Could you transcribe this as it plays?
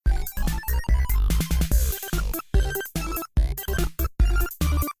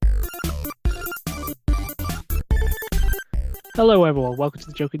Hello everyone, welcome to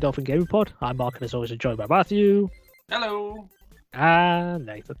the Joking Dolphin Gaming Pod. I'm Mark and as always joined by Matthew. Hello. And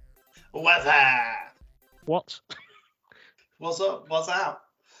Nathan. What's that? What? What's up? What's out?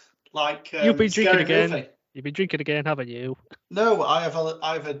 Like You've been drinking scary again. movie. You've been drinking again, haven't you? No, I have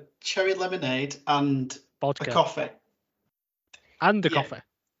a cherry lemonade and Vodka. a coffee. And a Yeah. coffee.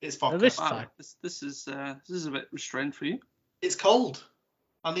 It's vodka. And this Wow, time. this is a bit restrained for you. It's cold.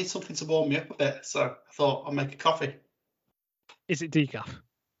 I need something to warm me up a bit, so I thought I'll make a coffee. Is it decaf?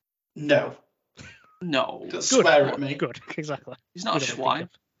 No, No, don't Good. swear at me. Good, exactly. he's not a Good at swine. decaf.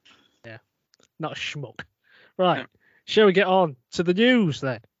 Yeah. Not a schmuck. Right. Yeah. Shall we get on to the news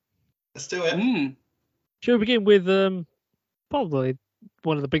then? Let's do it. Mm. Shall we begin with probably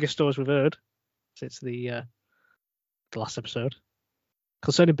one of the biggest stories we've heard since the last episode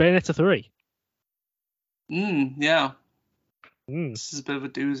concerning Bayonetta 3. Yeah, Mm. this is a bit of a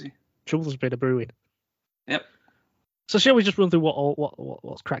doozy. Trouble's been a brewing. Yep. So shall we just run through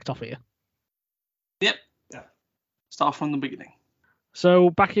what's cracked off here? Yep. Yeah. Start from the beginning. So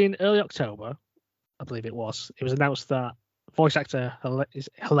back in early October, I believe it was announced that voice actor Helena, is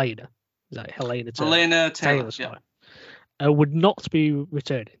that Helena Taylor? Helena Taylor. Yeah. Sorry, would not be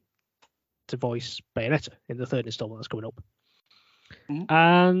returning to voice Bayonetta in the third installment that's coming up. Mhm.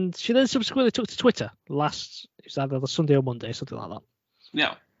 And she then subsequently took to Twitter it was either the Sunday or Monday, something like that.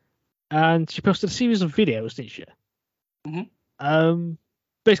 Yeah. And she posted a series of videos, didn't she? Mhm.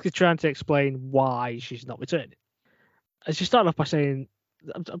 Basically trying to explain why she's not returning. And she started off by saying,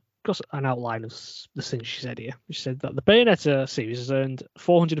 I've got an outline of the things she said here. She said that the Bayonetta series has earned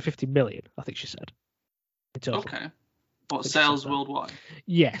 450 million, I think she said, in total. Okay. What Which is sales that. worldwide?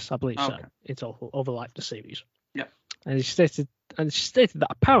 Yes, I believe so, Okay. in total, over like the series. Yeah. And she stated that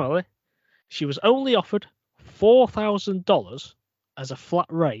apparently she was only offered $4,000 as a flat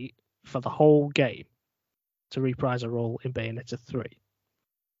rate for the whole game to reprise a role in Bayonetta 3.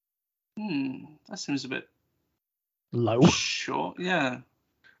 That seems a bit Low. short. Yeah.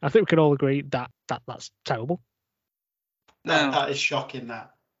 I think we can all agree that that's terrible. No. That is shocking.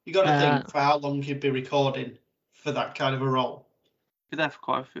 That you got to think for how long you'd be recording for that kind of a role. You're there for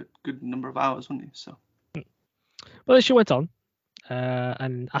quite a good number of hours, wouldn't you? So. But then she went on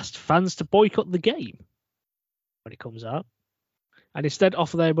and asked fans to boycott the game when it comes out and instead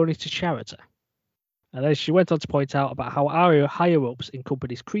offer their money to charity. And then she went on to point out about how our higher-ups in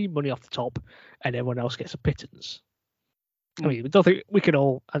companies cream money off the top and everyone else gets a pittance. I mean, I think we can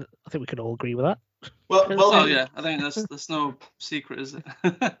all agree with that. Well, Oh yeah, I think that's no secret, is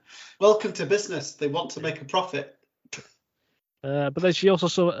it? welcome to business. They want to make a profit. But then she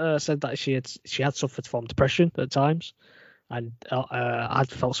also said that she had suffered from depression at times and had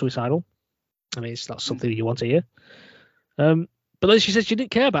felt suicidal. I mean, it's not something you want to hear. But then she said she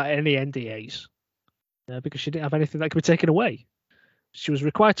didn't care about any NDAs because she didn't have anything that could be taken away. She was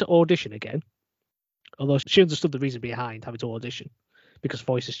required to audition again, although she understood the reason behind having to audition because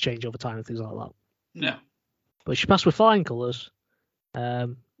voices change over time and things like that. Yeah. But she passed with flying colours.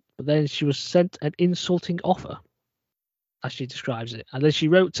 But then she was sent an insulting offer, as she describes it. And then she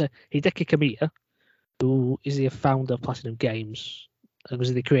wrote to Hideki Kamiya, who is the founder of Platinum Games, and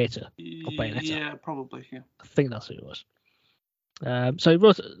was the creator of Bayonetta. Yeah, probably. Yeah. I think that's who it was.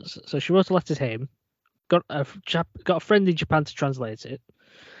 So she wrote a letter to him, got a friend in Japan to translate it,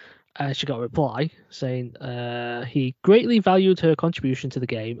 and she got a reply saying he greatly valued her contribution to the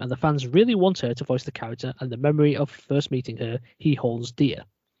game and the fans really want her to voice the character and the memory of first meeting her he holds dear.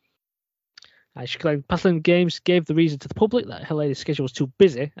 She claimed Platinum Games gave the reason to the public that Helena's schedule was too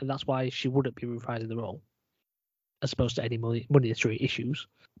busy and that's why she wouldn't be reprising the role, as opposed to any monetary issues.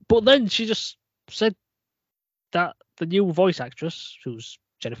 But then she just said that the new voice actress, who's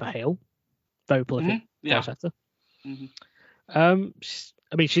Jennifer Hale, very prolific voice actor.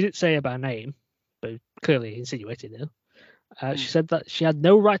 I mean, she didn't say about her name, but clearly insinuated it. She said that she had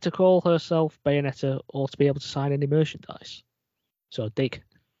no right to call herself Bayonetta or to be able to sign any merchandise. So dig.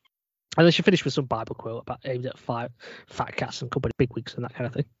 And then she finished with some Bible quote about aimed at fat cats and company bigwigs and that kind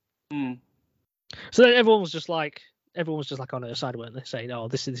of thing. So then everyone was just like on her side, weren't they? Saying, "Oh,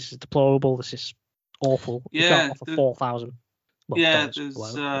 this is deplorable. This is awful. You can't offer 4,000." Yeah,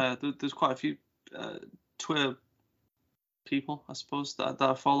 there's quite a few Twitter people, I suppose, that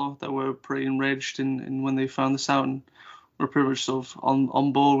I follow that were pretty enraged in when they found this out and were pretty much sort of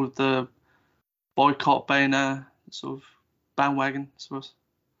on board with the boycott Bayonetta sort of bandwagon, I suppose.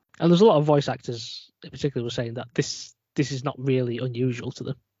 And there's a lot of voice actors in particular were saying that this is not really unusual to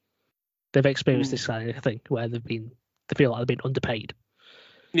them. They've experienced this kind of thing where they feel like they've been underpaid.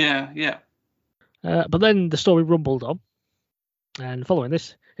 Yeah. But then the story rumbled on, and following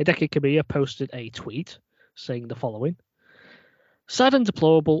this, Hideki Kamiya posted a tweet saying the following: Sad and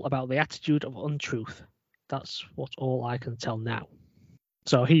deplorable about the attitude of untruth. That's what all I can tell now.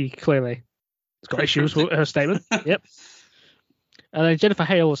 So he clearly has got issues with her statement. Yep. And then Jennifer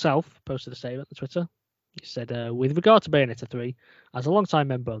Hale herself posted a statement on Twitter. She said, with regard to Bayonetta 3, as a long-time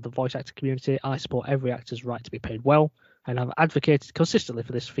member of the voice actor community, I support every actor's right to be paid well, and have advocated consistently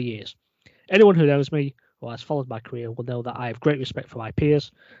for this for years. Anyone who knows me or has followed my career will know that I have great respect for my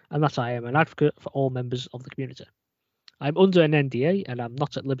peers, and that I am an advocate for all members of the community. I'm under an NDA, and I'm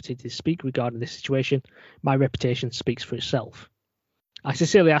not at liberty to speak regarding this situation. My reputation speaks for itself. I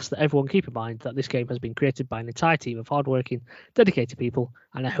sincerely ask that everyone keep in mind that this game has been created by an entire team of hardworking, dedicated people,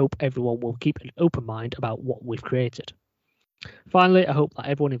 and I hope everyone will keep an open mind about what we've created. Finally, I hope that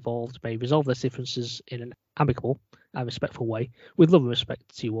everyone involved may resolve their differences in an amicable and respectful way, with love and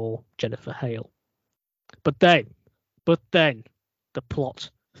respect to you all, Jennifer Hale. But then, the plot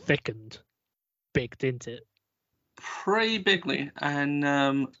thickened big, didn't it? Pretty bigly, and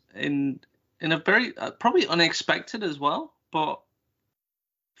in a very probably unexpected as well, but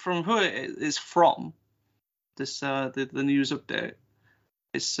from who it is from, this the news update,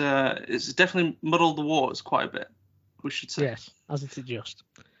 it's definitely muddled the waters quite a bit, we should say. Yes, hasn't it just?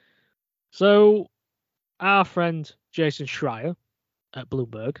 So, our friend Jason Schreier at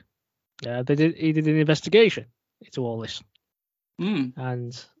Bloomberg, he did an investigation into all this,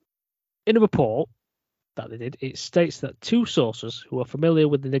 and in a report that they did, it states that two sources who are familiar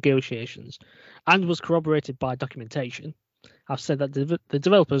with the negotiations and was corroborated by documentation have said that the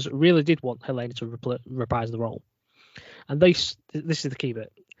developers really did want Helena to reprise the role. And this is the key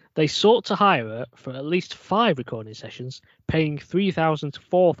bit. They sought to hire her for at least 5 recording sessions, paying $3,000 to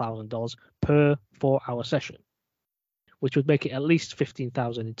 $4,000 per 4-hour session, which would make it at least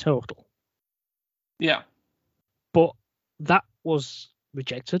 $15,000 in total. Yeah. But that was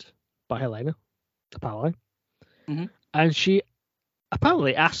rejected by Helena, apparently. Mm-hmm. And she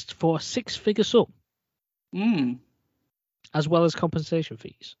apparently asked for a 6-figure sum. As well as compensation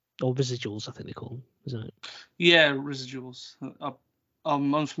fees. Or residuals, I think they call them, isn't it? Yeah, residuals.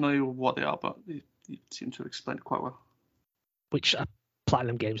 I'm unfamiliar with what they are, but you seem to explain it quite well. Which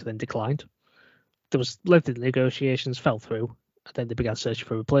Platinum Games then declined. There was lengthy negotiations, fell through, and then they began searching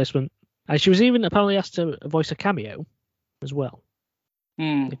for a replacement. And she was even apparently asked to voice a cameo as well.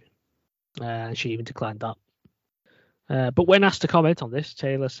 And she even declined that. But when asked to comment on this,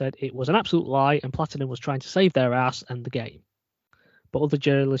 Taylor said it was an absolute lie and Platinum was trying to save their ass and the game. But other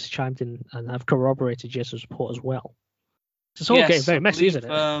journalists chimed in and have corroborated Jason's report as well. It's all getting very messy, isn't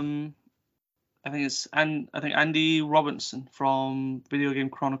it? I think Andy Robinson from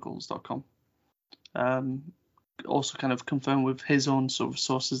VideoGameChronicles.com also kind of confirmed with his own sort of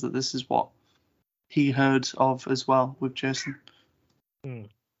sources that this is what he heard of as well with Jason.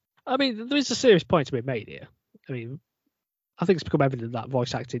 I mean, there is a serious point to be made here. I mean, I think it's become evident that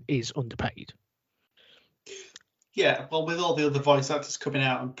voice acting is underpaid. Yeah, well, with all the other voice actors coming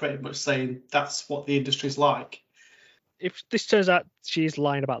out and pretty much saying that's what the industry's like. If this turns out she's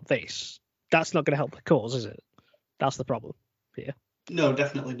lying about this, that's not going to help the cause, is it? That's the problem here. No,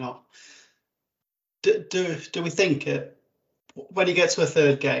 definitely not. Do we think when you get to a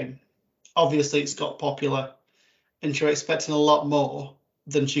third game, obviously it's got popular, and she was expecting a lot more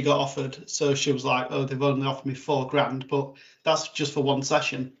than she got offered. So she was like, "Oh, they've only offered me $4,000, but that's just for one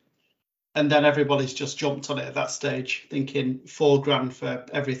session." And then everybody's just jumped on it at that stage, thinking $4,000 for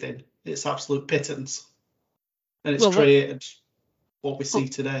everything. It's absolute pittance, and it's created what we see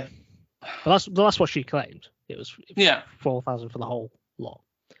today. Well, that's what she claimed. It was $4,000 for the whole lot.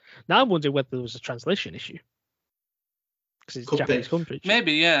 Now I'm wondering whether there was a translation issue because it's Japanese country.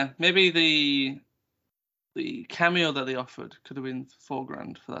 Maybe, yeah. Maybe the cameo that they offered could have been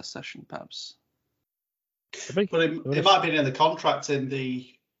 $4,000 for that session, perhaps. But it might have been in the contract in the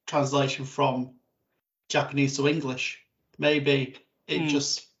translation from Japanese to English. Maybe it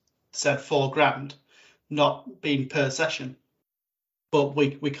just said $4,000, not being per session. But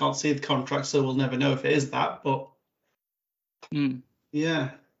we can't see the contract, so we'll never know if it is that. But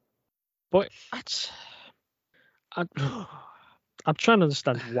yeah. But I'm trying to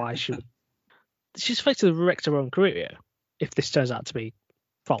understand why she's effectively wrecked her own career if this turns out to be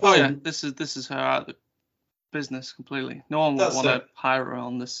false. Oh yeah, this is her out of the business completely. No one would want to hire her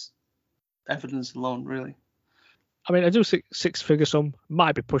on this evidence alone, really. I mean, I do think 6-figure sum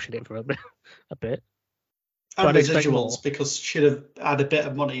might be pushing it for a bit. And residuals, because she'd have had a bit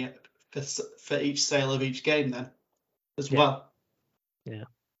of money for each sale of each game then as well. Yeah.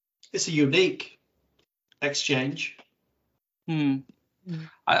 It's a unique exchange.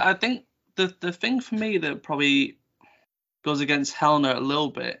 I think the thing for me that probably goes against Helena a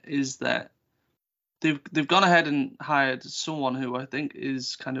little bit is that they've gone ahead and hired someone who I think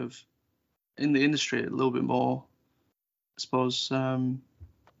is kind of in the industry a little bit more, I suppose.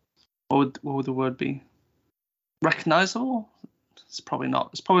 What would the word be? Recognizable? It's probably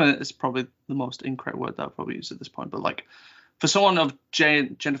not. It's probably the most incorrect word that I've probably used at this point. But like, for someone of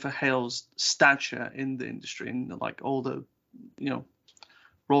Jennifer Hale's stature in the industry and like all the,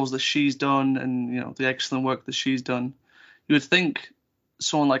 roles that she's done and the excellent work that she's done, you would think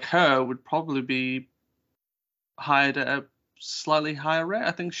someone like her would probably be hired at a slightly higher rate.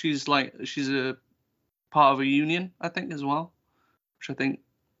 I think she's a part of a union, I think, as well, which I think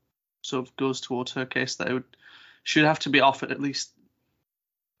sort of goes towards her case that she'd have to be offered at least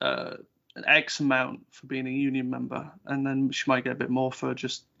an X amount for being a union member, and then she might get a bit more for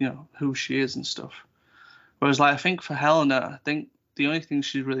just who she is and stuff. Whereas like I think for Helena, I think the only thing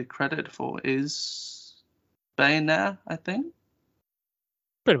she's really credited for is Bayonetta, I think.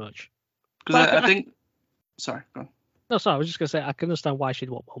 Pretty much. Because I think. Sorry, go on. No, sorry. I was just gonna say I can understand why she'd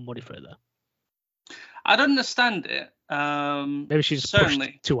want more money for it, though. I don't understand it. Maybe she's certainly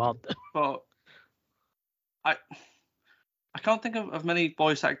pushed too hard. But I can't think of many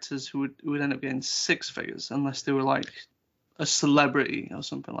voice actors who would end up getting six figures unless they were like a celebrity or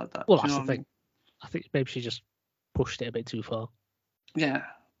something like that. Well, that's the thing. I think maybe she just pushed it a bit too far. Yeah.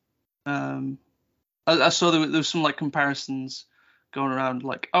 I saw there was some like comparisons going around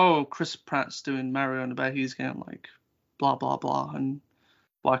like, oh, Chris Pratt's doing Mario and I bet he's getting like blah blah blah, and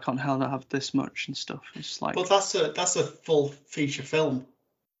why can't Helena have this much and stuff? It's like, but that's a full feature film.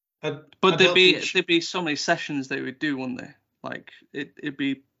 But there'd be so many sessions they would do, wouldn't they? Like it'd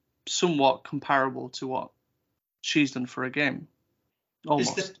be somewhat comparable to what she's done for a game.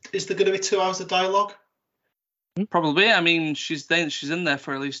 Almost. Is there going to be 2 hours of dialogue? Probably. I mean, she's in there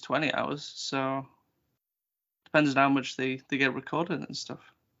for at least 20 hours, so depends on how much they get recorded and stuff.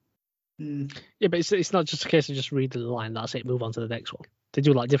 Yeah, but it's not just a case of just reading the line, that's it, move on to the next one. They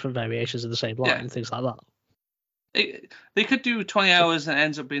do like different variations of the same line and things like that. They could do 20 hours and it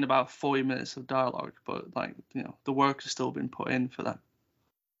ends up being about 40 minutes of dialogue, but like the work has still been put in for that.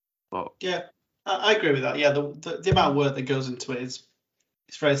 But yeah, I agree with that. Yeah, the amount of work that goes into it is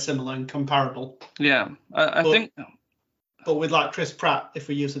very similar and comparable. Yeah, I think. But with like Chris Pratt, if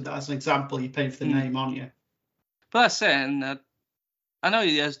we're using that as an example, you're paying for the name, aren't you? But that's it, and I know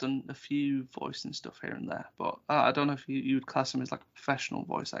he has done a few voice and stuff here and there, but I don't know if you would class him as like a professional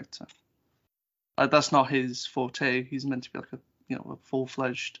voice actor. That's not his forte. He's meant to be like a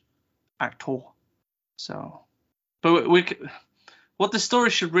full-fledged actor. So, but what the story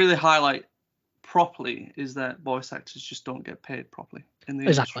should really highlight properly is that voice actors just don't get paid properly in the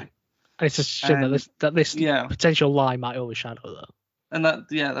industry. And it's a shame that this potential lie might overshadow that. And that's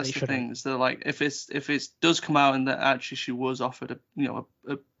the thing, is that like if it does come out and that actually she was offered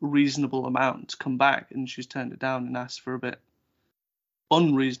a reasonable amount to come back and she's turned it down and asked for a bit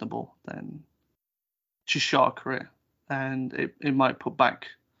unreasonable, then she's shot her career, and it might put back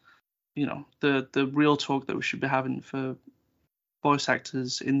the real talk that we should be having for voice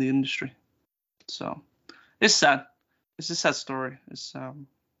actors in the industry. So it's sad. It's a sad story. It's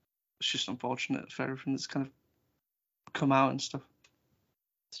just unfortunate for everything that's kind of come out and stuff.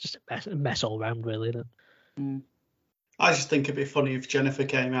 It's just a mess all around, really, isn't it? I just think it'd be funny if Jennifer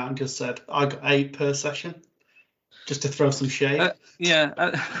came out and just said, I got 8 per session, just to throw some shade. I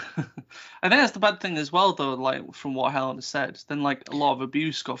think that's the bad thing as well, though, like from what Helena said. Then like a lot of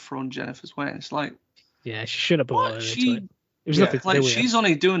abuse got thrown Jennifer's way. It's like, yeah, she should have brought her into it. It was nothing to like do with she's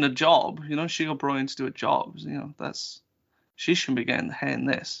only doing a job, she got brought in to do a job. She shouldn't be getting the hair in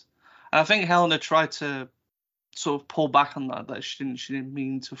this. And I think Helena tried to sort of pull back on that she didn't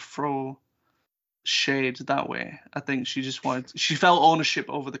mean to throw shade that way. I think she felt ownership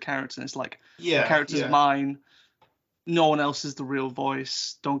over the character, and it's like, the character's mine, no one else is the real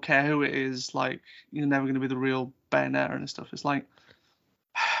voice, don't care who it is, like you're never going to be the real Bayonetta and stuff. It's like,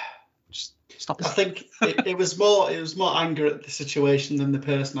 just stop it. I think it was more anger at the situation than the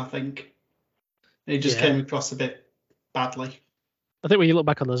person. I think it just came across a bit badly. I think when you look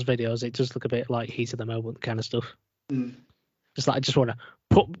back on those videos, it does look a bit like heat of the moment kind of stuff. Just like, I just want to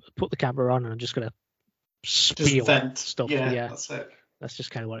put the camera on and I'm just going to spiel stuff. Yeah, that's it. That's just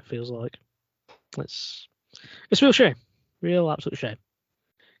kind of what it feels like. It's a real shame. Real absolute shame.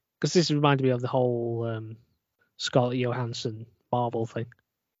 Because this reminded me of the whole Scarlett Johansson Marvel thing.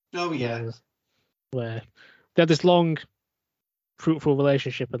 Oh, yeah. Where they had this long, fruitful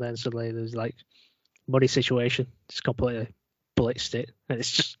relationship and then suddenly there's like money situation. It's completely blitzed it, and it's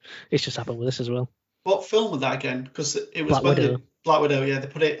just happened with this as well. What film was that again? Because it was Black Widow. Yeah, they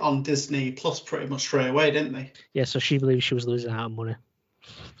put it on Disney Plus pretty much straight away, didn't they? Yeah, so she believed she was losing out on money.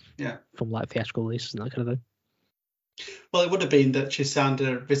 from like theatrical releases and that kind of thing. Well, it would have been that she signed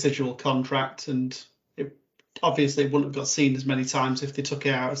a residual contract, and it obviously wouldn't have got seen as many times if they took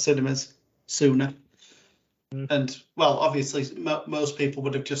it out of cinemas sooner. And, well, obviously, most people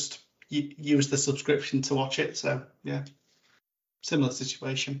would have just used the subscription to watch it. So, yeah, similar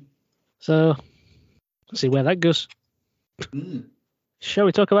situation. So, let's see where that goes. Shall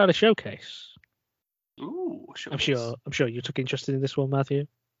we talk about a showcase? Ooh, showcase. I'm sure you took interest in this one, Matthew.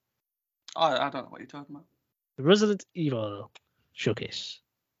 I don't know what you're talking about. The Resident Evil showcase.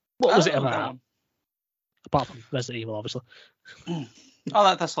 What was it about? Apart from Resident Evil, obviously.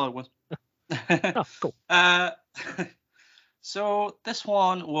 That's all it was. Oh, cool. So this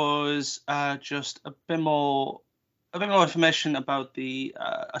one was just a bit more information about the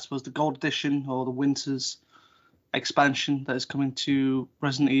I suppose the Gold Edition or the Winter's expansion that is coming to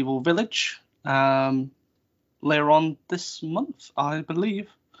Resident Evil Village later on this month, I believe.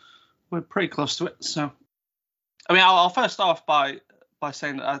 We're pretty close to it. So, I mean, I'll first start off by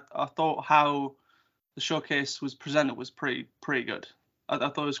saying that I thought how the showcase was presented was pretty good. I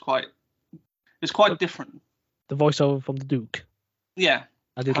thought it was quite different. The voiceover from the Duke. Yeah,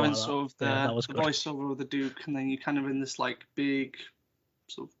 I did having like that. sort of the voiceover of the Duke, and then you're kind of in this like big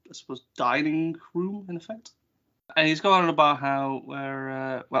sort of, I suppose, dining room in effect. And he's going on about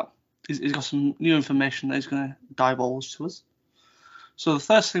how he's got some new information that he's going to divulge to us. So the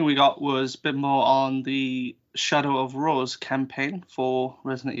first thing we got was a bit more on the Shadow of Rose campaign for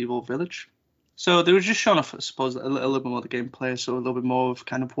Resident Evil Village. So they were just showing off, I suppose, a little bit more of the gameplay, so a little bit more of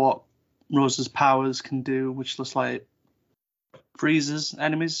kind of what Rose's powers can do, which looks like freezes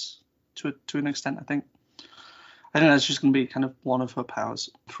enemies to an extent, I think. I think that's just going to be kind of one of her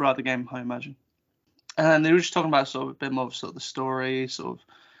powers throughout the game, I imagine. And they were just talking about sort of a bit more of sort of the story, sort of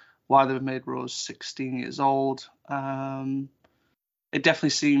why they've made Rose 16 years old. It definitely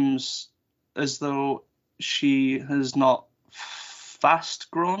seems as though she has not fast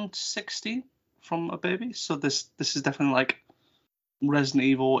grown to 60 from a baby. So this is definitely like Resident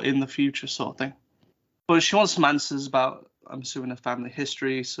Evil in the future sort of thing. But she wants some answers about, I'm assuming, her family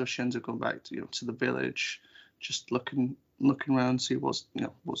history. So she ends up going back to the village, just looking around, see what's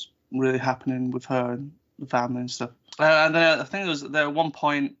really happening with her and the family and stuff. And then I think there at one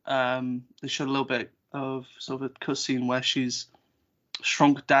point they showed a little bit of sort of a cutscene where she's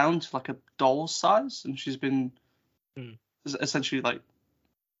shrunk down to like a doll size, and she's been essentially like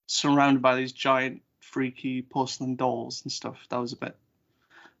surrounded by these giant freaky porcelain dolls and stuff.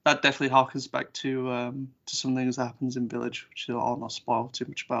 That definitely harkens back to some things that happens in Village, which I'll not spoil too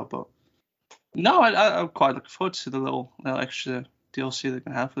much about. But no, I'm quite looking forward to the little extra DLC they're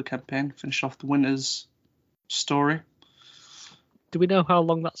going to have for the campaign. Finish off the Winter's story. Do we know how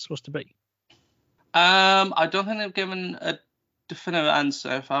long that's supposed to be? I don't think they've given a definitive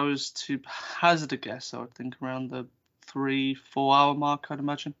answer. If I was to hazard a guess, I would think around the 3-4 hour mark, I'd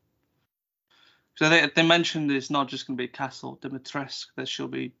imagine. So they mentioned it's not just going to be Castle Dimitrescu that she'll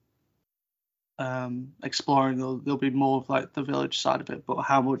be exploring. There'll be more of like the village side of it, but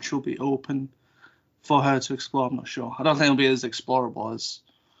how much will be open for her to explore, I'm not sure. I don't think it'll be as explorable as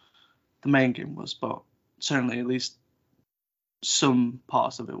the main game was, but certainly at least some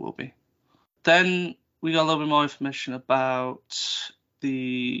parts of it will be. Then we got a little bit more information about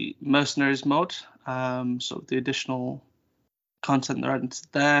the Mercenaries mode, so the additional content they're adding to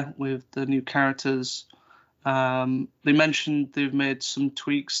there with the new characters. They mentioned they've made some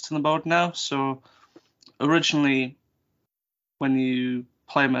tweaks to the mode now. So originally, when you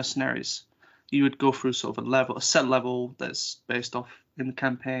play Mercenaries, you would go through sort of a set level that's based off in the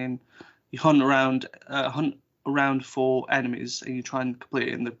campaign. You hunt around for enemies, and you try and complete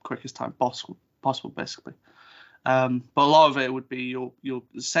it in the quickest time possible, basically. But a lot of it would be you're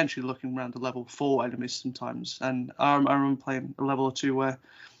essentially looking around the level for enemies sometimes. And I remember playing a level or two where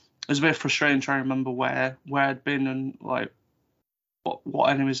it was a bit frustrating trying to remember where I'd been and like what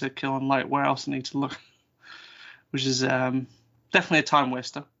enemies I'd kill and like where else I need to look, which is definitely a time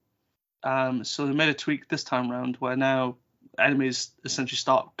waster. So they made a tweak this time around where now enemies essentially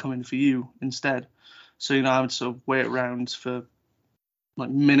start coming for you instead. So you're not having to sort of wait around for like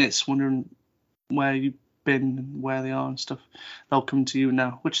minutes wondering where you've been and where they are and stuff. They'll come to you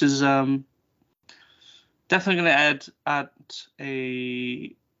now, which is definitely going to add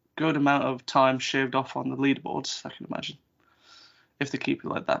a good amount of time shaved off on the leaderboards, I can imagine, if they keep it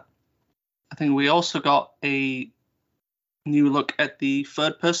like that. I think we also got a new look at the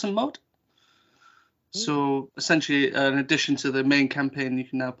third-person mode. So essentially, in addition to the main campaign, you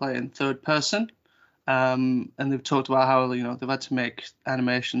can now play in third person. And they've talked about how they've had to make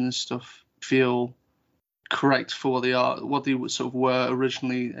animation and stuff feel correct for what they are, what they sort of were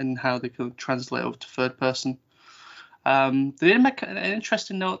originally, and how they could translate over to third person. They did make an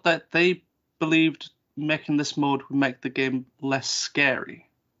interesting note that they believed making this mode would make the game less scary.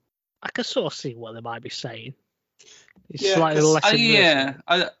 I can sort of see what they might be saying. It's Yeah, slightly 'cause- less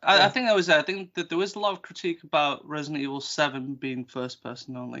immersive. I think that was it. I think that there was a lot of critique about Resident Evil 7 being first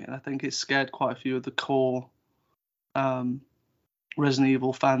person only, and I think it scared quite a few of the core Resident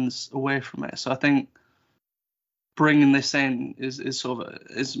Evil fans away from it. So I think bringing this in is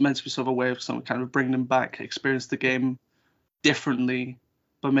meant to be sort of a way of some kind of bringing them back, experience the game differently,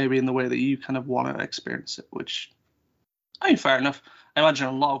 but maybe in the way that you kind of want to experience it, which, I mean, fair enough. I imagine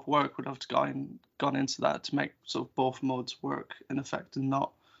a lot of work would have to gone into that to make sort of both modes work in effect and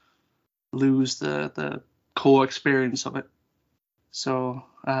not lose the core experience of it. So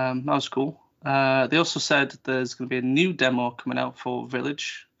that was cool. They also said there's going to be a new demo coming out for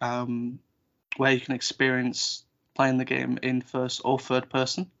Village, where you can experience playing the game in first or third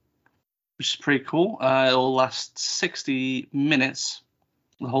person, which is pretty cool. It'll last 60 minutes,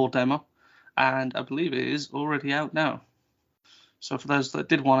 the whole demo, and I believe it is already out now. So for those that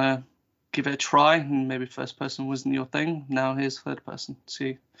did want to give it a try, and maybe first person wasn't your thing, now here's third person.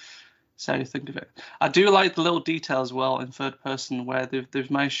 See how you think of it. I do like the little detail as well in third person where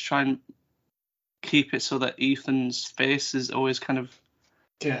they've managed to try and keep it so that Ethan's face is always kind of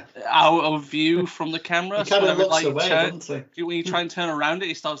out of view from the camera. He kind of looks like, away, doesn't he? When you try and turn around it,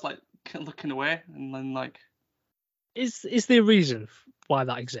 he starts like looking away, and then like. Is there a reason why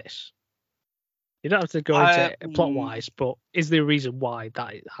that exists? You don't have to go into it plot-wise, but is there a reason why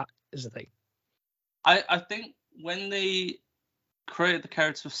that is a thing? I think when they created the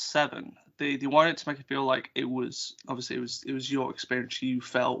character of 7, they wanted to make it feel like it was your experience. You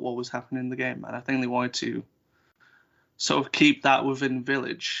felt what was happening in the game, and I think they wanted to sort of keep that within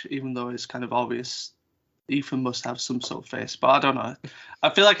Village, even though it's kind of obvious Ethan must have some sort of face. But I don't know. I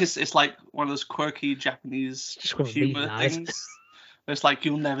feel like it's like one of those quirky Japanese humor things. It's like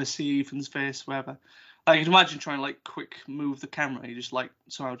you'll never see Ethan's face, wherever. Like, you can imagine trying to like quick move the camera. You just like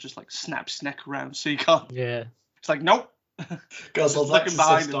somehow just like snaps his neck around so you can't. Yeah. It's like nope. Goes looking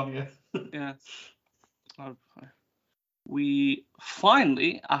behind on you. Yeah. We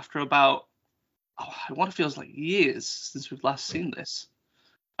finally, after about what feels like years since we've last seen this,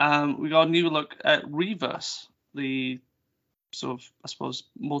 we got a new look at Reverse, the sort of, I suppose,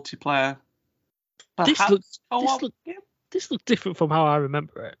 multiplayer. This looked different from how I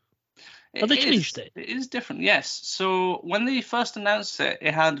remember it. Have they changed it? It is different, yes. So when they first announced it,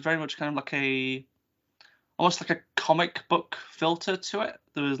 it had very much kind of like almost like a comic book filter to it.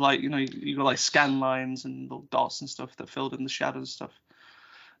 There was like, you got like scan lines and little dots and stuff that filled in the shadows and stuff.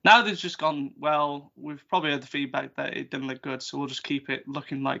 Now they've just gone, well, we've probably had the feedback that it didn't look good, so we'll just keep it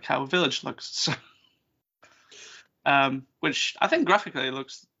looking like how Village looks. Which I think graphically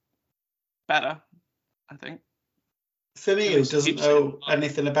looks better, I think. For me, who doesn't know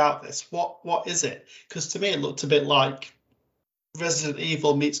anything about this, what is it? Because to me, it looked a bit like Resident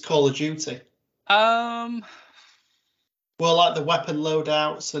Evil meets Call of Duty. Well, like the weapon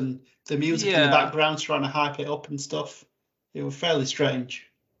loadouts and the music in the background trying to hype it up and stuff. It was fairly strange.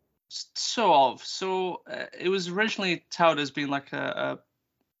 Sort of. So it was originally touted as being like I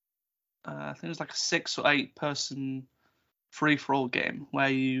think it was like a 6 or 8 person free-for-all game where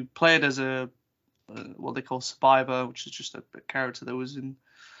you played as a what they call survivor, which is just a character that was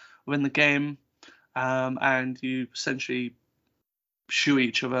within the game, and you essentially shoot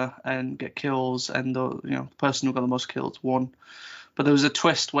each other and get kills, and the person who got the most kills won. But there was a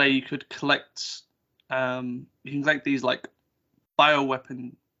twist where you could collect these like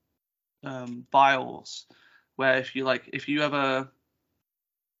bioweapon vials, where if you ever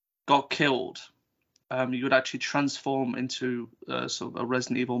got killed, you would actually transform into sort of a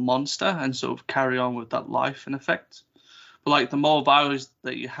Resident Evil monster and sort of carry on with that life in effect. But like the more vials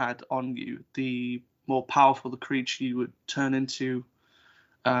that you had on you, the more powerful the creature you would turn into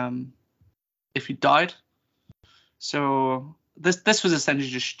if you died. So this was essentially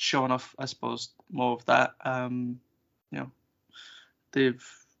just showing off, I suppose, more of that. I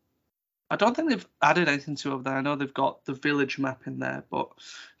don't think they've added anything to it there. I know they've got the village map in there, but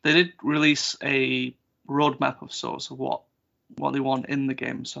they did release a roadmap of sorts of what they want in the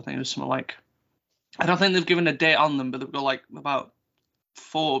game. So I think it was something like, I don't think they've given a date on them, but they've got like about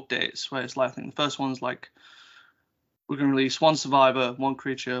 4 updates where it's like, I think the first one's like, we're going to release 1 survivor, 1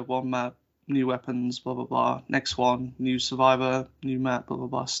 creature, 1 map, new weapons, blah, blah, blah. Next one, new survivor, new map, blah, blah,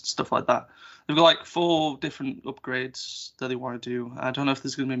 blah, stuff like that. They've got like 4 different upgrades that they want to do. I don't know if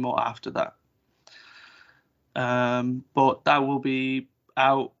there's going to be more after that. But that will be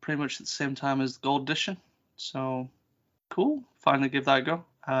out pretty much at the same time as the Gold Edition. So cool. Finally give that a go.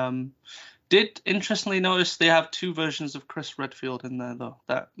 Did interestingly notice they have 2 versions of Chris Redfield in there though.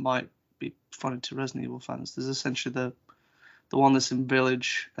 That might be funny to Resident Evil fans. There's essentially the one that's in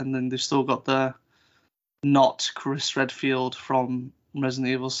Village, and then they've still got the not Chris Redfield from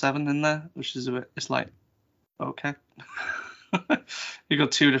Resident Evil 7 in there, which is a bit. It's like, okay, you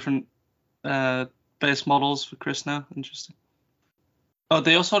got 2 different base models for Chris now. Interesting. Oh,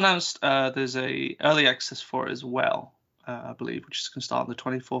 they also announced there's a early access for it as well. I believe, which is going to start on the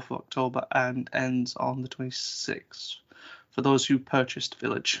 24th of October and ends on the 26th for those who purchased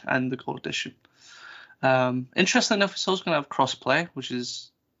Village and the Gold Edition. Interesting enough, it's also going to have cross-play, which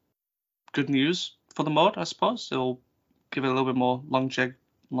is good news for the mode, I suppose. It'll give it a little bit more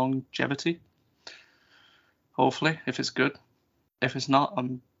longevity, hopefully, if it's good. If it's not,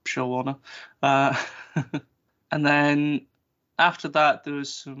 I'm sure we'll know. And then after that, there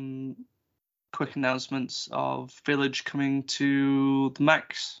was some quick announcements of Village coming to the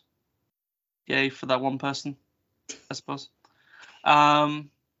Max. Yay for that one person, I suppose. I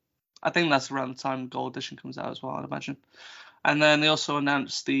think that's around the time Gold Edition comes out as well, I'd imagine. And then they also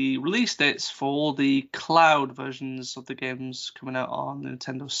announced the release dates for all the cloud versions of the games coming out on the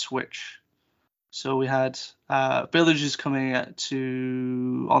Nintendo Switch. So we had Village is coming on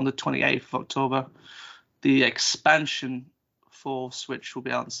the 28th of October. The expansion for Switch will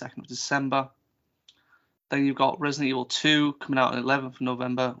be out on the 2nd of December. Then you've got Resident Evil 2 coming out on the 11th of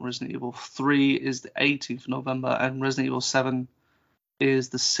November. Resident Evil 3 is the 18th of November. And Resident Evil 7 is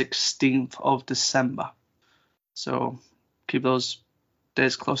the 16th of December. So keep those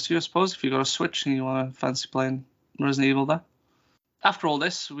days close to you, I suppose, if you've got a Switch and you want to fancy playing Resident Evil there. After all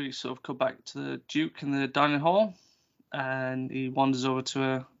this, we sort of go back to the Duke in the dining hall. And he wanders over to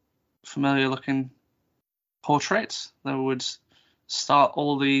a familiar-looking portrait that would start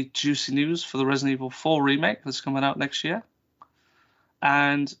all the juicy news for the Resident Evil 4 remake that's coming out next year.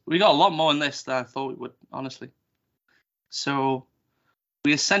 And we got a lot more in this than I thought we would, honestly. So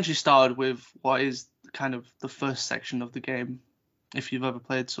we essentially started with what is kind of the first section of the game, if you've ever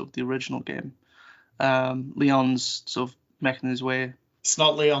played sort of the original game. Leon's sort of making his way. It's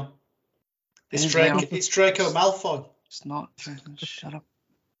not Leon. It's Draco Malfoy. It's not. Shut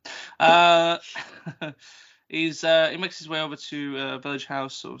up. He makes his way over to a village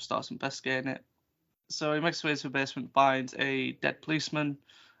house, sort of starts investigating it. So he makes his way to the basement, finds a dead policeman.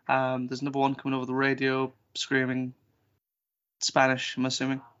 There's another one coming over the radio, screaming Spanish, I'm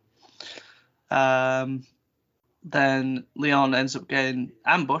assuming. Then Leon ends up getting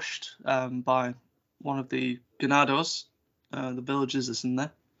ambushed by one of the ganados, the villagers that's in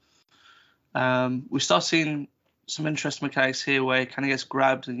there. We start seeing some interesting mechanics here where he kind of gets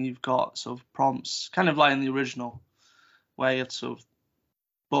grabbed and you've got sort of prompts, kind of like in the original, where you have to sort of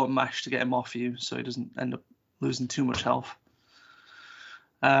button mash to get him off you so he doesn't end up losing too much health.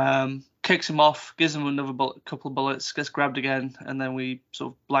 Kicks him off, gives him another couple of bullets, gets grabbed again, and then we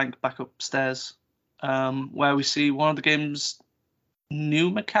sort of blank back upstairs, where we see one of the game's new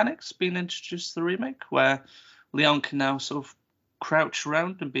mechanics being introduced to the remake, where Leon can now sort of crouch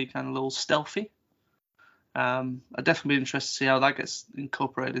around and be kind of a little stealthy. I'd definitely be interested to see how that gets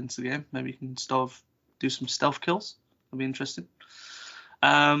incorporated into the game. Maybe you can sort of do some stealth kills. That'd be interesting.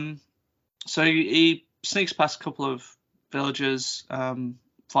 So he sneaks past a couple of villagers,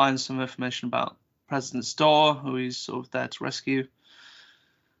 finds some information about President's Door, who he's sort of there to rescue.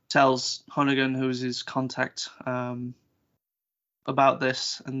 Tells Hunnigan, who's his contact, about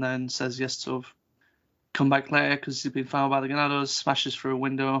this, and then says yes to sort of come back later because he's been found by the Ganados, smashes through a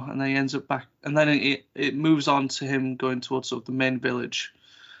window, and then he ends up back. And then it moves on to him going towards sort of the main village,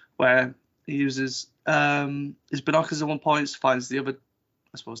 where he uses his binoculars at one point, finds the other,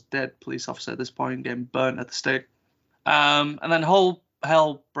 I suppose, dead police officer at this point, getting burnt at the stake. And then whole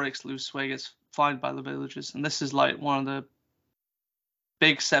hell breaks loose where he gets fined by the villagers. And this is like one of the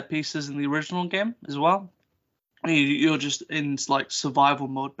big set pieces in the original game as well. You're just in like survival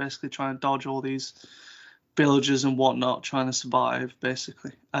mode, basically trying to dodge all these villagers and whatnot, trying to survive,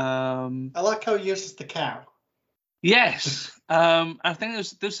 basically. I like how he uses the cow. Yes. I think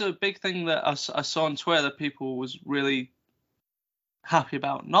there's a big thing that I saw on Twitter that people was really happy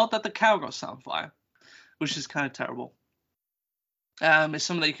about. Not that the cow got set on fire, which is kind of terrible. It's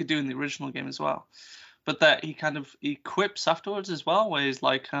something that you could do in the original game as well. But that he quips afterwards as well, where he's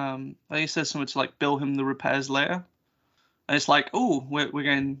like, he says something to like bill him the repairs later. And it's like, oh, we're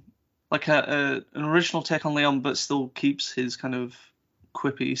getting like an original take on Leon, but still keeps his kind of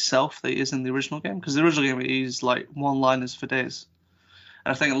quippy self that he is in the original game. Because the original game, he's like one-liners for days.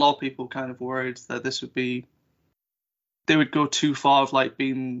 And I think a lot of people kind of worried that they would go too far of like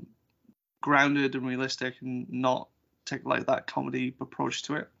being grounded and realistic and not take like that comedy approach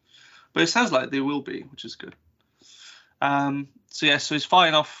to it. But it sounds like they will be, which is good. So he's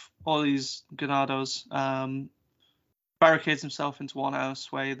fighting off all these Ganados, barricades himself into one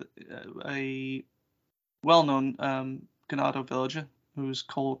house where a well-known Ganado villager who's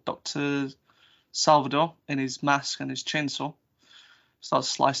called Dr. Salvador in his mask and his chainsaw starts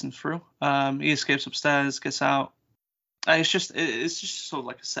slicing through. He escapes upstairs, gets out. It's just sort of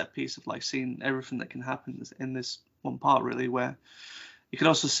like a set piece of like seeing everything that can happen in this one part, really, where you can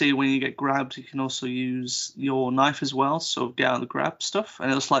also see when you get grabbed, you can also use your knife as well, so get out of the grab stuff.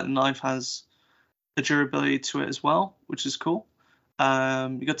 And it looks like the knife has a durability to it as well, which is cool. You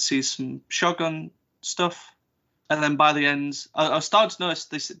got to see some shotgun stuff. And then by the end, I started to notice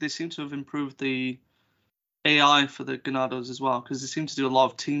they seem to have improved the AI for the Ganados as well, because they seem to do a lot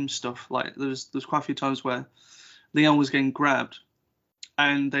of team stuff. Like there's quite a few times where Leon was getting grabbed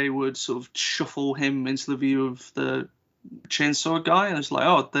and they would sort of shuffle him into the view of the chainsaw guy, and it's like,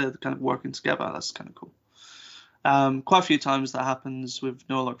 oh, they're kind of working together. That's kind of cool. Quite a few times that happens with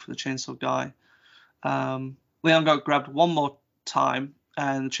no luck for the chainsaw guy. Leon got grabbed one more time,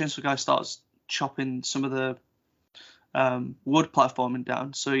 and the chainsaw guy starts chopping some of the wood platforming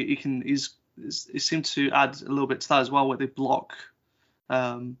down. So he seemed to add a little bit to that as well, where they block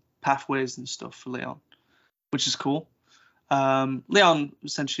pathways and stuff for Leon, which is cool. Leon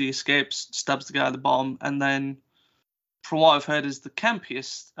essentially escapes, stabs the guy at the bottom, and then from what I've heard is the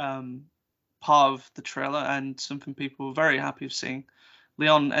campiest part of the trailer, and something people were very happy of seeing.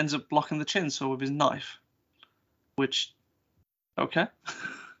 Leon ends up blocking the chainsaw with his knife, which, okay.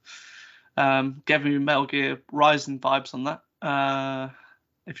 Gave me Metal Gear Rising vibes on that.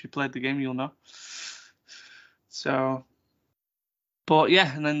 If you played the game, you'll know. So, but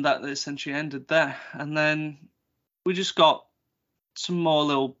yeah, and then that essentially ended there. And then we just got some more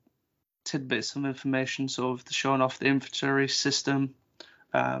little tidbits of information, sort of showing off the inventory system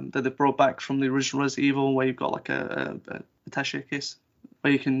that they brought back from the original Resident Evil, where you've got like a attaché case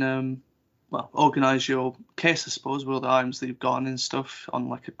where you can organize your case, I suppose, with all the items that you've gotten and stuff on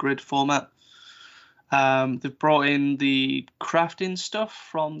like a grid format. They've brought in the crafting stuff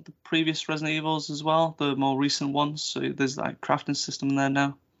from the previous Resident Evils as well, the more recent ones. So there's that crafting system there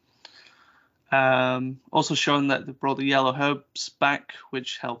now. Also showing that they brought the yellow herbs back,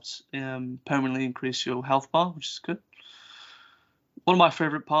 which helps permanently increase your health bar, which is good. One of my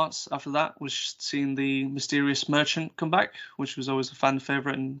favourite parts after that was seeing the mysterious merchant come back, which was always a fan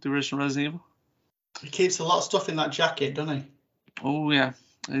favourite in the original Resident Evil. He keeps a lot of stuff in that jacket, doesn't he? Oh yeah,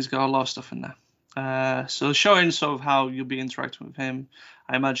 he's got a lot of stuff in there. So showing sort of how you'll be interacting with him.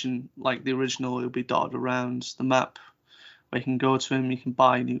 I imagine like the original, it'll be dotted around the map where you can go to him, you can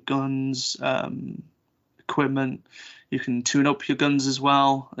buy new guns, equipment, you can tune up your guns as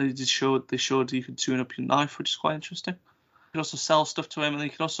well. They showed you could tune up your knife, which is quite interesting. You can also sell stuff to him, and you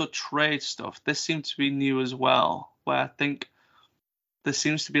can also trade stuff. This seemed to be new as well, where I think there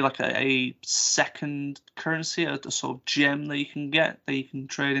seems to be like a second currency, a sort of gem that you can get that you can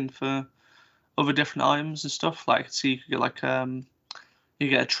trade in for other different items and stuff. Like, so you could get like you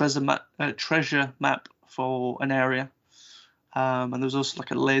get a treasure map for an area, and there's also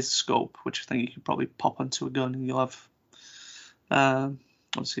like a laser scope, which I think you could probably pop onto a gun, and you'll have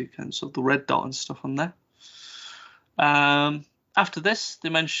obviously kind of sort of the red dot and stuff on there. After this, they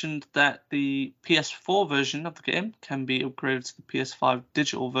mentioned that the PS4 version of the game can be upgraded to the PS5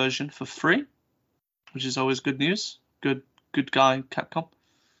 digital version for free, which is always good news. Good guy, Capcom.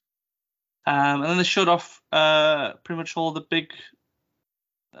 And then they showed off pretty much all the big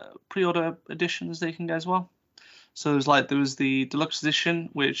pre-order editions that you can get as well. So there was the deluxe edition,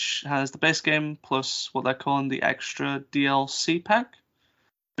 which has the base game plus what they're calling the extra DLC pack,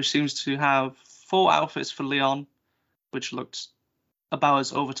 which seems to have 4 outfits for Leon, which looked about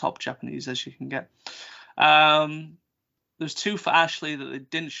as over-top Japanese as you can get. There's 2 for Ashley that they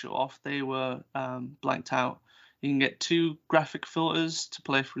didn't show off. They were blanked out. You can get 2 graphic filters to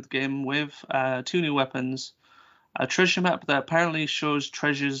play through the game with, 2 new weapons, a treasure map that apparently shows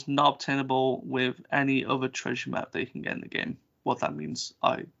treasures not obtainable with any other treasure map that you can get in the game. What that means,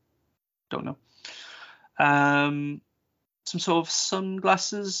 I don't know. Some sort of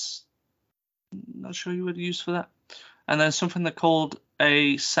sunglasses. Not sure you would use for that. And then something they called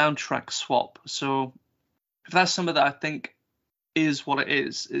a soundtrack swap. So if that's something that I think is what it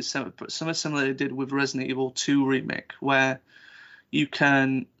is something similar they did with Resident Evil 2 Remake, where you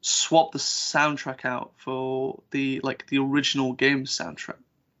can swap the soundtrack out for the original game soundtrack,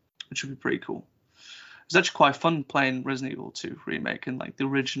 which would be pretty cool. It's actually quite fun playing Resident Evil 2 Remake and like the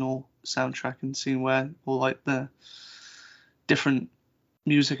original soundtrack and seeing where all like the different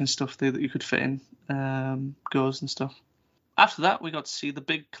music and stuff there that you could fit in, goes and stuff. After that, we got to see the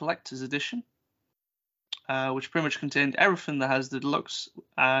big collector's edition, which pretty much contained everything that has the deluxe,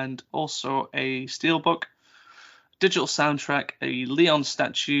 and also a steelbook, digital soundtrack, a Leon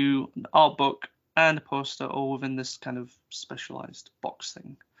statue, an art book, and a poster, all within this kind of specialized box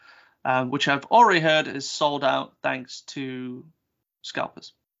thing, which I've already heard is sold out thanks to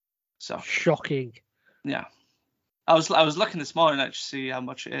scalpers. So shocking. Yeah, I was looking this morning to see how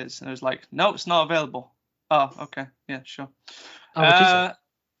much it is, and I was like, no, it's not available. Oh, okay, yeah, sure. How much is it?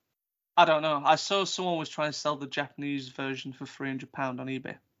 I don't know. I saw someone was trying to sell the Japanese version for £300 on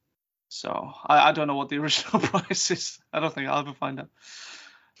eBay. So I don't know what the original price is. I don't think I'll ever find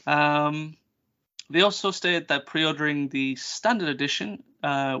out. They also stated that pre-ordering the standard edition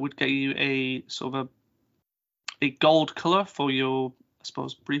would get you a sort of a gold color for your, I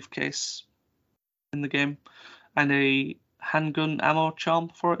suppose, briefcase in the game, and a handgun ammo charm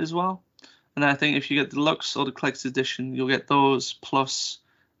for it as well. And then I think if you get the deluxe or the collector's edition, you'll get those plus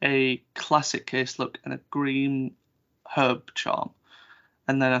a classic case look and a green herb charm.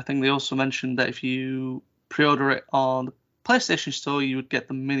 And then I think they also mentioned that if you pre-order it on the PlayStation Store, you would get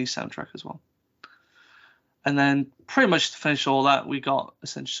the mini soundtrack as well. And then pretty much to finish all that, we got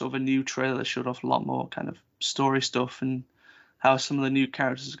essentially sort of a new trailer that showed off a lot more kind of story stuff and how some of the new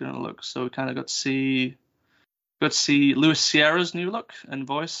characters are going to look. So we kind of got to see Luis Sierra's new look and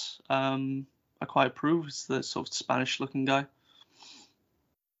voice. I quite approve. It's the sort of Spanish-looking guy.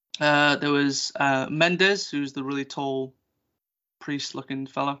 There was Mendez, who's the really tall priest-looking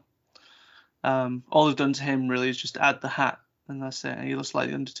fella. All they've done to him really is just add the hat, and that's it. And he looks like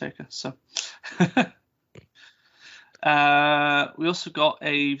the Undertaker. So we also got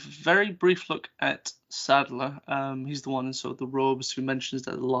a very brief look at Sadler. He's the one in sort of the robes who mentions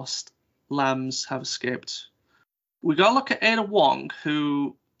that the lost lambs have escaped. We got a look at Ada Wong,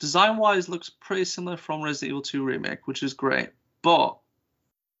 who design-wise looks pretty similar from Resident Evil 2 Remake, which is great, but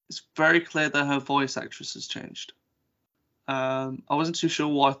it's very clear that her voice actress has changed. I wasn't too sure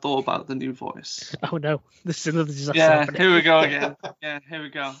what I thought about the new voice. Oh no, this is another disaster. Yeah, here we go again. Yeah, here we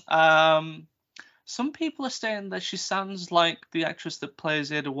go. Some people are saying that she sounds like the actress that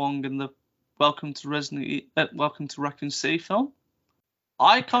plays Ada Wong in the Welcome to Raccoon City film.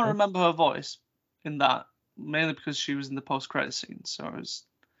 I can't remember her voice in that, mainly because she was in the post-credit scene, so it was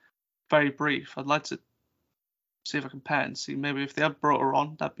very brief. I'd like to see if I can compare and see maybe if they have brought her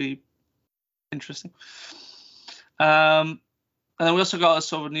on, that'd be interesting. And then we also got a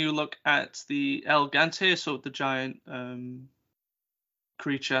sort of a new look at the El Gante, sort of the giant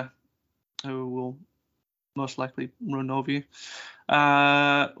creature who will most likely run over you.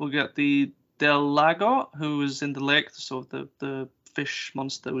 We'll get the Del Lago, who was in the lake, sort of the fish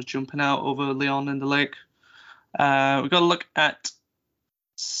monster that was jumping out over Leon in the lake. We got a look at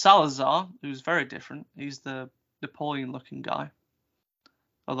Salazar, who's very different. He's the Napoleon-looking guy.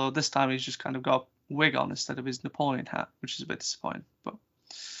 Although this time he's just kind of got a wig on instead of his Napoleon hat, which is a bit disappointing. But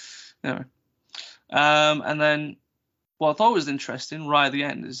anyway. And then what I thought was interesting right at the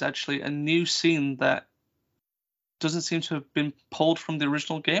end is actually a new scene that doesn't seem to have been pulled from the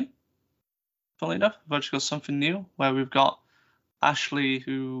original game. Funnily enough, we've actually got something new where we've got Ashley,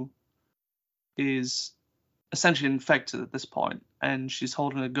 who is essentially infected at this point, and she's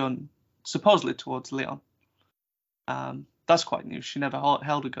holding a gun supposedly towards Leon. That's quite new. She never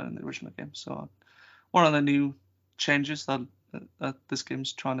held a gun in the original game, so one of the new changes that this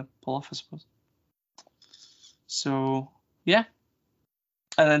game's trying to pull off, I suppose. So yeah,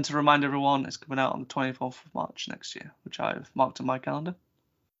 and then to remind everyone, it's coming out on the 24th of March next year, which I've marked on my calendar.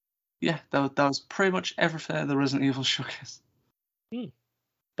 Yeah, that was pretty much everything at the Resident Evil showcase. But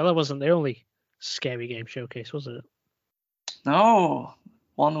that wasn't the only scary game showcase, was it? No,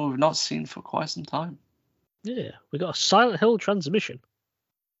 one we've not seen for quite some time. Yeah, we got a Silent Hill transmission,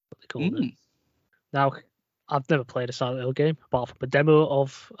 what they called it. Now, I've never played a Silent Hill game, apart from a demo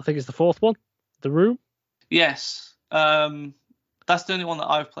of, I think it's the fourth one, The Room. Yes, that's the only one that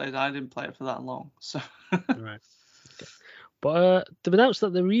I've played. I didn't play it for that long, so. Right. Okay. But they've announced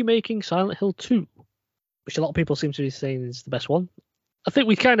that they're remaking Silent Hill 2, which a lot of people seem to be saying is the best one. I think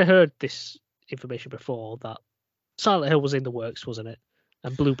we kind of heard this information before, that Silent Hill was in the works, wasn't it?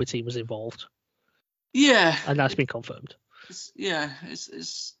 And Bloober Team was involved. Yeah. And that's been confirmed. It's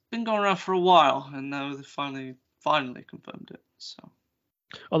been going around for a while, and now they finally confirmed it. So.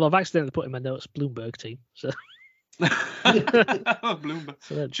 Although I've accidentally put in my notes Bloomberg Team. So. Bloomberg.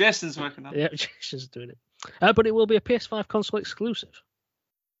 So Jason's working on it. Yeah, Jason's doing it. But it will be a PS5 console exclusive.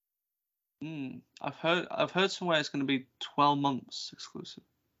 I've heard somewhere it's going to be 12 months exclusive.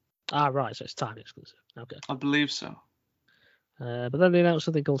 Ah, right. So it's time exclusive. Okay. I believe so. But then they announced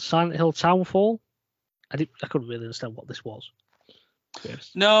something called Silent Hill Townfall. I couldn't really understand what this was.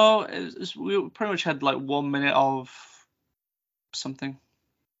 Yes. No, we pretty much had like 1 minute of something.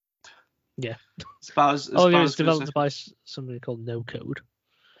 Yeah. It's about as It about was as good as developed by somebody called No Code.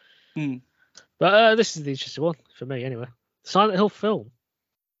 Hmm. But this is the interesting one for me, anyway. Silent Hill film.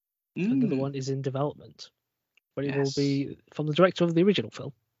 Another Mm. one is in development, but it will Yes. be from the director of the original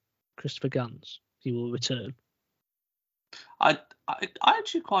film, Christopher Gans. He will return. I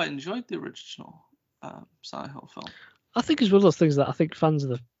actually quite enjoyed the original Silent Hill film. I think it's one of those things that I think fans of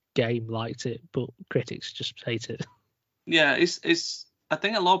the game liked it, but critics just hate it. Yeah, it's. I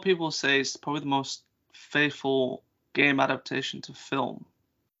think a lot of people say it's probably the most faithful game adaptation to film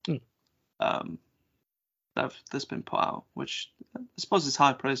that's been put out, which I suppose is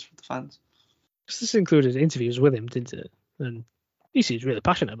high praise for the fans. This included interviews with him, didn't it? And he seems really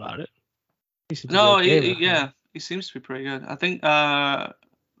passionate about it. He seems to be pretty good. I think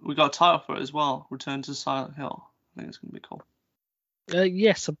we got a title for it as well, Return to Silent Hill. I think it's going to be cool.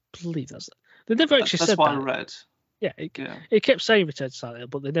 Yes, I believe that's it. They never actually said that. That's what I read. Yeah, it kept saying Return to Silent Hill,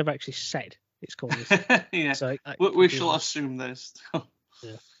 but they never actually said it's called this. Yeah, so we shall assume this.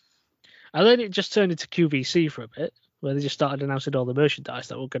 Yeah. And then it just turned into QVC for a bit, where they just started announcing all the merchandise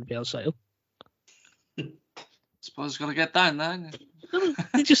that were going to be on sale. Suppose got to get that in there.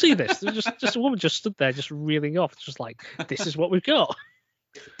 Did you see this? Just a woman just stood there, just reeling off, just like, this is what we've got.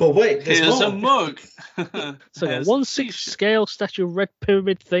 But wait, there's here's more. A mug. So a 1/6 scale statue red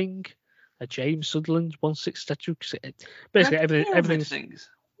pyramid thing, a James Sutherland 1/6 statue. Basically, everything's things.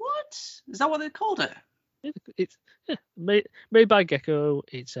 What is that? What they called it? It's made by Gecko.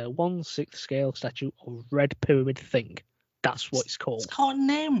 It's a 1/6 scale statue of red pyramid thing. That's what it's called. It's got a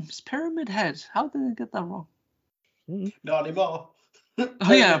name. It's Pyramid Head. How did they get that wrong? Not anymore.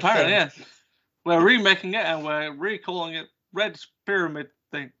 Oh yeah, apparently, yeah. We're remaking it and we're recalling it Red Pyramid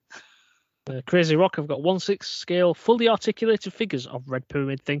Thing. Crazy Rock have got 1/6 scale fully articulated figures of red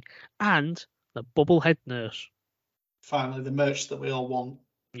pyramid thing and the bubblehead nurse. Finally, the merch that we all want.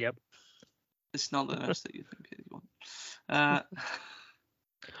 Yep. It's not the nurse that you think you want.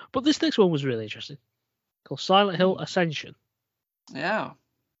 But this next one was really interesting. Called Silent Hill Ascension. Yeah.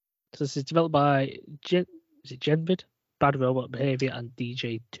 So this is developed by Genvid, Bad Robot Behavior, and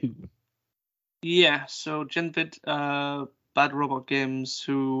DJ2. Yeah, so Genvid, Bad Robot Games,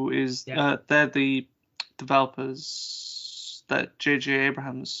 who is they're the developers that J.J.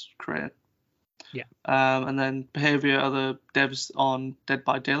 Abrams created. Yeah. And then Behavior are the devs on Dead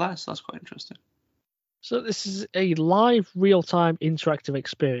by Daylight, so that's quite interesting. So this is a live, real-time interactive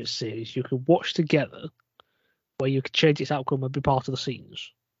experience series you can watch together, where you can change its outcome and be part of the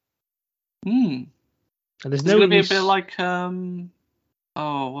scenes. And there's going to be a bit like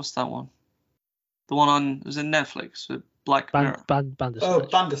what's that one? The one on was it Netflix with Black Mirror? Bandersnatch. Oh,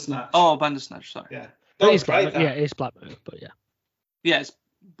 Bandersnatch. Oh, Bandersnatch. Sorry. Yeah. It's Black Mirror, but yeah. Yeah, it's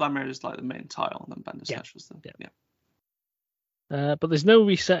Black Mirror is like the main title, and then Bandersnatch was the But there's no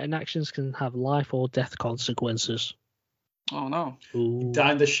reset, and actions can have life or death consequences. Oh no! You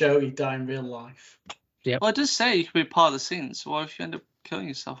die in the show, you die in real life. Yeah. Well, it does say you can be part of the scene, so what if you end up killing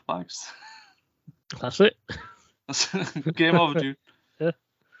yourself by accident? That's it. That's game over, dude. Yeah.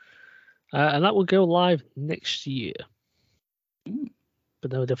 And that will go live next year,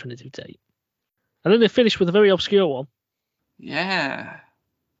 but no definitive date. And then they finished with a very obscure one. Yeah,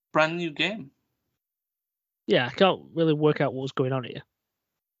 brand new game. Yeah, I can't really work out what was going on here.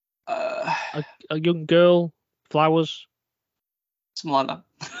 A young girl, flowers. Something like that.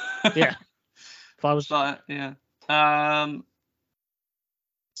 Yeah, flowers. But, yeah.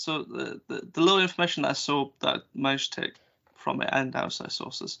 So the little information that I saw that I managed to take from it and outside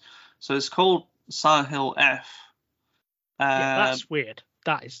sources. So it's called Silent Hill F. Yeah, that's weird.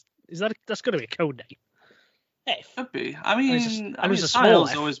 That's got to be a code name. F. Could be. I mean, it was a Silent small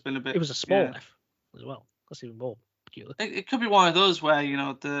Hill's F. Always been a bit. It was a small F as well. That's even more peculiar. It could be one of those where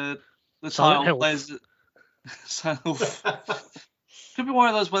the Silent title plays. Could be one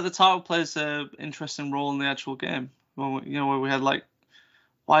of those where the title plays an interesting role in the actual game. Where we had like,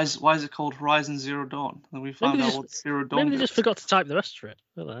 why is it called Horizon Zero Dawn? And we found out what Zero Dawn. Maybe they just forgot to type the rest of it.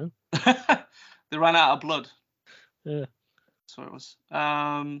 I don't know. They ran out of blood. Yeah. That's what it was.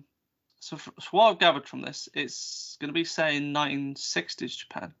 So what I've gathered from this, it's going to be set in 1960s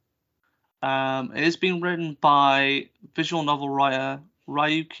Japan. It is being written by visual novel writer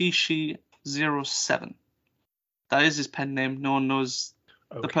Ryukishi07. That is his pen name. No one knows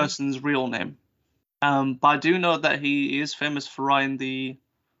the person's real name. But I do know that he is famous for writing the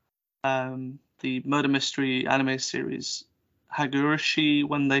murder mystery anime series Hagurashi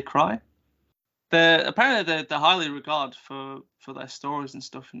When They Cry. they're highly regarded for their stories and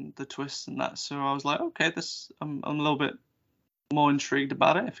stuff and the twists and that. So I was like, okay, I'm a little bit more intrigued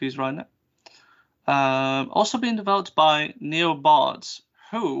about it if he's writing it. Also being developed by NeoBards,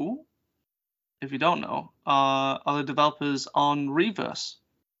 who, if you don't know, are the developers on Reverse.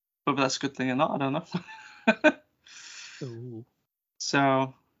 Whether that's a good thing or not, I don't know. Ooh.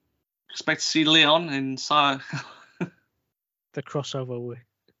 So expect to see Leon in Silent The crossover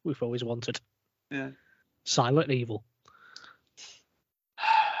we've always wanted. Yeah. Silent Evil.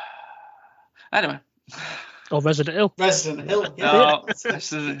 Anyway. Or Resident Evil. Resident Hill, yeah. Oh,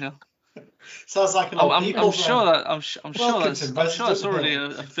 Resident Hill. Sounds like an old people. I'm sure that's already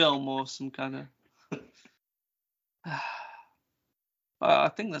a film or some kind of. I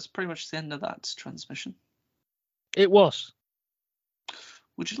think that's pretty much the end of that transmission. It was.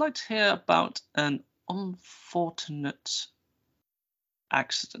 Would you like to hear about an unfortunate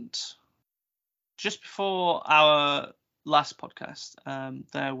accident? Just before our last podcast,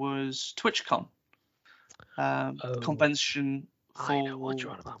 there was TwitchCon, convention for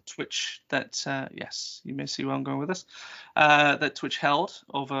Twitch that, yes, you may see where I'm going with this, that Twitch held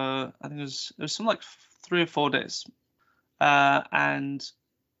over, I think it was something like 3 or 4 days. And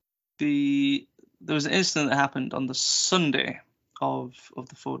there was an incident that happened on the Sunday of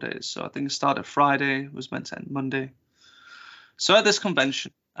the 4 days. So I think it started Friday, was meant to end Monday. So at this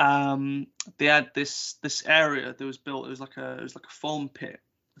convention, they had this area that was built. It was like a foam pit.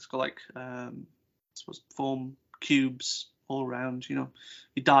 It's got like I suppose foam cubes all around. You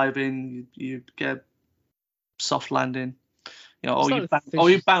dive in, you get a soft landing. Or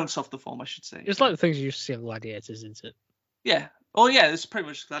you bounce off the foam, I should say. It's like the things you used to see on Gladiators, isn't it? Yeah. Oh yeah, it's pretty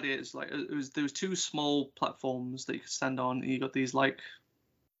much Gladiators. Like there was 2 small platforms that you could stand on, and you got these like,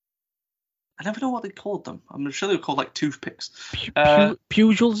 I never know what they called them. I'm sure they were called like toothpicks.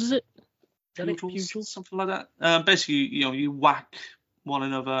 Pugils, is it? Pugils, something like that. Basically, you whack one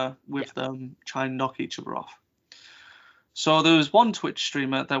another with them, try and knock each other off. So there was one Twitch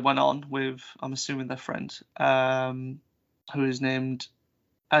streamer that went on with, I'm assuming their friend, who is named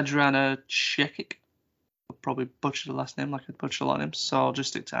Adriana Chekic. I'll probably butcher the last name like I'd butcher a lot of names, so I'll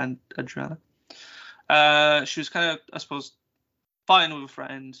just stick to Adriana. She was kind of, I suppose, fighting with a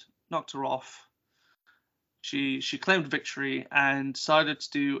friend, knocked her off. She claimed victory and decided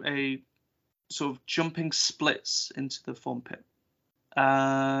to do a sort of jumping splits into the foam pit.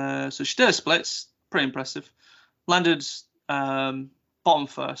 So she did a splits, pretty impressive. Landed bottom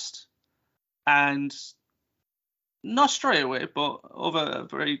first, and not straight away, but over a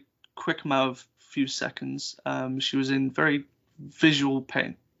very quick amount of few seconds, she was in very visual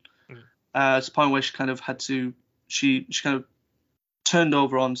pain. To the point where she kind of had to, she kind of turned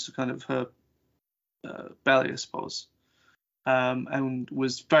over onto kind of her belly, I suppose, and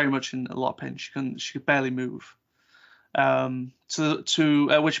was very much in a lot of pain. She could barely move. To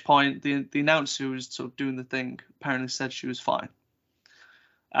at which point the announcer who was sort of doing the thing apparently said she was fine.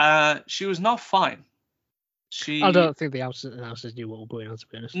 She was not fine. I don't think the announcers knew what was going on, to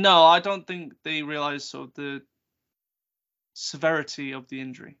be honest. No, I don't think they realised sort of the severity of the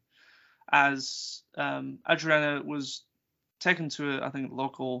injury. As Adriana was taken to I think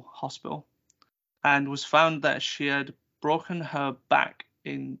local hospital, and was found that she had broken her back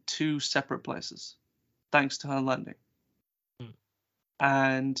in 2 separate places, thanks to her landing.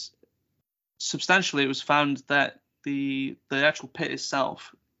 And substantially, it was found that the actual pit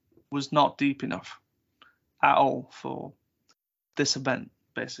itself was not deep enough at all for this event,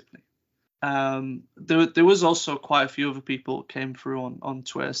 basically. There was also quite a few other people came through on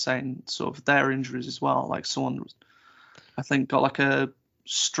Twitter saying sort of their injuries as well. Like someone, I think, got like a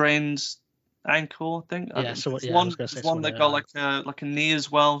strained ankle. I think. Yeah, one that got like a knee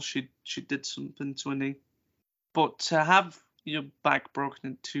as well. She did something to a knee. But to have your back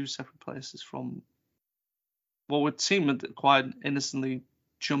broken in 2 separate places from what would seem quite innocently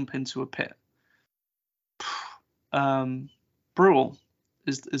jump into a pit. Brutal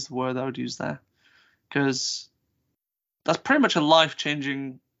is the word I would use there, because that's pretty much a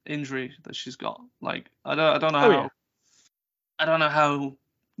life-changing injury that she's got. Like I don't know I don't know how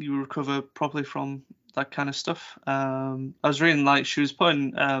you recover properly from that kind of stuff. I was reading like she was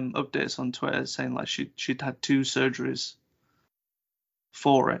putting updates on Twitter saying like she'd had 2 surgeries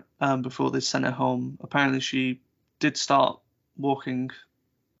for it before they sent her home. Apparently she did start walking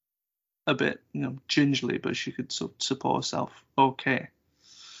a bit, gingerly, but she could support herself okay.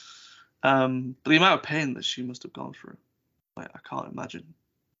 But the amount of pain that she must have gone through, like I can't imagine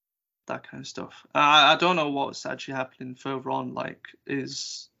that kind of stuff. I don't know what's actually happening further on. Like,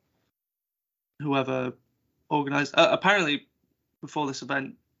 is whoever organized apparently before this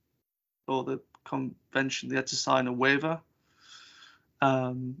event or the convention, they had to sign a waiver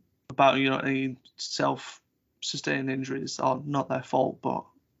about any self-sustained injuries are not their fault. But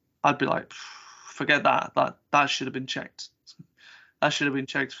I'd be like, forget that. That should have been checked. That should have been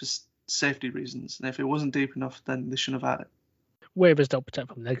checked for safety reasons. And if it wasn't deep enough, then they shouldn't have had it. Waivers don't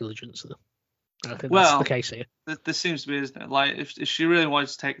protect from negligence, though. I think that's the case here. There seems to be, isn't it? Like, if she really wanted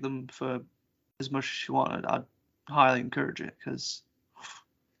to take them for as much as she wanted, I'd highly encourage it, because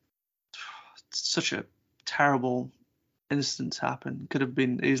such a terrible incident happened. Could have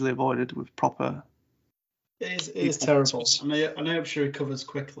been easily avoided with proper. It is terrible. And I hope she recovers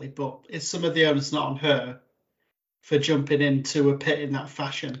quickly, but is some of the onus not on her for jumping into a pit in that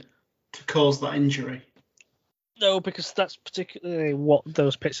fashion to cause that injury? No, because that's particularly what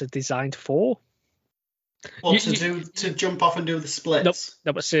those pits are designed for. Well, to jump off and do the splits.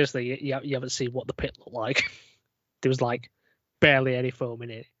 No, but seriously, you haven't seen what the pit looked like. There was like barely any foam in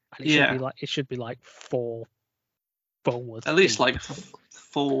it, and it should be like 4 foam worth. At least like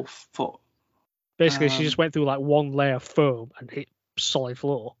 4 foot. Basically, she just went through like 1 layer of foam and hit solid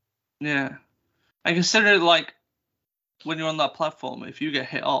floor. Yeah, I consider it like when you're on that platform, if you get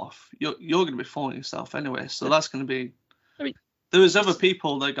hit off, you're going to be falling yourself anyway. So that's going to be. I mean, there was other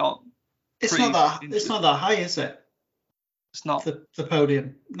people that got. It's not that high, is it? It's not the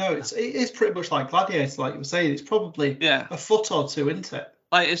podium. No, it's pretty much like Gladiator, like you were saying. It's probably a foot or two, isn't it?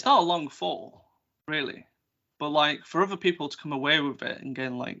 Like, it's not a long fall, really, but like for other people to come away with it and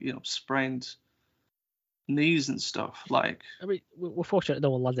getting like sprained knees and stuff, like. I mean, we're fortunate no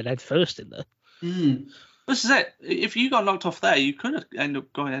one landed head first in there. This is it. If you got knocked off there, you could end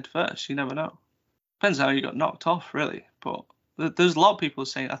up going head first. You never know. Depends how you got knocked off, really. But there's a lot of people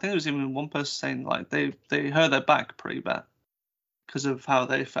saying. I think there was even one person saying like they hurt their back pretty bad because of how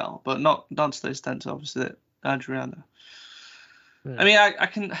they fell, but not to the extent obviously that Adriana. Yeah. I mean,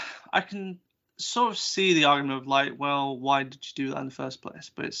 I can sort of see the argument of like, well, why did you do that in the first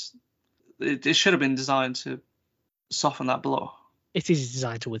place? But it should have been designed to soften that blow. It is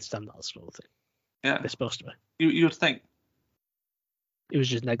designed to withstand that sort of thing. Yeah, they're supposed to be. You would think. It was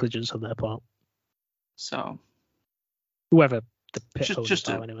just negligence on their part. So. Whoever the pit owners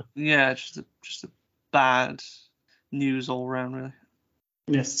are, anyway. Yeah, just a bad news all around, really.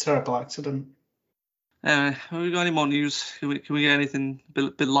 Yes, terrible accident. Anyway, have we got any more news? Can we get anything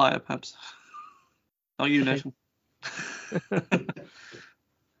a bit lighter, perhaps? Not you, Nathan.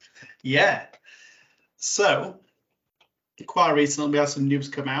 Yeah. So, quite recently we had some news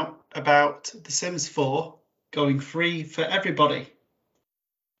come out about The Sims 4 going free for everybody.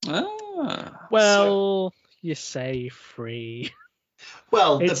 Well, you say free.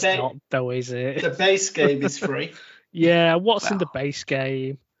 Well, it's not though, is it? The base game is free. Yeah, what's in the base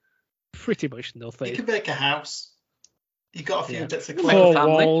game? Pretty much nothing. You can make a house. You got a few bits of clay. 4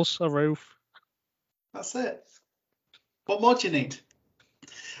 walls, a roof. That's it. What more do you need?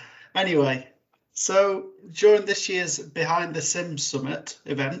 Anyway, so during this year's Behind the Sims Summit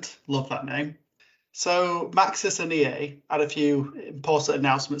event, love that name. So Maxis and EA had a few important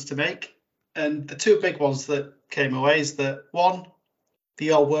announcements to make. And the 2 big ones that came away is that 1, they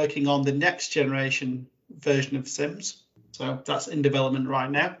are working on the next generation version of Sims. So that's in development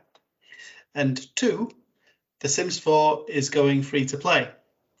right now. And 2, The Sims 4 is going free to play.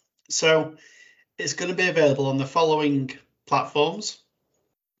 So it's going to be available on the following platforms.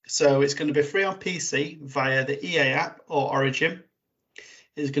 So it's going to be free on PC via the EA app or Origin.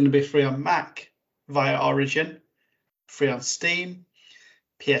 It's going to be free on Mac via Origin, free on Steam,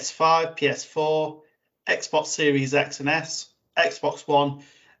 PS5, PS4, Xbox Series X and S, Xbox One,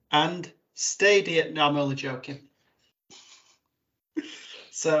 and Stadia. No, I'm only joking.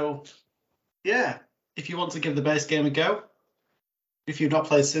 So, yeah, if you want to give the base game a go, if you've not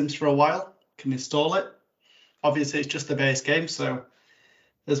played Sims for a while, you can install it. Obviously, it's just the base game, so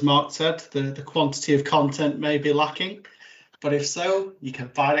as Mark said, the quantity of content may be lacking, but if so, you can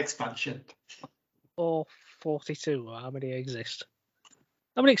buy an expansion. Or 42, or how many exist?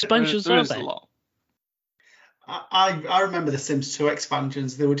 How many expansions are there? A lot. I remember the Sims 2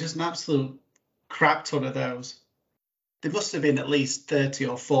 expansions. They were just an absolute crap ton of those. There must have been at least 30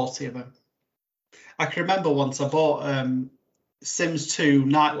 or 40 of them. I can remember once I bought Sims 2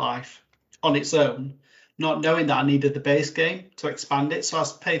 Nightlife on its own, not knowing that I needed the base game to expand it. So I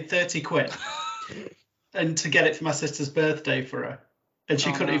paid 30 quid and to get it for my sister's birthday for her. And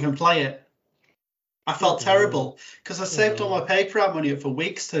she couldn't even play it. I felt terrible because I saved all my paper out money for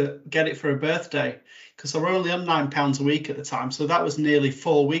weeks to get it for her birthday because I were only on £9 a week at the time. So that was nearly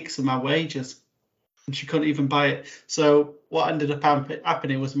 4 weeks of my wages. And she couldn't even buy it. So what ended up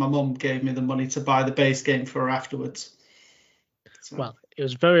happening was my mum gave me the money to buy the base game for her afterwards. So. Well, it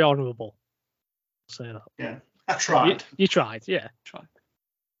was very honourable. say that. Yeah, I tried. You tried, yeah. Try.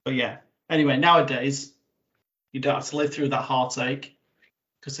 But yeah. Anyway, nowadays you don't have to live through that heartache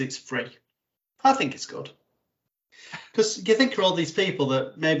because it's free. I think it's good. Because you think of all these people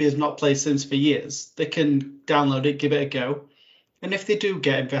that maybe have not played Sims for years, they can download it, give it a go, and if they do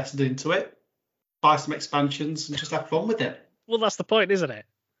get invested into it, buy some expansions and just have fun with it. Well, that's the point, isn't it?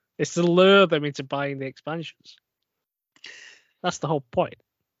 It's to lure them into buying the expansions. That's the whole point.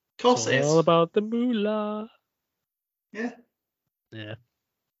 Of course It's it all is. about the moolah. Yeah. Yeah.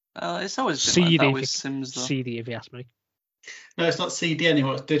 It's always been like that CD, with Sims, though. CD, if you ask me. No, it's not CD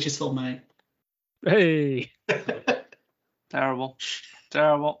anymore. It's digital, mate. Hey, Terrible.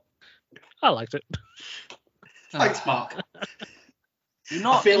 Terrible. I liked it. Thanks, Mark. Do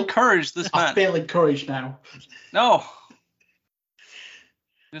not encourage this man. I feel encouraged now. No.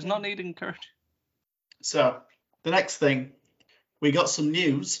 Does not need encouragement. So, the next thing, we got some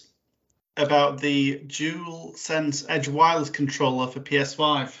news about the DualSense Edge wireless controller for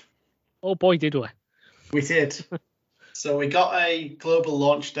PS5. Oh boy, did we. We did. So we got a global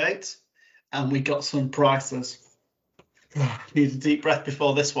launch date and we got some prices. Need a deep breath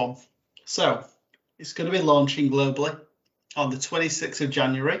before this one. So, it's going to be launching globally on the 26th of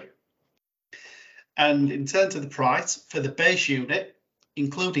January. And in terms of the price, for the base unit,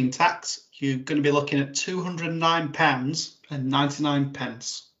 including tax, you're going to be looking at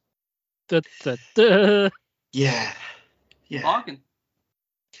 £209.99. Da, da, da. Yeah. Bargain.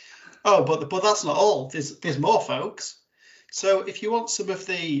 Oh, but that's not all. There's more, folks. So if you want some of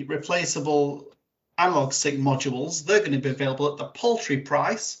the replaceable analog stick modules, they're going to be available at the paltry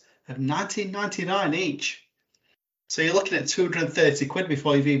price of £19.99 each. So you're looking at 230 quid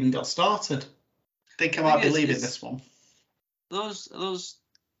before you've even got started. I think I might be leaving this one. Those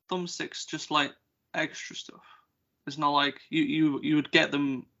thumbsticks just like extra stuff. It's not like you would get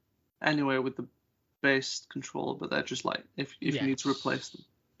them anyway with the base controller, but they're just like if you need to replace them.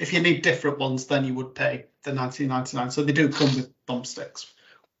 If you need different ones, then you would pay the $19.99. So they do come with thumbsticks.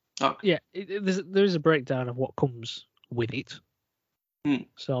 Okay. Yeah, there is a breakdown of what comes with it.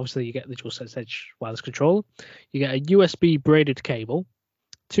 So obviously you get the DualSense Edge wireless controller. You get a USB braided cable,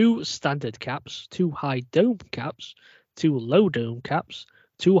 2 standard caps, 2 high dome caps, 2 low dome caps,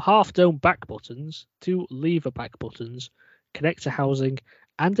 2 half dome back buttons, 2 lever back buttons, connector housing,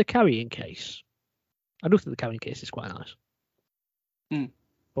 and a carrying case. I do think the carrying case is quite nice.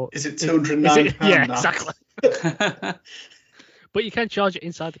 But is it £209? Yeah, exactly. But you can charge it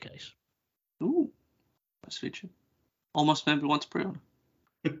inside the case. Ooh, nice feature. Almost made me want to pre-order.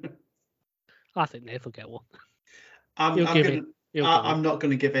 I think Nate will get one. I'm not going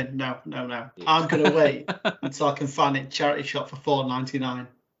to give in. No. I'm going to wait until I can find it charity shop for $4.99.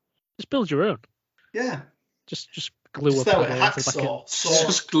 Just build your own. Yeah. Just glue just a there with hacksaw.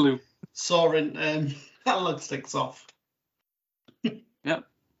 Just glue. Sawing analog sticks off. Yep.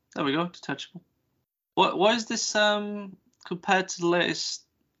 There we go. Detachable. What is this compared to the latest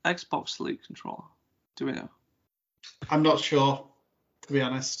Xbox Elite controller? Do we know? I'm not sure, to be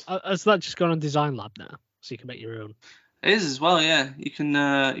honest. Has that just gone on Design Lab now, so you can make your own? It is as well, yeah. You can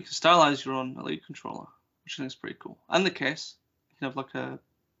stylize your own Elite controller, which I think is pretty cool. And the case, you can have like a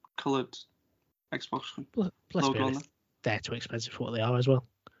coloured Xbox logo on there. They're too expensive for what they are as well.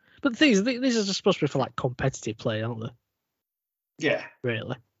 But the thing is, these are supposed to be for like competitive play, aren't they? Yeah.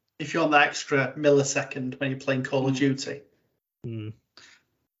 Really. If you want that extra millisecond when you're playing Call of Duty. To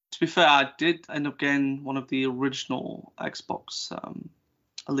be fair, I did end up getting one of the original Xbox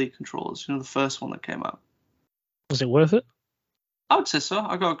Elite controllers. You know, the first one that came out. Was it worth it? I would say so.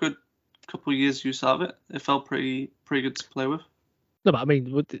 I got a good couple of years use out of it. It felt pretty good to play with. No, but I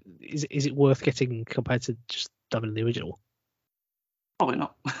mean, is it worth getting compared to just having the original? Probably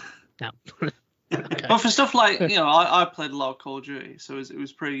not. No. Okay. But for stuff like, I played a lot of Call of Duty, so it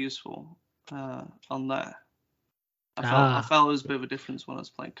was pretty useful on there. I felt it was a bit of a difference when I was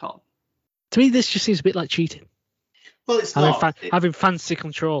playing COD. To me, this just seems a bit like cheating. Well, it's not. Having fancy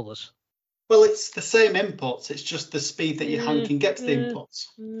controllers. Well, it's the same inputs. It's just the speed that your hand can get to the inputs.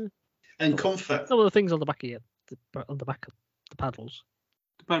 And comfort. Some of the things on the back of on the back of the paddles.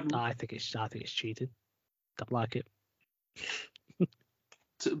 I think it's cheating. Don't like it.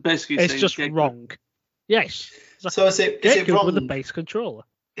 So basically, it's just wrong. Yes. So is it wrong with the base controller?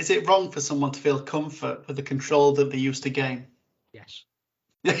 Is it wrong for someone to feel comfort with the controller that they used to game? Yes.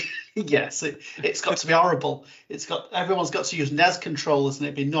 Yes. It's got to be horrible. Everyone's got to use NES controllers and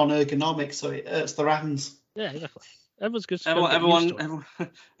it'd be non-ergonomic, so it hurts their hands. Yeah, exactly. Everyone's good.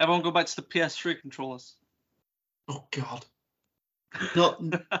 Everyone go back to the PS3 controllers. Oh God. Not.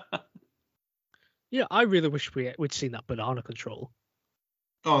 Yeah, I really wish we'd seen that banana controller.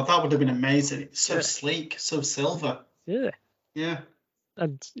 Oh, that would have been amazing. It's so sleek, so silver. Yeah. Yeah.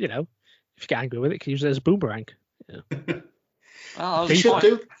 And, if you get angry with it, you can use it as a boomerang. Yeah. Well, they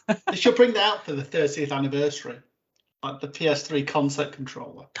should bring that out for the 30th anniversary. Like the PS3 concept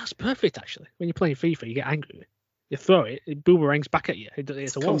controller. That's perfect, actually. When you're playing FIFA, you get angry with it. You throw it, it boomerangs back at you. It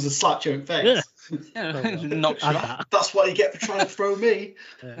comes and slaps you in the face. Yeah, knocks you off. That's what you get for trying to throw me.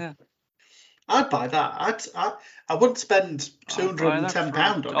 Yeah. I'd buy that. I wouldn't spend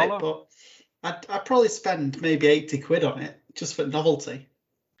 £210 on it, but I'd probably spend maybe 80 quid on it just for novelty.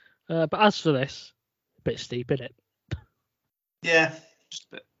 But as for this, a bit steep, isn't it? Yeah. Just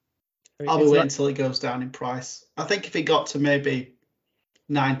a bit. I'll be waiting until it goes down in price. I think if it got to maybe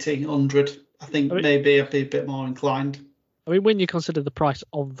 100, I think maybe I'd be a bit more inclined. I mean, when you consider the price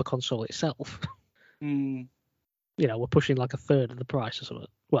of the console itself, we're pushing like a third of the price or something.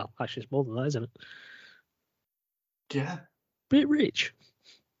 Well, actually, it's more than that, isn't it? Yeah. Bit rich.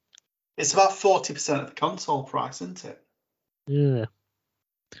 It's about 40% of the console price, isn't it? Yeah.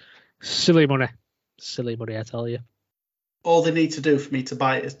 Silly money. Silly money, I tell you. All they need to do for me to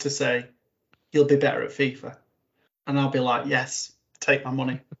buy it is to say, you'll be better at FIFA. And I'll be like, yes, take my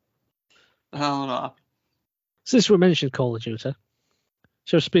money. Hell no. Since we mentioned Call of Duty,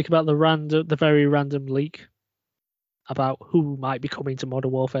 shall we speak about the very random leak about who might be coming to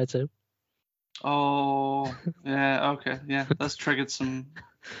Modern Warfare 2? Oh, yeah, okay, yeah, that's triggered some.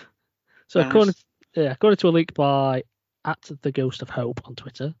 So according to a leak by @TheGhostOfHope on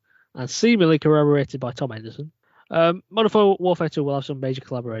Twitter, and seemingly corroborated by Tom Henderson, Modern Warfare 2 will have some major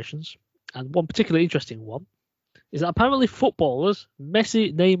collaborations, and one particularly interesting one is that apparently footballers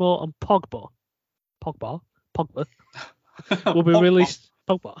Messi, Neymar, and Pogba will be released.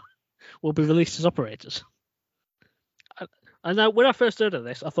 Pogba will be released as operators. And now, when I first heard of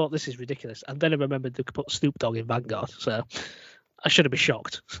this, I thought this is ridiculous, and then I remembered they could put Snoop Dogg in Vanguard, so I should have been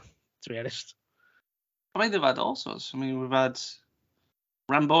shocked, to be honest. I mean, they've had all sorts. I mean, we've had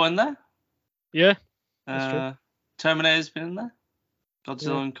Rambo in there. Yeah, that's true. Terminator's been in there.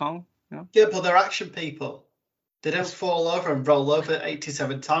 Godzilla and Kong. Yeah, but they're action people. They don't fall over and roll over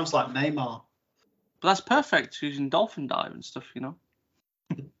 87 times like Neymar. But that's perfect, using dolphin dive and stuff,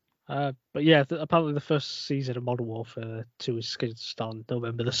 But yeah, apparently the first season of Modern Warfare 2 is scheduled to start on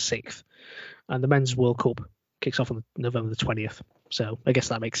November the 6th. And the Men's World Cup kicks off on November the 20th. So I guess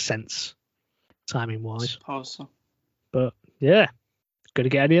that makes sense, timing-wise. I suppose so. But yeah, going to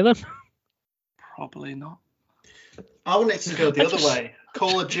get any of them? Probably not. I want it to go the other way.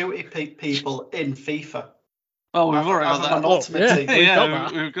 Call of Duty people in FIFA. Oh, we've already got that. Ultimate team.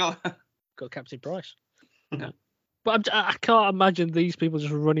 We've got Captain Price. Yeah. But I can't imagine these people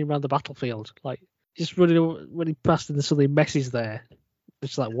just running around the battlefield, like just running past and suddenly Messi's there.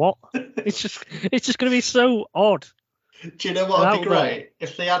 It's like, what? it's just going to be so odd. Do you know what would be great?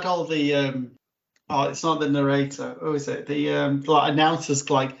 If they had all the it's not the narrator. Who is it? The announcers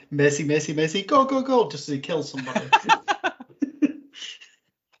like Messi, go, go, go, just to kill somebody.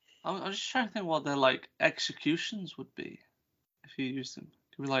 I'm just trying to think what their like executions would be if you used them.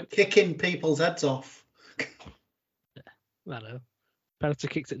 Could be like kicking people's heads off. I don't know. Predator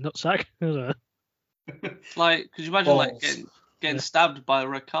kicked it nutsack. I don't know. Like, could you imagine like getting stabbed by a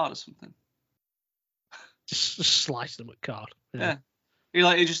red card or something? Just slice them with card. Yeah.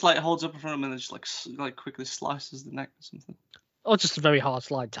 He just like holds up in front of him and then just like quickly slices the neck or something. Or just a very hard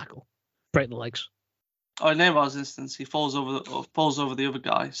slide tackle. Break the legs. Oh, in Neymar's instance, he falls over the other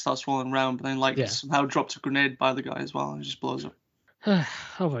guy, starts rolling around, but then somehow drops a grenade by the guy as well, and it just blows up.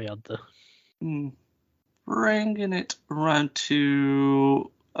 How very odd, though. Bringing it around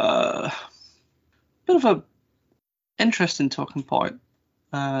to a bit of a interesting talking point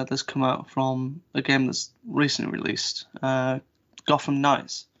that's come out from a game that's recently released, Gotham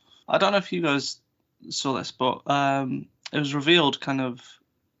Knights. I don't know if you guys saw this, but it was revealed kind of.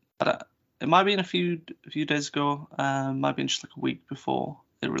 It might have been a few days ago, might have been just like a week before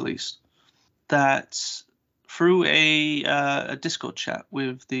it released, that through a Discord chat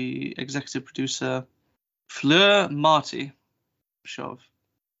with the executive producer Fleur Marty, I'm sure I've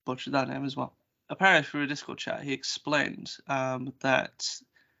butchered that name as well. Apparently through a Discord chat, he explained that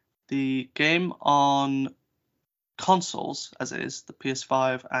the game on consoles, as it is, the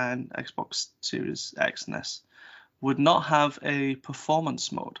PS5 and Xbox Series X and S, would not have a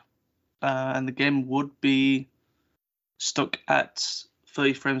performance mode. And the game would be stuck at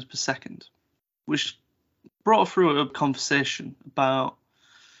 30 frames per second, which brought through a conversation about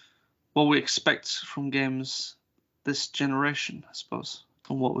what we expect from games this generation, I suppose,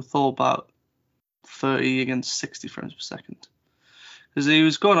 and what we thought about 30 against 60 frames per second. Because he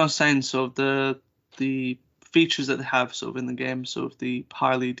was going on saying, so the features that they have sort of in the game, sort of the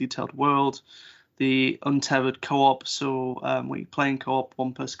highly detailed world, the untethered co-op. So when you're playing co-op,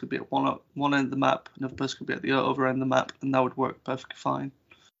 one person could be at one end of the map, another person could be at the other end of the map, and that would work perfectly fine.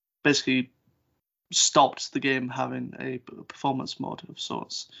 Basically, stopped the game having a performance mode of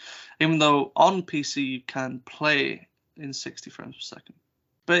sorts. Even though on PC you can play in 60 frames per second.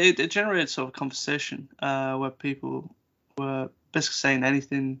 But it generated sort of conversation where people were basically saying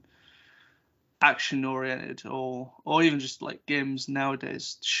anything action oriented or even just like games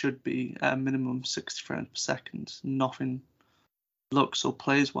nowadays should be a minimum 60 frames per second. Nothing looks or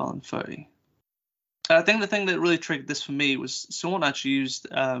plays well in 30. I think the thing that really triggered this for me was someone actually used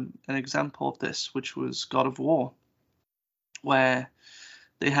an example of this, which was God of War, where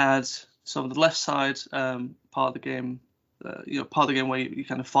they had sort of the left side part of the game, part of the game where you're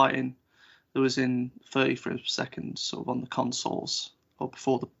kind of fighting, that was in 30 frames per second, sort of on the consoles or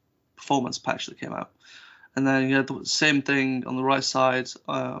before the performance patch that came out. And then you had the same thing on the right side,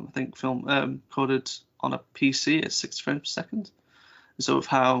 I think coded on a PC at 60 frames per second. And sort of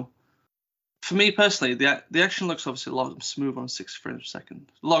how, for me personally, the action looks obviously a lot smoother on 60 frames per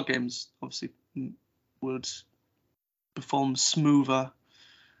second. A lot of games obviously would perform smoother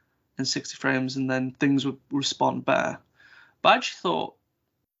in 60 frames and then things would respond better. But I actually thought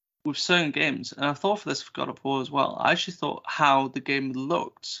with certain games, and I thought for this for God of War as well, I actually thought how the game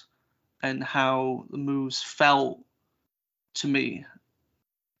looked and how the moves felt to me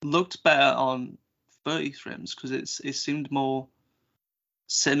looked better on 30 frames because it seemed more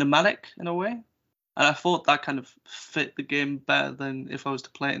cinematic in a way, and I thought that kind of fit the game better than if I was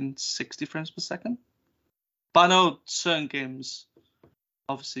to play it in 60 frames per second. But I know certain games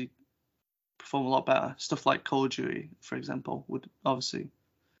obviously perform a lot better. Stuff like Call of Duty, for example, would obviously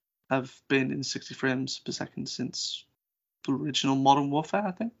have been in 60 frames per second since the original Modern Warfare,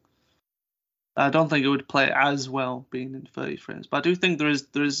 I think. I don't think it would play as well being in 30 frames, but I do think there is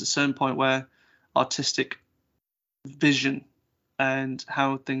a certain point where artistic vision and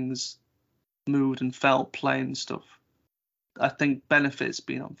how things moved and felt playing stuff, I think benefits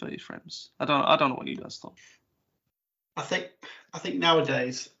being on 30 frames. I don't know what you guys thought. I think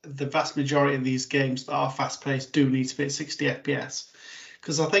nowadays the vast majority of these games that are fast paced do need to be at 60 FPS,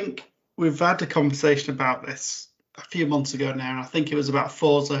 because I think we've had a conversation about this a few months ago now, and I think it was about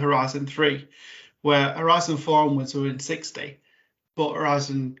Forza Horizon 3, where Horizon 4 onwards were in 60, but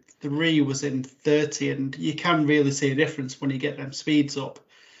Horizon 3 was in 30, and you can really see a difference when you get them speeds up.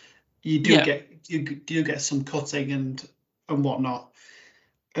 You do get some cutting and whatnot,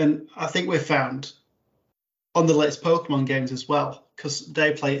 and I think we've found on the latest Pokemon games as well, because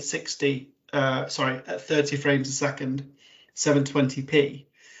they play at 30 frames a second, 720p.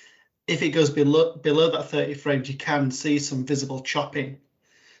 If it goes below that 30 frames, you can see some visible chopping.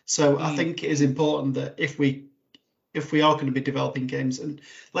 So I think it is important that if we are going to be developing games, and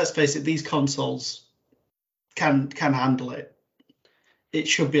let's face it, these consoles can handle it, it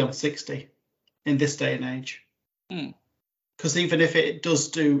should be on 60 in this day and age. Because even if it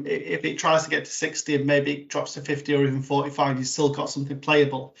if it tries to get to 60 and maybe it drops to 50 or even 45, you've still got something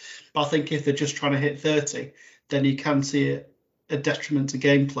playable. But I think if they're just trying to hit 30, then you can see a detriment to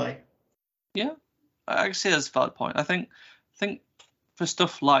gameplay. Yeah, I can see that's a valid point. I think for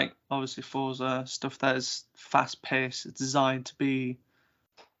stuff like obviously Forza, stuff that is fast paced, it's designed to be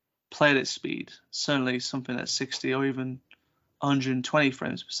played at speed. Certainly something at 60 or even 120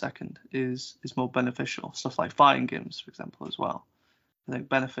 frames per second is more beneficial. Stuff like fighting games, for example, as well, I think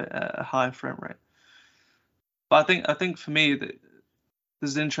benefit at a higher frame rate. But I think for me that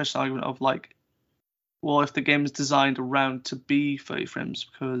there's an interesting argument of like, well, if the game is designed around to be 30 frames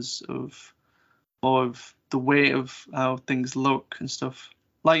because of more of the way of how things look and stuff,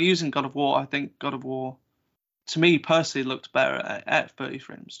 like using God of War, I think God of War to me personally looked better at 30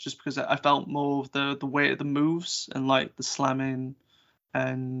 frames just because I felt more of the way of the moves and like the slamming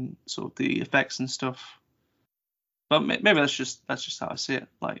and sort of the effects and stuff. But maybe that's just how I see it.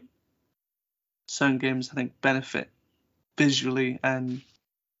 Like certain games I think benefit visually and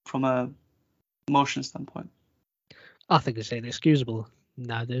from a motion standpoint. I think it's inexcusable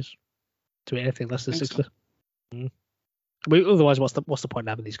nowadays to be anything less than 60. So. Otherwise, what's the point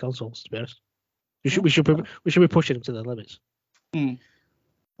of having these consoles? To be honest, we should be pushing them to the limits. Well,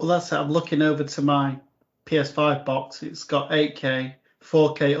 that's it. I'm looking over to my PS5 box. It's got 8K,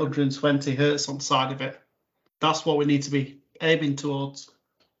 4K, 120 hertz on the side of it. That's what we need to be aiming towards.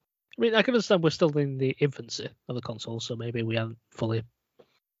 I mean, I can understand we're still in the infancy of the console, so maybe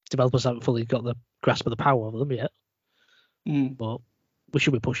developers haven't fully got the grasp of the power of them yet. But we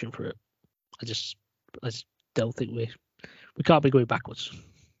should be pushing for it. I just don't think we can't be going backwards.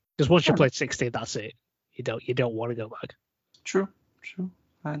 Because once you play 60, that's it. you don't want to go back. True.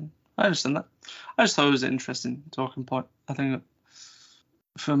 And I understand that. I just thought it was an interesting talking point. I think that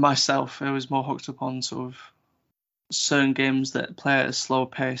for myself, I was more hooked up on sort of certain games that play at a slower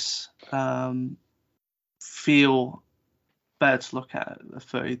pace, feel better to look at a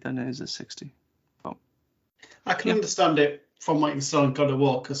 30 than it is a 60. But, I can understand it from what you saw in God of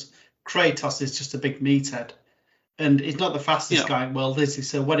War, because Kratos is just a big meathead. And he's not the fastest guy in the world, is he?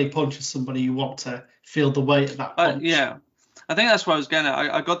 So when he punches somebody, you want to feel the weight of that punch. Yeah. I think that's what I was getting at.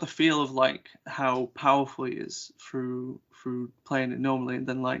 I got the feel of like how powerful he is through playing it normally, and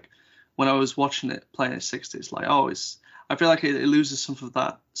then like when I was watching it playing at 60, it's like I feel like it loses some of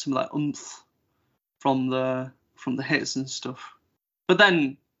that oomph from the hits and stuff. But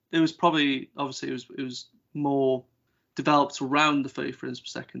then it was probably obviously it was more developed around the 30 frames per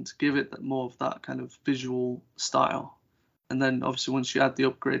second to give it more of that kind of visual style. And then obviously once you add the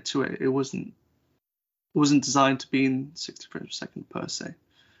upgrade to it, it wasn't designed to be in 60 frames per second per se.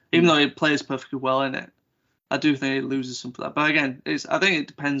 Even though it plays perfectly well in it, I do think it loses some of that. But again, I think it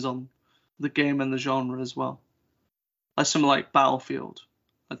depends on the game and the genre as well. Like something like Battlefield,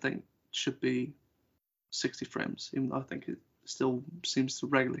 I think should be 60 frames, even though I think it still seems to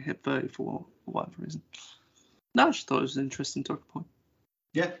regularly hit 30 for whatever reason. No, I just thought it was an interesting talking point.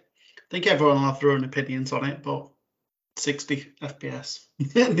 Yeah, I think everyone will have their own opinions on it, but 60 FPS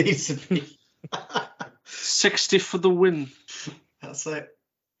needs to be. 60 for the win. That's it.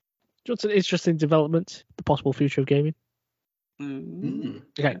 Just an interesting development, the possible future of gaming.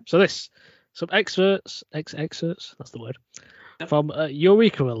 Okay, so some excerpts, that's the word, from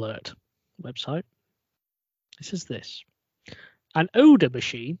Eureka Alert website. It says this: an odor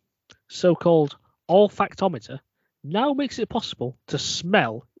machine, so-called olfactometer, now makes it possible to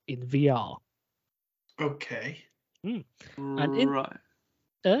smell in VR. Okay. Right.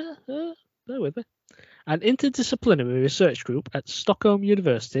 Bear with me. An interdisciplinary research group at Stockholm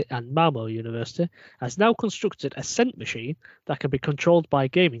University and Malmo University has now constructed a scent machine that can be controlled by a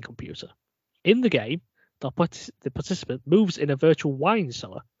gaming computer. In the game, the participant moves in a virtual wine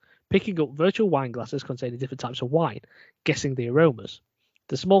cellar, picking up virtual wine glasses containing different types of wine, guessing the aromas.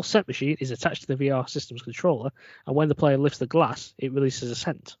 The small scent machine is attached to the VR system's controller, and when the player lifts the glass, it releases a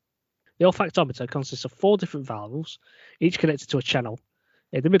scent. The olfactometer consists of 4 different valves, each connected to a channel.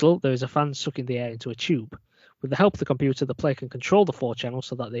 In the middle, there is a fan sucking the air into a tube. With the help of the computer, the player can control the 4 channels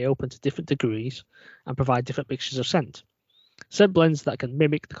so that they open to different degrees and provide different mixtures of scent. Scent blends that can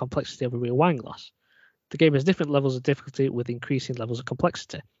mimic the complexity of a real wine glass. The game has different levels of difficulty with increasing levels of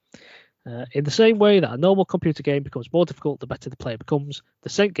complexity. In the same way that a normal computer game becomes more difficult the better the player becomes, the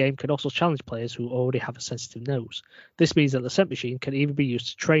scent game can also challenge players who already have a sensitive nose. This means that the scent machine can even be used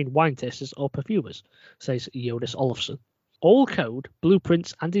to train wine tasters or perfumers, says Jonas Olofsson. All code,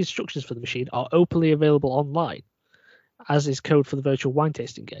 blueprints, and instructions for the machine are openly available online, as is code for the virtual wine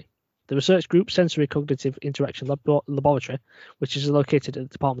tasting game. The research group Sensory Cognitive Interaction Laboratory, which is located at the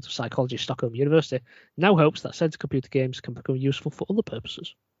Department of Psychology, Stockholm University, now hopes that sensor computer games can become useful for other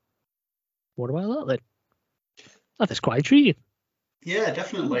purposes. What about that then? That is quite intriguing. Yeah,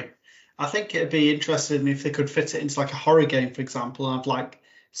 definitely. I think it'd be interesting if they could fit it into like a horror game, for example, and have like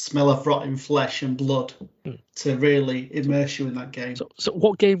smell of rotting flesh and blood to really immerse you in that game. So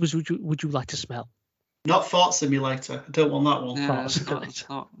what games would you like to smell? Not Fart Simulator. I don't want that one. Yeah,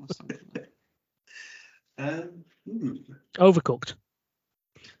 Fart Overcooked.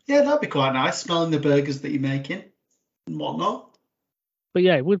 Yeah, that'd be quite nice, smelling the burgers that you're making and whatnot. But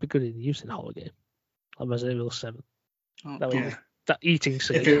yeah, it would be good in use in a horror game, like Resident Evil 7. That eating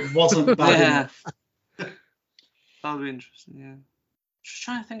scene. If it wasn't bad enough. That would be interesting, yeah. Just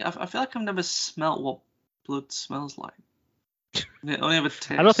trying to think. I feel like I've never smelt what blood smells like. It only ever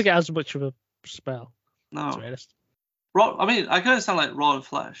tastes. I don't think it has much of a smell. No. To be honest. Raw. I mean, I can understand like raw and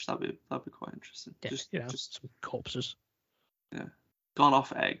flesh. That'd be quite interesting. Yeah, just some corpses. Yeah. Gone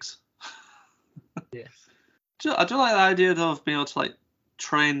off eggs. Yeah. I do like the idea though of being able to like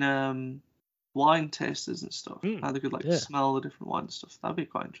train wine tasters and stuff. How they could like smell the different wine and stuff. That'd be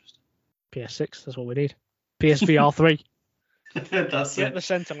quite interesting. PS6, that's what we need. PSVR 3. That's Get it. the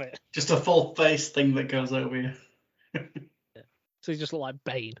scent on it. Just a full face thing that goes over you. So you just look like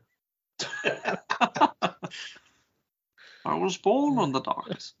Bane. I was born on the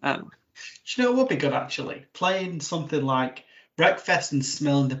darkness. Do you know what would be good actually? Playing something like Wreckfest and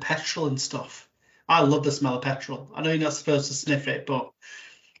smelling the petrol and stuff. I love the smell of petrol. I know you're not supposed to sniff it, but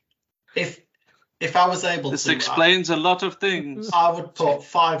if I was able this to... This explains a lot of things. I would put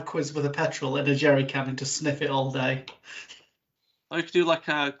 5 quids worth of petrol in a jerry can and just sniff it all day. Or you could do like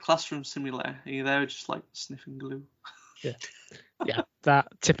a classroom simulator. You're there just like sniffing glue. Yeah, that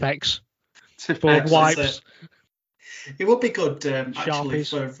Tipex. Board wipes. It would be good actually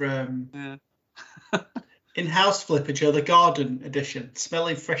Sharpies. for in-house flipper, Joe, the garden edition,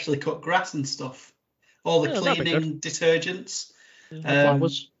 smelling freshly cut grass and stuff. All the cleaning detergents.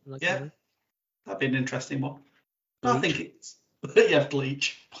 Flowers. Yeah, that'd be an interesting one. Bleach. I think it's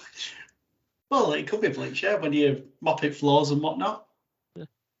bleach. Well, it could be bleach, yeah, when you're mopping floors and whatnot. Yeah.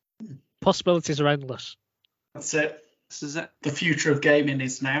 Possibilities are endless. That's it. This is it. The future of gaming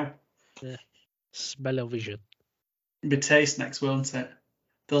is now. Yeah. Smell-o-vision. It'll be taste next, won't it?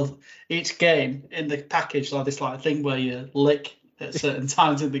 Each game in the package will have this like thing where you lick at certain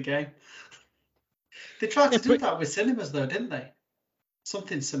times in the game. They tried to do that with cinemas though, didn't they?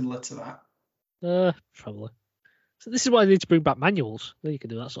 Something similar to that. Probably. So this is why they need to bring back manuals. Then you can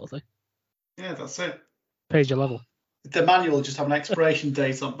do that sort of thing. Yeah, that's it. Page your level. The manual will just have an expiration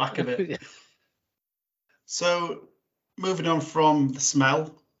date on the back of it. Yeah. So, moving on from the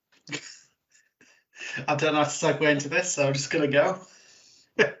smell. I don't know how to segue into this, so I'm just going to go.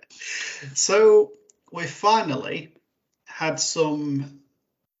 So, we finally had some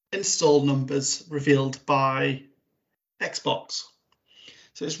install numbers revealed by Xbox.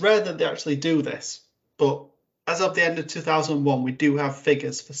 So it's rare that they actually do this, but as of the end of 2001, we do have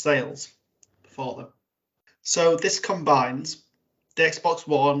figures for sales for them. So this combines the Xbox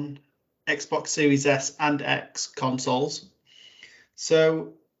One, Xbox Series S and X consoles.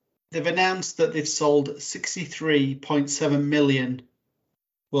 So they've announced that they've sold 63.7 million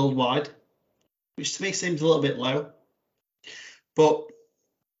worldwide, which to me seems a little bit low. But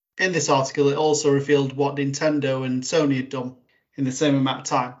in this article, it also revealed what Nintendo and Sony had done in the same amount of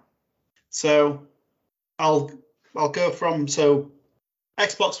time. So I'll go from, so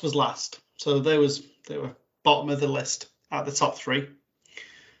Xbox was last. So they were bottom of the list at the top three.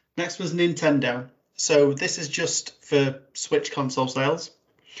 Next was Nintendo. So this is just for Switch console sales.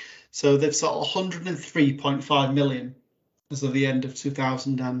 So they've sold 103.5 million as of the end of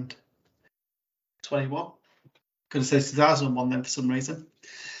 2021. Could have said 2001 then for some reason.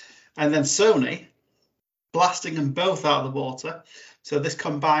 And then Sony, blasting them both out of the water. So this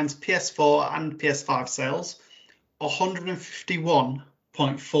combines PS4 and PS5 sales,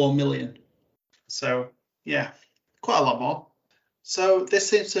 151.4 million. So yeah, quite a lot more. So this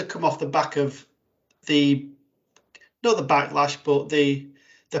seems to come off the back of not the backlash, but the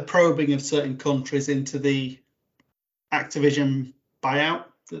probing of certain countries into the Activision buyout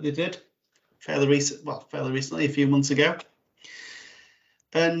that they did fairly recently, a few months ago.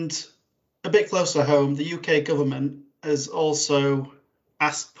 And a bit closer home, the UK government has also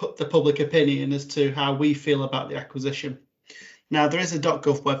asked the public opinion as to how we feel about the acquisition. Now, there is a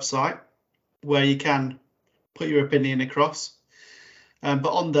 .gov website where you can put your opinion across. But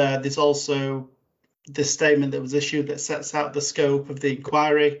on there's also the statement that was issued that sets out the scope of the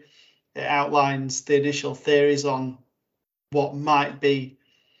inquiry. It outlines the initial theories on what might be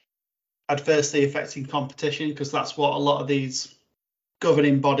adversely affecting competition, because that's what a lot of these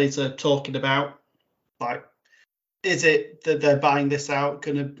governing bodies are talking about. Like, is it that they're buying this out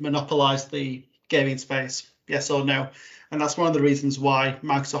going to monopolize the gaming space? Yes or no? And that's one of the reasons why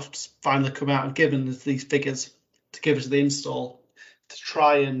Microsoft's finally come out and given us these figures to give us the install to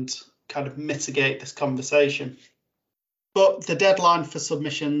try and kind of mitigate this conversation. But the deadline for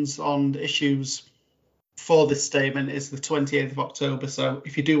submissions on issues for this statement is the 28th of October. So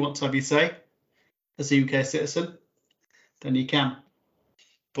if you do want to have your say as a UK citizen, then you can.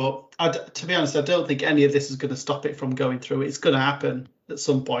 But to be honest, I don't think any of this is going to stop it from going through. It's going to happen at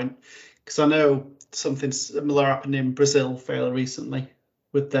some point, because I know something similar happened in Brazil fairly recently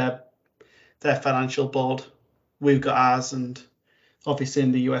with their financial board. We've got ours, and obviously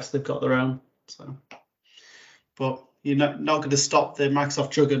in the US they've got their own. So, but you're not going to stop the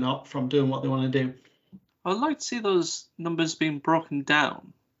Microsoft juggernaut from doing what they want to do. I'd like to see those numbers being broken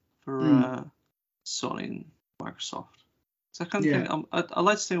down for Sony and Microsoft. So I kind of think I'd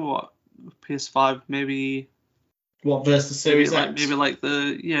like to see what PS5 maybe. What versus Series X? Maybe like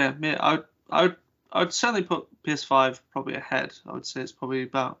I would certainly put PS5 probably ahead. I would say it's probably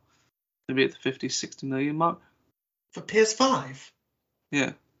about maybe at the 50-60 million mark. For PS5?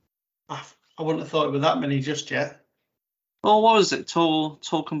 Yeah. I wouldn't have thought it was that many just yet. Well, what was it?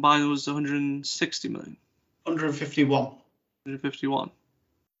 Total combined was 160 million. 151. 151.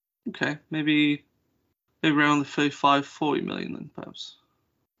 Okay, maybe around the 35-40 million then, perhaps.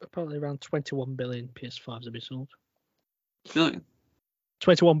 Probably around 21 billion PS5s have been sold. Billion?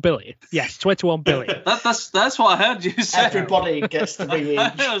 21 billion? Yes, 21 billion. That's what I heard you say. Everybody gets to be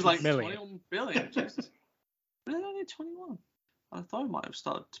I was like, million. 21 billion. Jesus. Really only 21? I thought it might have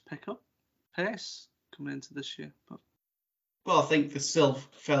started to pick up pace coming into this year. But Well, I think they're still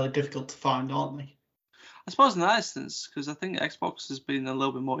fairly difficult to find, aren't they? I suppose in that instance, because I think Xbox has been a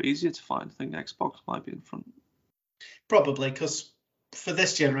little bit more easier to find. I think Xbox might be in front. Probably, because for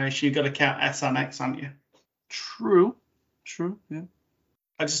this generation, you've got to count S and X, haven't you? True, yeah.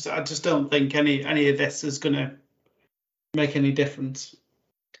 I just don't think any of this is going to make any difference.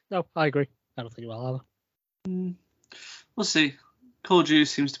 No, I agree. I don't think it will either. We'll see. Call of Duty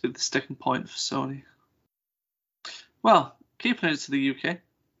seems to be the sticking point for Sony. Well, keeping it to the UK.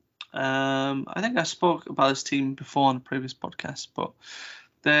 I think I spoke about this team before on a previous podcast, but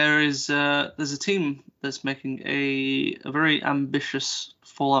there's a team that's making a very ambitious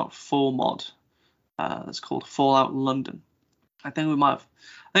Fallout 4 mod. That's called Fallout London. I think I might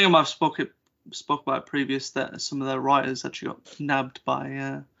have spoke about it previous that some of their writers actually got nabbed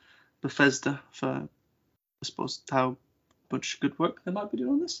by Bethesda for, I suppose, how much good work they might be doing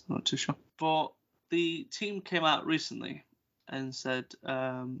on this. I'm not too sure. But the team came out recently and said,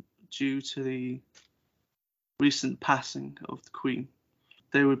 due to the recent passing of the Queen,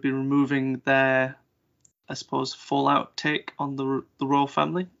 they would be removing their, I suppose, Fallout take on the royal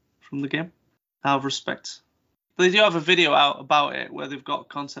family from the game, out of respect. They do have a video out about it where they've got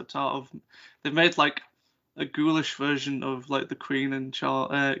concept art of, they've made like a ghoulish version of like the Queen and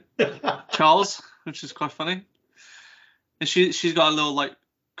Charles, which is quite funny. And she's got a little like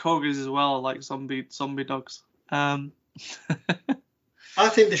corgis as well, like zombie dogs. I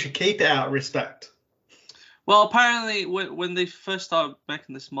think they should keep it out of respect. Well, apparently when they first started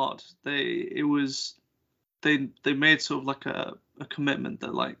making this mod, they made sort of like a commitment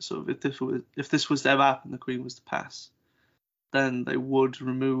that like sort of if this was to ever happen, the Queen was to pass, then they would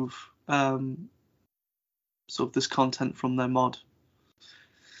remove sort of this content from their mod.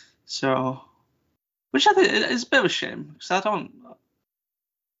 So, which I think is a bit of a shame, because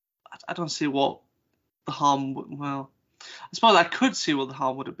I don't see what the harm would. Well, I suppose I could see what the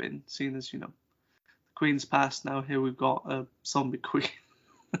harm would have been, seeing as, you know, the Queen's passed. Now here we've got a zombie Queen.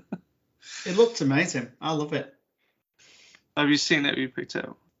 It looked amazing. I love it. Have you seen it? You picked it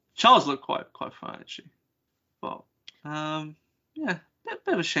up. Charles looked quite fun actually, but yeah,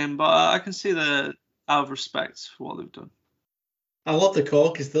 bit of a shame. But I can see the out of respect for what they've done. I love the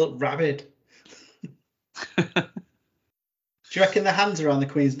corgis. They look rabid. Do you reckon the hands around the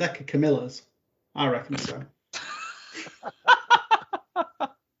Queen's neck are Camilla's? I reckon so.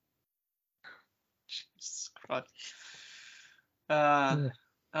 Jesus Christ. And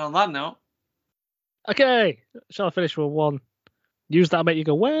on that note. Okay, shall I finish with one? News that'll make you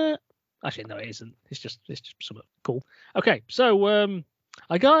go, where? Actually, no, it isn't. It's just something cool. Okay, so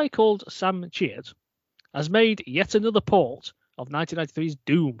a guy called Sam Cheard has made yet another port of 1993's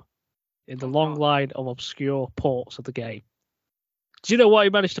Doom in the long line of obscure ports of the game. Do you know what he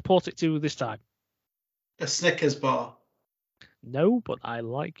managed to port it to this time? A Snickers bar. No, but I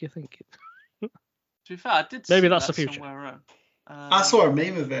like your thinking. To be fair, I did maybe see that's that the future. Somewhere around. I saw a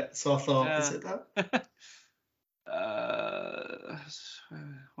meme of it, so I thought, yeah. Is it that?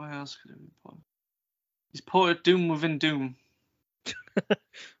 Where else could it be ported? He's ported Doom within Doom.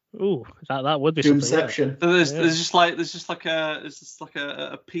 Ooh, that would be Doomception. There's just like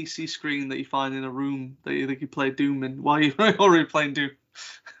a PC screen that you find in a room that you think you play Doom in while you're already playing Doom.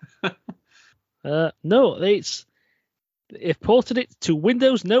 No, they've ported it to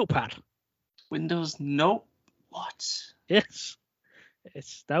Windows Notepad. Windows Note? What? Yes,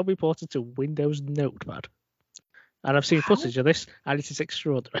 it's now been ported to Windows Notepad, and I've seen footage of this, and it is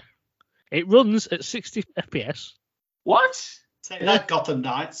extraordinary. It runs at 60 FPS. What? Take that, Gotham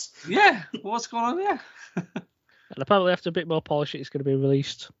Knights. Yeah, what's going on there? And apparently, after a bit more polish, it's going to be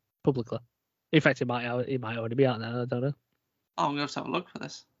released publicly. In fact, it might already be out now. I don't know. Oh, I'm going to have a look for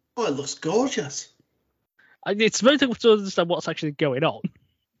this. Oh, it looks gorgeous. It's very difficult to understand what's actually going on,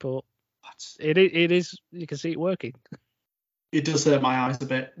 but it is. You can see it working. It does hurt my eyes a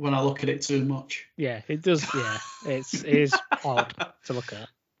bit when I look at it too much. Yeah, it does. Yeah, it is odd to look at.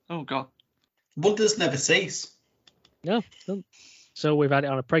 Oh God. Wonders never cease. No. So we've had it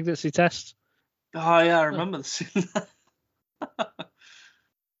on a pregnancy test. Oh yeah, I remember seeing that.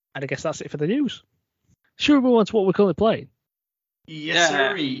 And I guess that's it for the news. Should we move on to what we're currently playing? Yes,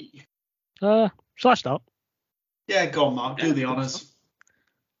 sir. Shall I start? Yeah, go on, Mark. Do the honours.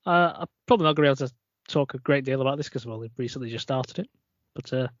 I'm probably not going to be able to talk a great deal about this because I've only recently just started it.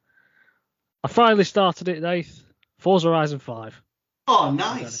 But I finally started it, Nath. Forza Horizon 5. Oh,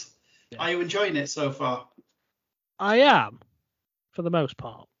 nice. Yeah. Are you enjoying it so far? I am, for the most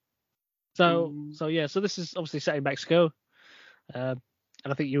part. So this is obviously set in Mexico. And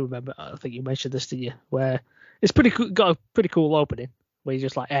I think you mentioned this, didn't you? Where it's got a pretty cool opening where you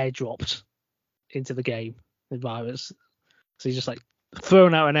just like airdropped into the game environments. So you're just like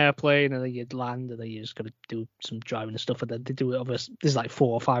thrown out an airplane, and then you'd land, and then you just got to do some driving and stuff, and then they do it over. There's like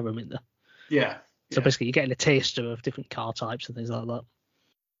 4 or 5 of them in there. Yeah. So basically, you're getting a taster of different car types and things like that.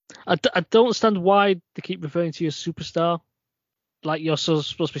 I don't understand why they keep referring to you as superstar. Like you're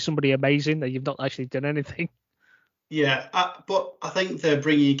supposed to be somebody amazing, and you've not actually done anything. Yeah, but I think they're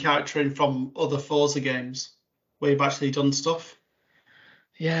bringing your character in from other Forza games where you've actually done stuff.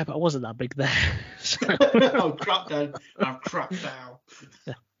 Yeah, but I wasn't that big there. So. Oh, crap down. I've crapped down.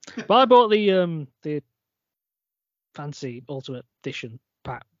 Yeah. But I bought the fancy Ultimate Edition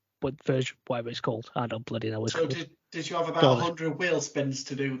pack, what version, whatever it's called. I don't bloody know what it's So called. did you have about 100 wheel spins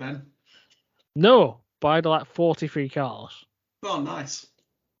to do then? No, but I had like 43 cars. Oh, nice.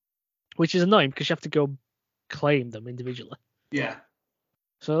 Which is annoying because you have to go claim them individually. Yeah.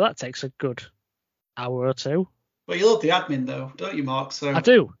 So that takes a good hour or 2. Well, you love the admin though, don't you, Mark? So I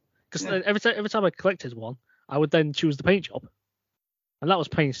do, because every time I collected one, I would then choose the paint job, and that was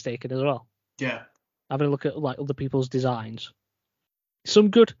painstaking as well. Yeah. Having a look at like other people's designs. Some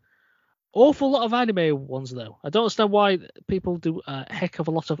good, awful lot of anime ones though. I don't understand why people do a heck of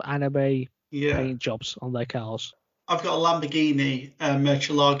a lot of anime paint jobs on their cars. I've got a Lamborghini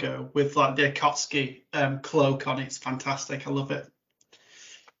Murcielago with like the Akatsuki cloak on it. It's fantastic. I love it.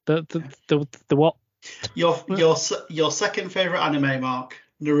 The what? Your second favorite anime, Mark,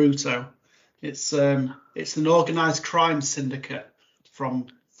 Naruto. It's an organized crime syndicate from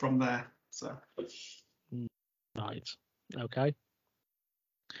there. So. Right. Okay.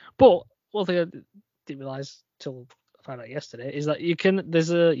 But one thing I didn't realize till I found out yesterday is that you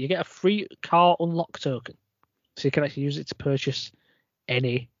get a free car unlock token, so you can actually use it to purchase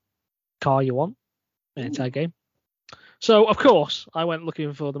any car you want in the entire game. So of course I went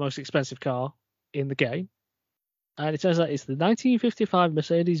looking for the most expensive car in the game, and it turns out it's the 1955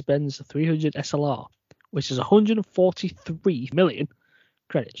 Mercedes-Benz 300 SLR, which is 143 million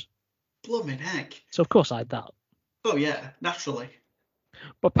credits. Blooming heck! So of course I had that. Oh yeah, naturally.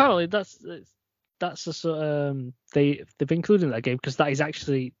 But apparently that's they've included in that game because that is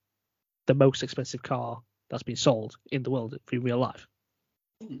actually the most expensive car that's been sold in the world in real life.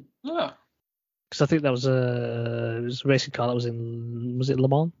 Yeah. Because I think that was a racing car that was it Le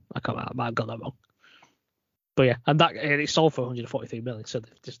Mans? I might have got that wrong. But yeah, and it sold for 143 million, so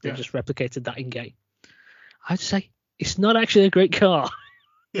they've just replicated that in game. I'd say it's not actually a great car.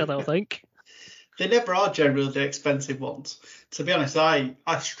 I don't think. They never are generally the expensive ones. To be honest, I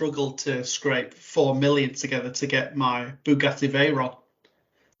struggled to scrape 4 million together to get my Bugatti Veyron.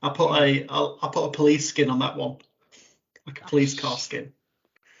 I put a police skin on that one, like a police car skin.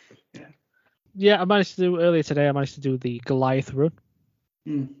 Yeah, earlier today. I managed to do the Goliath run.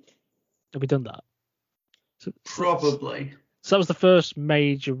 Have we done that? Probably. So that was the first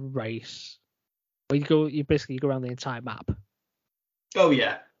major race where you basically go around the entire map. Oh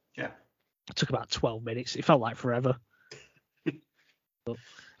yeah. It took about 12 minutes. It felt like forever. But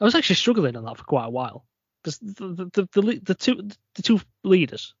I was actually struggling on that for quite a while because the two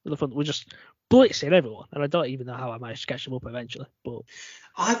leaders at the front were just blitzing everyone, and I don't even know how I managed to catch them up eventually. But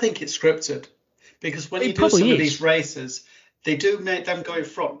I think it's scripted because when you do some of these races, they do make them go in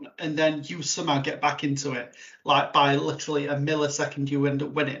front, and then you somehow get back into it, like by literally a millisecond you end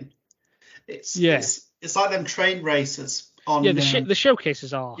up winning. It's like them train races. The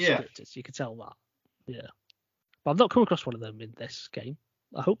showcases are scripted, you can tell that. Yeah. But I've not come across one of them in this game.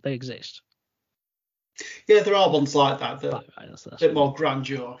 I hope they exist. Yeah, there are ones like that. That's a bit more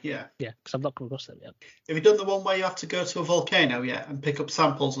grandeur, yeah. Yeah, because I've not come across them yet. Have you done the one where you have to go to a volcano yet and pick up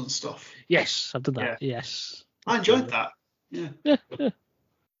samples and stuff? Yes, I've done that. Yeah. Yes. I enjoyed that. Yeah.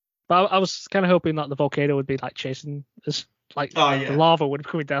 But I was kind of hoping that the volcano would be like chasing us, like the lava would be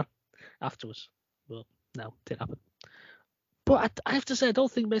coming down afterwards. Well, no, it didn't happen. But I have to say, I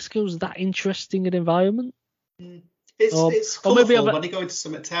don't think Mexico's that interesting an environment. It's colourful. When you go into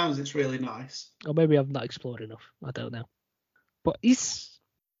some towns, it's really nice. Or maybe I've not explored enough. I don't know. But is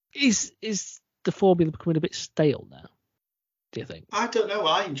the formula becoming a bit stale now? Do you think? I don't know.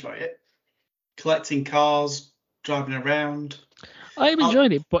 I enjoy it. Collecting cars, driving around. I'm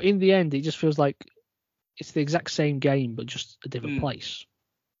enjoying it, but in the end, it just feels like it's the exact same game, but just a different place.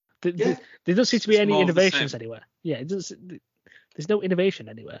 There don't seem to be any innovations anywhere. Yeah, there's no innovation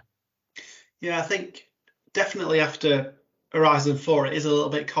anywhere. Yeah, I think definitely after Horizon 4, it is a little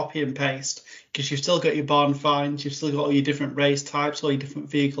bit copy and paste because you've still got your barn finds, you've still got all your different race types, all your different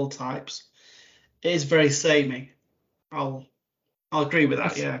vehicle types. It is very samey. I'll agree with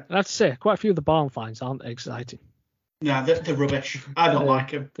that. Yeah, I have to say, quite a few of the barn finds aren't exciting. No, they're rubbish. I don't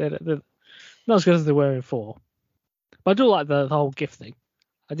like them. They're not as good as they were in 4. But I do like the whole gift thing.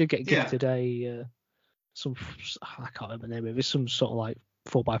 I did get gifted a some, I can't remember the name of it. It's some sort of like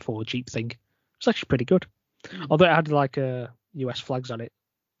 4x4 Jeep thing. It's actually pretty good. Although it had like US flags on it.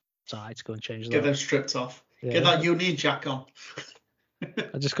 So I had to go and change that. Get them stripped off. Yeah. Get that Union Jack on.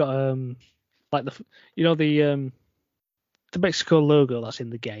 I just got like the Mexico logo that's in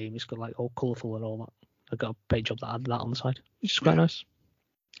the game. It's got like all colourful and all that. I got a paint job that had that on the side, which is quite nice.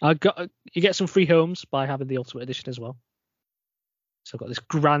 You get some free homes by having the Ultimate Edition as well. So I've got this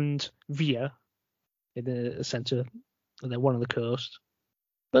Grand Via in the centre, and then one on the coast.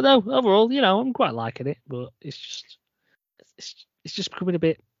 But no, overall, I'm quite liking it. But it's just becoming a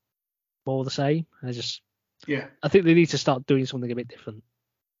bit more the same. I think they need to start doing something a bit different.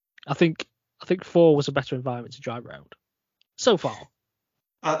 I think 4 was a better environment to drive around so far.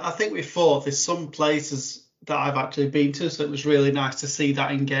 I think with 4, there's some places that I've actually been to, so it was really nice to see that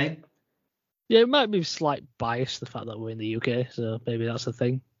in game. Yeah, it might be a slight bias, the fact that we're in the UK, so maybe that's the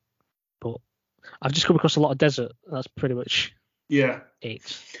thing. But I've just come across a lot of desert, and that's pretty much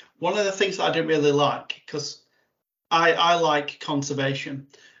it. One of the things that I didn't really like, because I like conservation,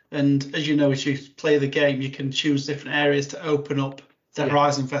 and as you know, as you play the game, you can choose different areas to open up the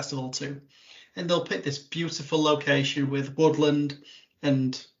Horizon Festival to. And they'll pick this beautiful location with woodland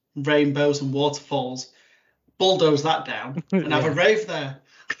and rainbows and waterfalls, bulldoze that down, and have a rave there.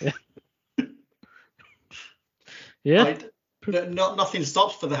 Nothing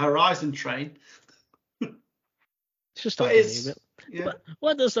stops for the Horizon train. It's just but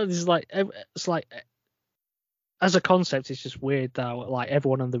what does that is like? It's like as a concept, it's just weird that like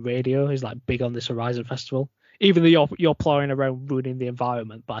everyone on the radio is like big on this Horizon Festival. Even though you're plowing around ruining the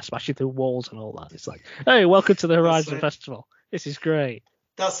environment by smashing through walls and all that, it's like, hey, welcome to the Horizon Festival. This is great.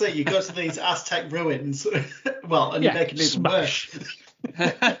 That's it. You go to these Aztec ruins, and you make it even worse.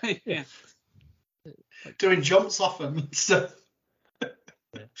 Doing jumps off them. So.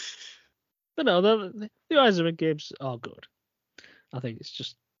 But no, the Horizon games are good. I think it's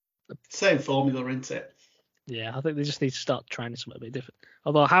just same formula, isn't it? Yeah, I think they just need to start trying something a bit different.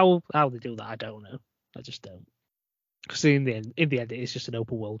 Although how they do that, I don't know. I just don't. Because in the end, it's just an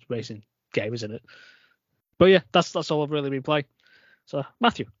open world racing game, isn't it? But yeah, that's all I've really been playing. So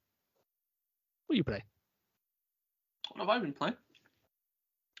Matthew, what you play? What have I been playing?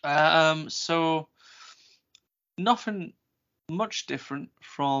 So nothing much different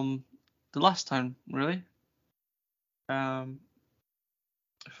from the last time, really. If I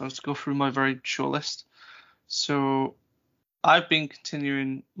was to go through my very short list, so I've been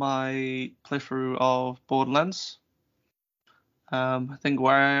continuing my playthrough of Borderlands. I think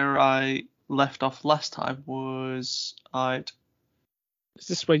where I left off last time was Is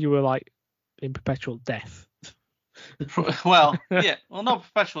this where you were like in perpetual death? Well, not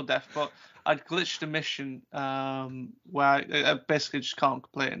perpetual death, but I'd glitched a mission where I basically just can't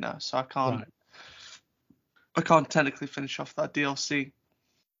complete it now, so I can't. Right. I can't technically finish off that DLC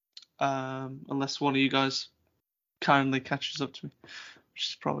unless one of you guys kindly catches up to me, which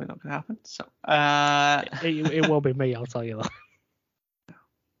is probably not going to happen. So it won't be me, I'll tell you that.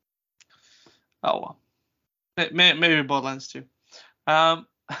 Oh well, maybe Borderlands 2.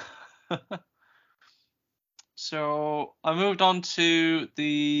 So I moved on to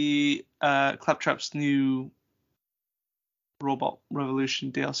the Claptrap's new Robot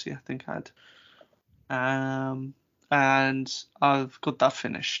Revolution DLC. I think I had, and I've got that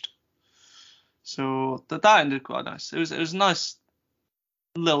finished. So that ended quite nice. It was a nice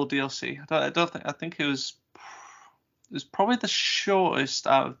little DLC. I think it was probably the shortest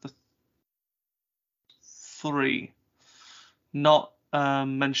out of the 3. Not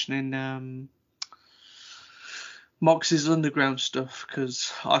mentioning Mox's underground stuff,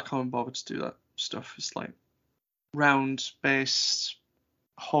 because I can't bother to do that stuff. It's like round-based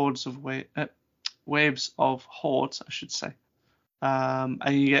hordes of waves of hordes, I should say, and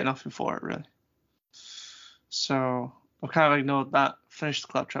you get nothing for it really. So I kind of ignored that. Finished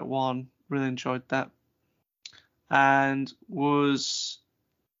the Claptrap 1, really enjoyed that, and was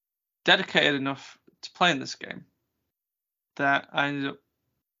dedicated enough to playing this game that I ended up.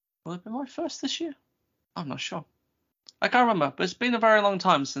 Will it be my first this year? I'm not sure. I can't remember, but it's been a very long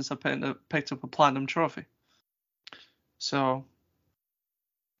time since I picked up a Platinum trophy. So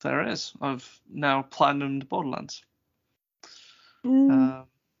there it is. I've now Platinumed Borderlands.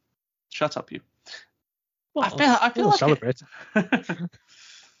 Shut up, you. Well, I feel like celebrate. Fine.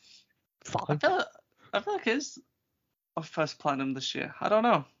 Fine. I feel like it's our first Platinum this year. I don't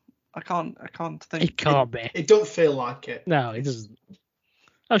know. I can't think. It can't be. It don't feel like it. No, it doesn't.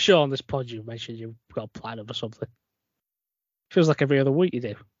 I'm sure on this pod you mentioned you've got a Platinum or something. Feels like every other week you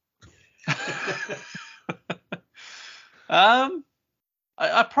do. I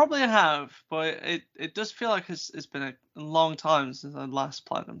I probably have, but it does feel like it's been a long time since I last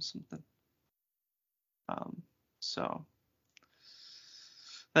platinum something. So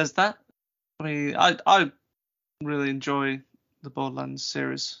there's that. I mean, I really enjoy the Borderlands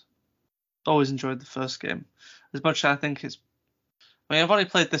series. Always enjoyed the first game as much as I think it's. I mean, I've only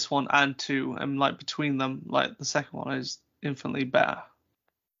played this one and 2, and like between them, like the second one is infinitely better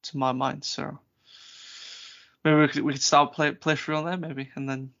to my mind. So maybe we could start play through on there, maybe, and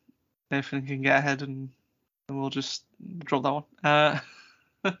then Nathan can get ahead and we'll just drop that one.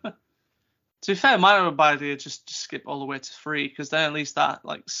 To be fair, it might have a bad idea just skip all the way to 3, because then at least that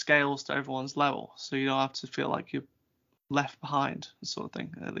like scales to everyone's level, so you don't have to feel like you're left behind, sort of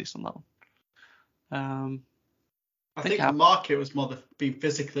thing. At least on that one. I think the market was more being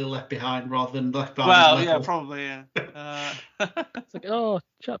physically left behind rather than left behind. Well, yeah, probably, yeah. It's like, oh,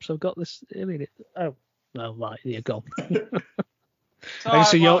 chaps, I've got this. Oh, no, right, yeah, go. I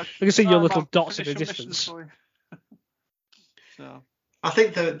can see your little dots in the distance. So. I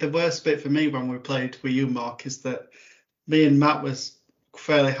think the worst bit for me when we played with you, Mark, is that me and Matt was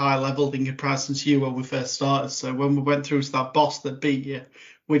fairly high leveled in comparison to you when we first started. So when we went through to that boss that beat you,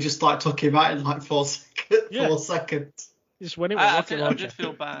 we just like took him out in like 4 seconds. Yeah. 4 seconds. Just when it I did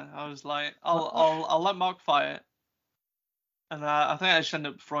feel bad. I was like, I'll let Mark fight it, and I think I just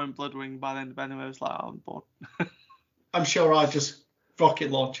ended up throwing Bloodwing by the end of it anyway. I was like, oh, I'm bored. I'm sure I just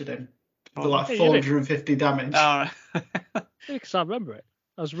rocket launched him for like 450 damage. All right. Because I remember it.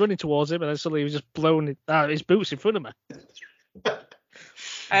 I was running towards him, and then suddenly he was just blowing his boots in front of me.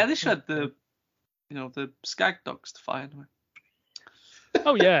 At least you had the skag dogs to fight anyway.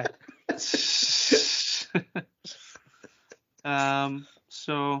 Oh yeah.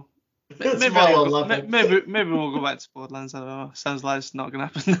 So maybe we'll go back to Borderlands. I don't know. Sounds like it's not gonna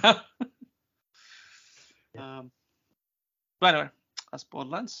happen now. But anyway, that's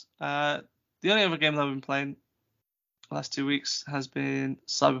Borderlands. The only other game that I've been playing the last 2 weeks has been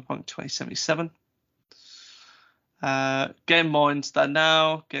Cyberpunk 2077. Getting more into that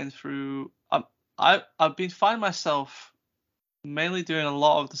now. Getting through. I've been finding myself mainly doing a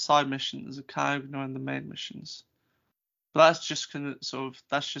lot of the side missions and kind of ignoring the main missions. But that's just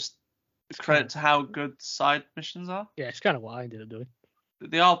credit to how good side missions are. Yeah, it's kind of what I ended up doing.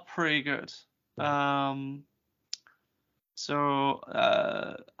 They are pretty good. Yeah. So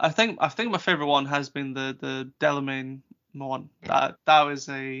I think my favorite one has been the Delamain one. That's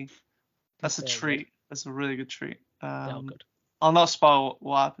a treat. That's a really good treat. Good. I'll not spoil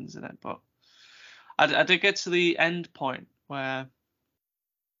what happens in it, but I did get to the end point where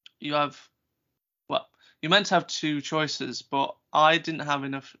you're meant to have 2 choices, but I didn't have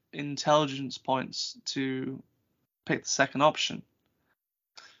enough intelligence points to pick the second option,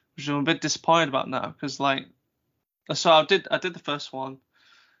 which I'm a bit disappointed about now, because so I did the first one,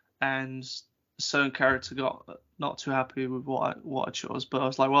 and a certain character got not too happy with what I chose, but I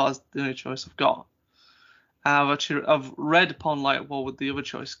was like, well, that's the only choice I've got. And I've read upon what would the other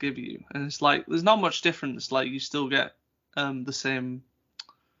choice give you, and it's like there's not much difference. Like you still get the same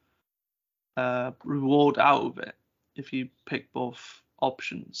reward out of it if you pick both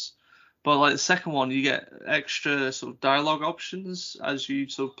options. But like the second one, you get extra sort of dialogue options as you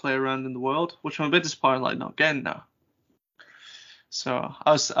sort of play around in the world, which I'm a bit disappointed not getting now. So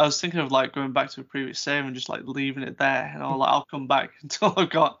I was thinking of going back to a previous save and just leaving it there, and I'll come back until I've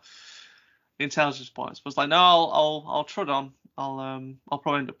got intelligence points. But it's like, no, I'll trot on. I'll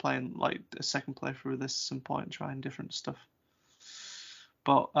probably end up playing a second playthrough of this at some point, trying different stuff.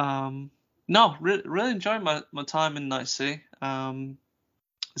 But no, really enjoying my time in Night Sea.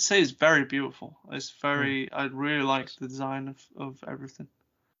 The sea is very beautiful. It's very. I really like the design of everything.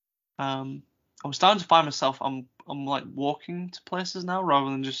 I'm starting to find myself. I'm walking to places now rather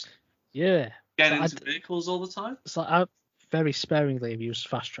than just getting into vehicles all the time. It's I very sparingly have used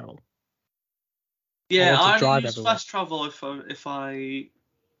fast travel. Yeah, I use fast travel if I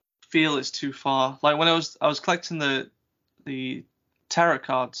feel it's too far. Like when I was collecting the tarot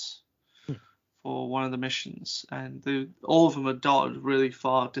cards for one of the missions, and all of them are dotted really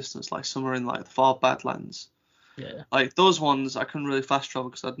far distance. Like some are in the far Badlands. Yeah. Like those ones, I couldn't really fast travel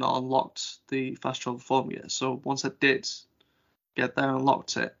because I'd not unlocked the fast travel form yet. So once I did get there and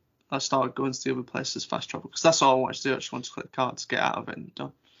unlocked it, I started going to the other places fast travel, because that's all I wanted to do. I just wanted to collect cards, get out of it, and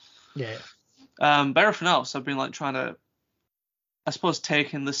done. Yeah. But everything else, I've been trying to, I suppose,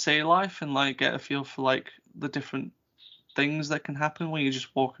 take in the sea life and get a feel for the different things that can happen when you're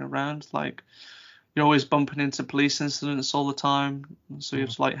just walking around. You're always bumping into police incidents all the time, so you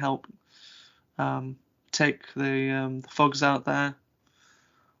have to help take the thugs out there.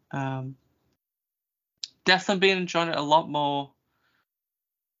 Definitely been enjoying it a lot more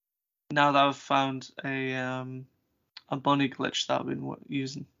now that I've found a bunny glitch that I've been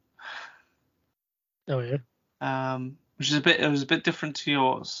using. Oh yeah. Which is it was a bit different to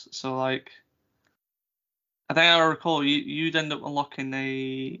yours. So like, I think I recall you'd end up unlocking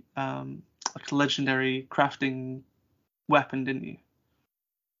a like a legendary crafting weapon, didn't you?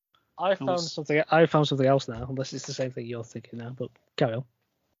 I found something else now, unless it's the same thing you're thinking now, but carry on.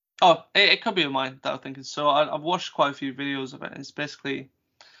 Oh, it could be of mine that I'm thinking. So I've watched quite a few videos of it. It's basically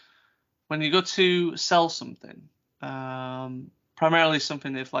when you go to sell something, primarily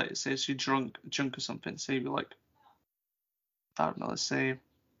something if like say it's your junk or something. Say you're like, I don't know, let's say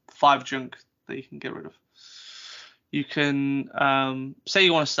 5 junk that you can get rid of. You can say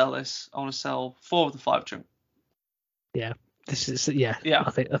you want to sell this. I want to sell 4 of the 5 junk. Yeah. This is yeah.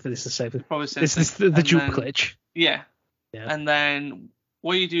 I think this is the same thing. Probably This is the dupe glitch. Yeah. Yeah. And then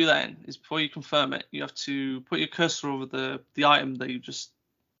what you do then is before you confirm it, you have to put your cursor over the item that you just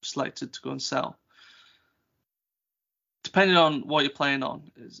selected to go and sell. Depending on what you're playing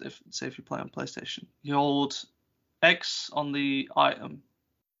on, if you're playing on PlayStation, you hold X on the item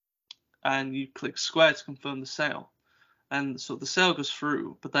and you click square to confirm the sale. And so the sale goes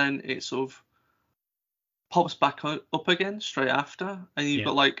through, but then it sort of pops back up again straight after, and you've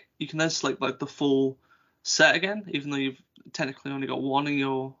got like you can then select like the full set again, even though you've technically only got 1 in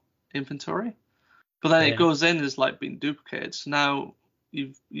your inventory. But then it goes in as like being duplicated. So now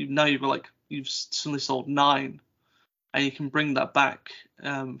you've suddenly sold 9, and you can bring that back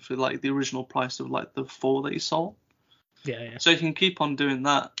for like the original price of like the 4 that you sold. Yeah. So you can keep on doing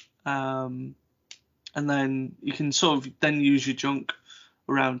that, and then you can sort of then use your junk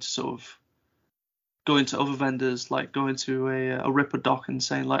around to sort of go into other vendors, like going to a Ripper dock and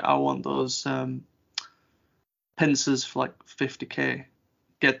saying like, I want those pincers for like 50k,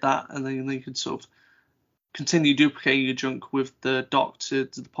 get that, and then you can sort of continue duplicating your junk with the dock to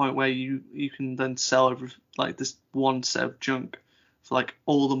the point where you can then sell like this one set of junk for like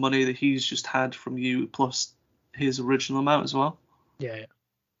all the money that he's just had from you plus his original amount as well. Yeah.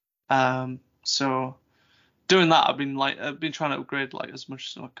 So doing that, I've been trying to upgrade like as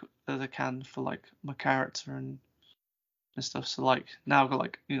much as I can for like my character and stuff. So like now I've got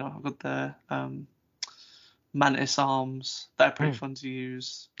like I've got the mantis arms that are pretty fun to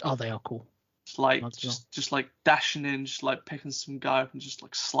use. Oh, they are cool. It's like just like dashing in, just like picking some guy up and just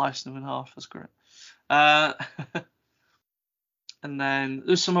like slicing him in half. That's great. And then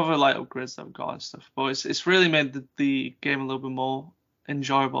there's some other like upgrades that I've got and stuff, but it's really made the game a little bit more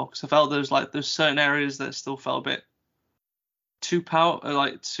enjoyable because I felt there's certain areas that still felt a bit too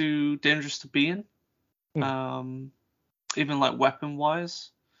dangerous to be in, even like weapon wise.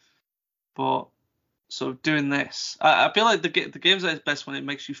 But sort of doing this, I feel like the game's at its best when it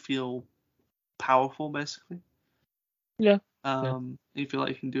makes you feel powerful, basically. Yeah. You feel like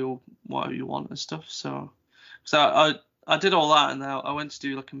you can do whatever you want and stuff. So I did all that, and now I went to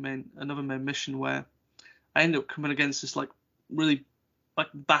do like another main mission where I ended up coming against this like really like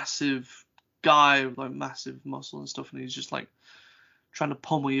massive guy with like massive muscle and stuff, and he's just like trying to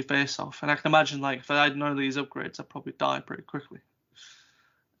pummel your face off. And I can imagine like if I had none of these upgrades, I'd probably die pretty quickly.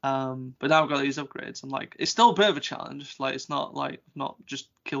 But now I've got these upgrades, and like it's still a bit of a challenge. Like it's not like I've not just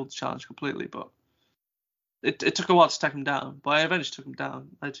killed the challenge completely, but it took a while to take him down. But I eventually took him down.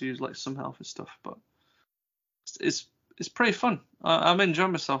 I had to use like some health and stuff, but it's pretty fun. I'm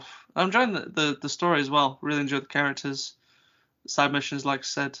enjoying myself. I'm enjoying the story as well. Really enjoy the characters. Side missions, like I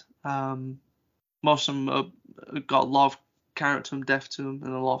said, most of them got a lot of character and depth to them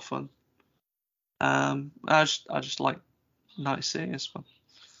and a lot of fun. I just like Night City as well.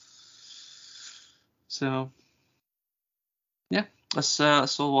 So yeah, that's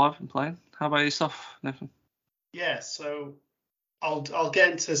all I've been playing. How about yourself, Nathan? Yeah, so I'll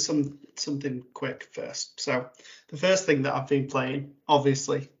get into something quick first. So the first thing that I've been playing,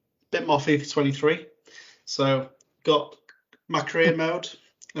 obviously, a bit more FIFA 23. So got my career mode,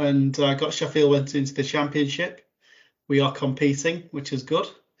 and got Sheffield went into the championship. We are competing, which is good.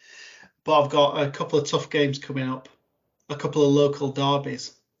 But I've got a couple of tough games coming up, a couple of local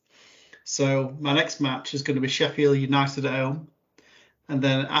derbies. So my next match is going to be Sheffield United at home, and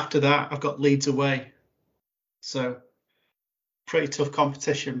then after that I've got Leeds away. So pretty tough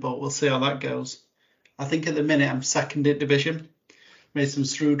competition, but we'll see how that goes. I think at the minute I'm second in division. Made some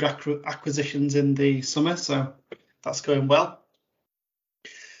shrewd acquisitions in the summer, so that's going well.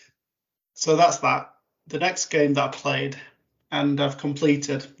 So that's that. The next game that I played and I've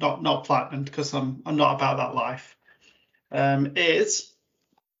completed, not platinum because I'm not about that life, is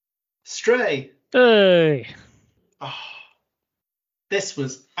Stray. Hey. Oh, this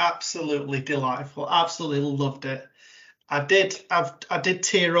was absolutely delightful. Absolutely loved it. I did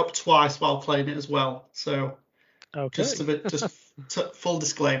tear up twice while playing it as well. So Okay. just full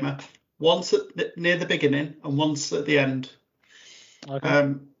disclaimer: once near the beginning and once at the end.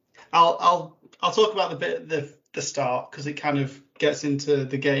 Okay. I'll talk about the bit at the start because it kind of gets into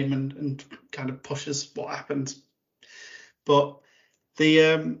the game and kind of pushes what happens. But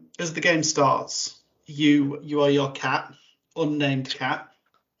as the game starts, you are your cat, unnamed cat,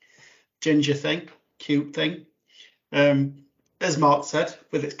 ginger thing, cute thing. As Mark said,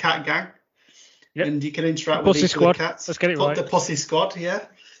 with its cat gang. Yep. And you can interact The with Pussy each Squad. of the cats. Let's get it right. The Pussy Squad, yeah.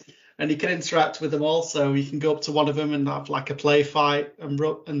 And you can interact with them all, so you can go up to one of them and have like a play fight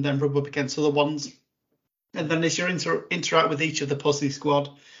and then rub up against other ones. And then as you interact with each of the Pussy Squad,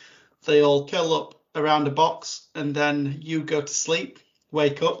 they all curl up around a box, and then you go to sleep,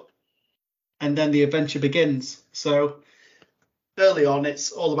 wake up, and then the adventure begins. So early on,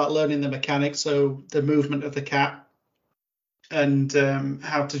 it's all about learning the mechanics, so the movement of the cat, and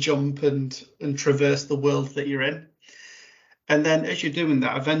how to jump and traverse the world that you're in. And then as you're doing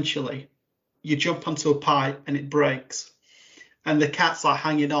that, eventually you jump onto a pipe and it breaks, and the cat's like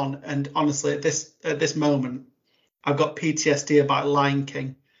hanging on. And honestly, at this moment, I've got PTSD about Lion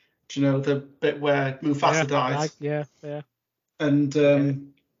King. Do you know the bit where Mufasa dies? Yeah. And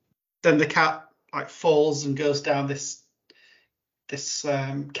then the cat like falls and goes down this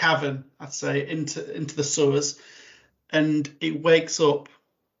cavern, I'd say, into the sewers, and it wakes up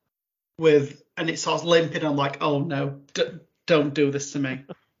and it starts limping. I'm like, oh no, don't do this to me.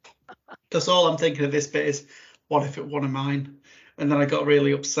 Because all I'm thinking of this bit is, what if it one of mine? And then I got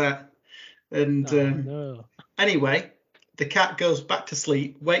really upset. And no. Anyway, the cat goes back to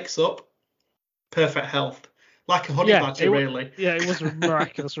sleep, wakes up, perfect health, like a honey badger, really. Yeah, it was a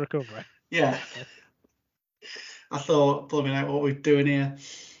miraculous recovery. Yeah. I thought, blooming out, what we're doing here.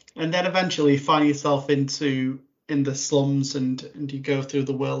 And then eventually you find yourself in the slums, and you go through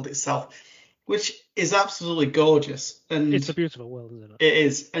the world itself, which is absolutely gorgeous. And it's a beautiful world, isn't it? It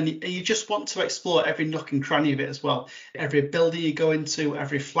is. And you just want to explore every nook and cranny of it as well. Yeah. Every building you go into,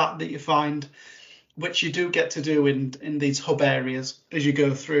 every flat that you find, which you do get to do in these hub areas as you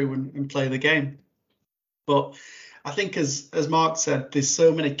go through and play the game. But I think, as Mark said, there's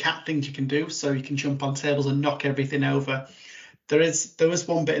so many cat things you can do. So you can jump on tables and knock everything over. There is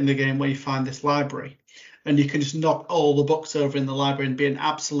one bit in the game where you find this library, and you can just knock all the books over in the library and be an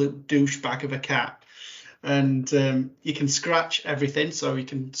absolute douchebag of a cat. And you can scratch everything. So you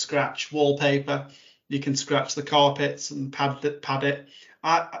can scratch wallpaper, you can scratch the carpets and pad it.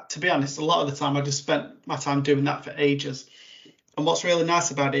 To be honest, a lot of the time I just spent my time doing that for ages. And what's really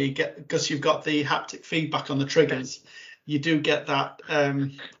nice about it, because you've got the haptic feedback on the triggers, you do get that.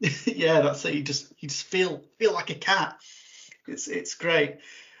 Yeah, that's it. You just feel like a cat. It's great.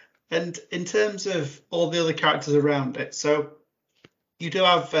 And in terms of all the other characters around it, so you do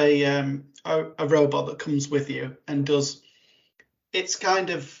have a robot that comes with you and does. It's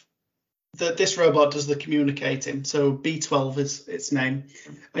kind of this robot does the communicating. So B12 is its name,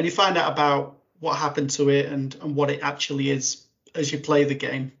 and you find out about what happened to it and what it actually is as you play the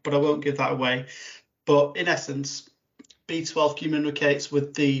game. But I won't give that away. But in essence, B12 communicates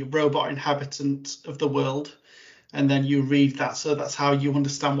with the robot inhabitants of the world, and then you read that. So that's how you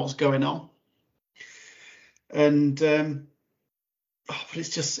understand what's going on. And but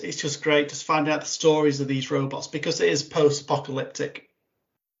it's just great just finding out the stories of these robots, because it is post-apocalyptic.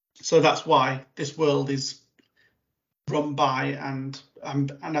 So that's why this world is run by and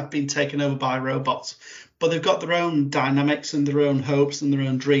have been taken over by robots. But they've got their own dynamics and their own hopes and their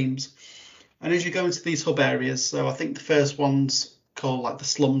own dreams. And as you go into these hub areas, so I think the first one's called like the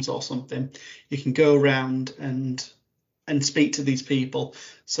slums or something, you can go around and speak to these people.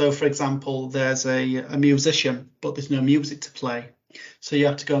 So for example, there's a musician, but there's no music to play. So you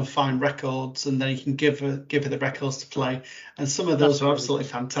have to go and find records, and then you can give her the records to play. And some of those are absolutely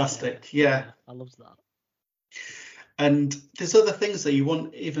fantastic. Yeah. I love that. And there's other things that you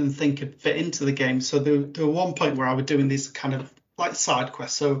wouldn't even think could fit into the game. So there was one point where I was doing these kind of like side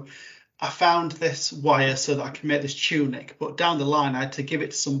quests. So I found this wire so that I could make this tunic, but down the line I had to give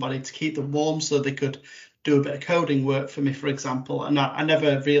it to somebody to keep them warm so they could do a bit of coding work for me, for example. And I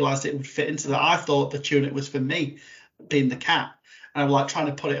never realized it would fit into that. I thought the tunic was for me, being the cat. And I'm like trying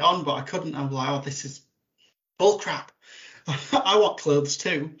to put it on, but I couldn't. I'm like, oh, this is bull crap. I want clothes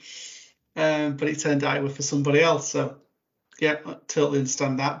too. But it turned out it was for somebody else. So yeah, I totally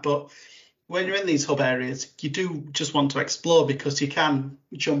understand that. But when you're in these hub areas, you do just want to explore, because you can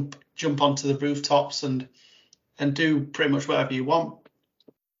jump onto the rooftops and do pretty much whatever you want.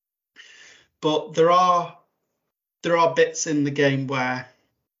 But there are bits in the game where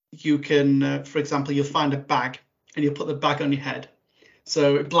you can, for example, you'll find a bag and you put the bag on your head.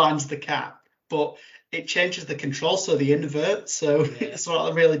 So it blinds the cat, but it changes the control, so the invert. So it's sort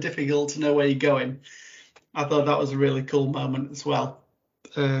of really difficult to know where you're going. I thought that was a really cool moment as well.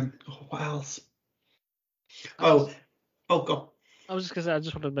 What else? God. I was just going to say, I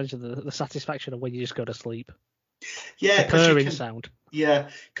just wanted to mention the satisfaction of when you just go to sleep. Yeah, the purring sound. Yeah,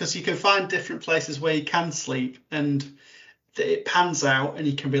 because you can find different places where you can sleep, and it pans out, and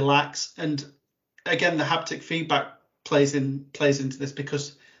you can relax. And again, the haptic feedback plays into this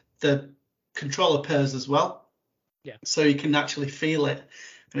because the controller purrs as well. Yeah. So you can actually feel it,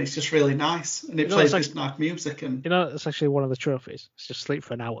 and it's just really nice. And it plays this nice music. And it's actually one of the trophies. It's just sleep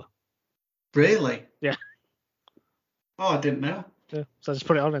for an hour. Really? Yeah. Oh, I didn't know. Yeah. So I just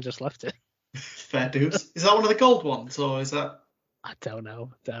put it on and just left it. Fair dues. Is that one of the gold ones, or is that? I don't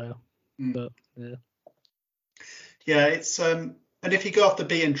know. But yeah. Yeah, it's and if you go off the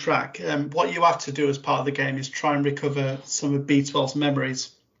beaten track, what you have to do as part of the game is try and recover some of B12's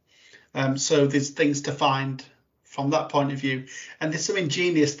memories. So there's things to find from that point of view, and there's some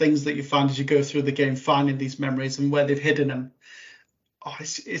ingenious things that you find as you go through the game, finding these memories and where they've hidden them. Oh,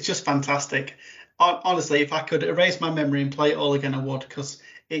 it's just fantastic. Honestly, if I could erase my memory and play it all again, I would, because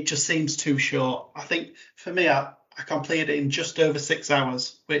it just seems too short. I think for me, I completed it in just over 6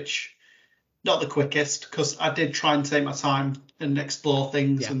 hours, which not the quickest, because I did try and take my time and explore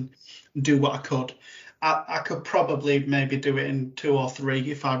things and do what I could. I could probably maybe do it in 2 or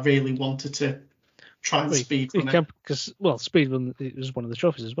 3 if I really wanted to try and speedrun it. Because speedrun, it was one of the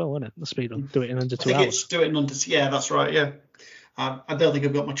trophies as well, wasn't it? The speedrun, do it in under 2 hours. Do it in under. Yeah, that's right. Yeah, I don't think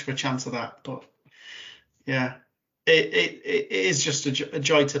I've got much of a chance of that, but yeah, it is just a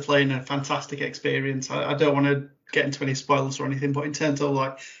joy to play and a fantastic experience. I don't want to get into any spoilers or anything, but in terms of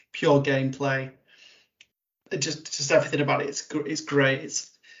like pure gameplay, just everything about it, it's great.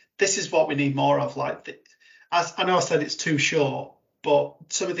 This is what we need more of. Like, as I know I said it's too short, but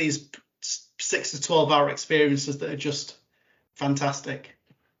some of these 6 to 12 hour experiences that are just fantastic.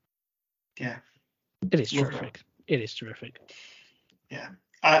 Yeah, it is terrific. It is terrific. Yeah,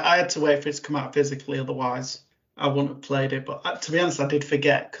 I had to wait for it to come out physically, otherwise I wouldn't have played it. But to be honest, I did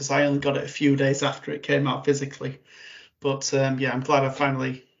forget because I only got it a few days after it came out physically. But yeah, I'm glad I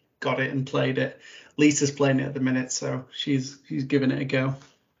finally got it and played it. Lisa's playing it at the minute, so she's giving it a go.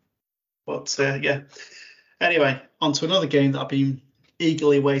 But yeah, anyway, on to another game that I've been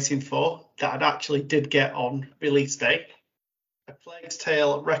eagerly waiting for that I actually did get on release day. A Plague's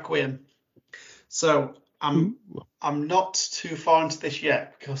Tale Requiem. So I'm not too far into this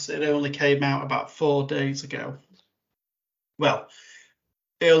yet because it only came out about 4 days ago. Well,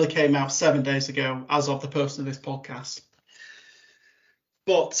 it only came out 7 days ago as of the posting of this podcast.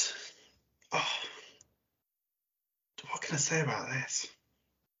 But what can I say about this?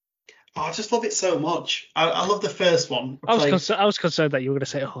 I just love it so much. I love the first one. I was concerned that you were going to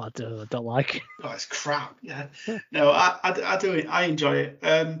say, I don't like it. Oh, it's crap. Yeah. No, I do. I enjoy it.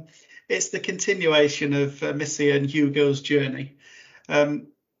 It's the continuation of Missy and Hugo's journey.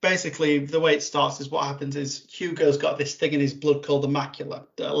 Basically, the way it starts is what happens is Hugo's got this thing in his blood called the macula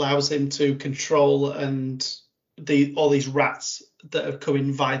that allows him to control all these rats that have come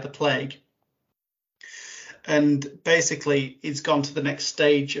in via the plague. And basically, he's gone to the next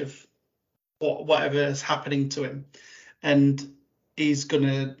stage of whatever is happening to him, and he's going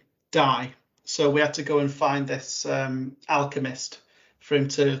to die. So we had to go and find this alchemist for him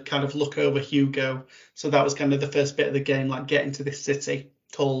to kind of look over Hugo. So that was kind of the first bit of the game, like getting to this city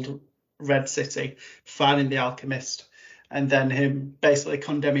called Red City, finding the alchemist, and then him basically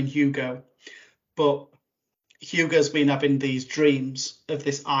condemning Hugo. But Hugo's been having these dreams of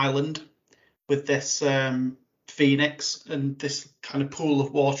this island with this phoenix and this kind of pool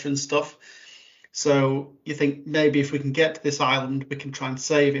of water and stuff. So you think maybe if we can get to this island, we can try and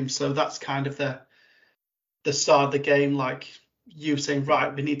save him. So that's kind of the start of the game, like you saying,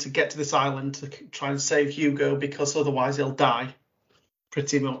 right, we need to get to this island to try and save Hugo because otherwise he'll die,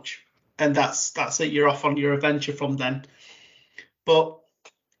 pretty much. And that's it. You're off on your adventure from then. But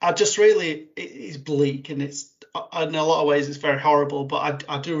it's bleak, and it's in a lot of ways it's very horrible. But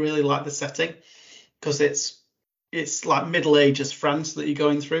I do really like the setting because it's like Middle Ages France that you're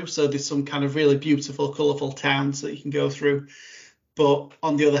going through. So there's some kind of really beautiful, colourful towns that you can go through. But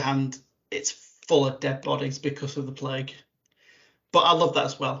on the other hand, it's full of dead bodies because of the plague. But I love that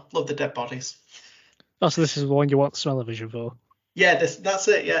as well. Love the dead bodies. Oh, so this is the one you want smell-o-vision for? Yeah, that's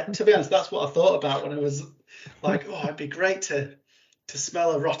it. Yeah, to be honest, that's what I thought about when I was like, it'd be great to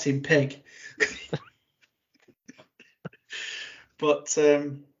smell a rotting pig. But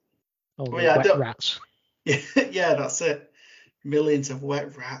wet rats. Yeah, yeah, that's it. Millions of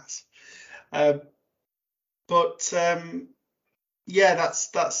wet rats. But But yeah,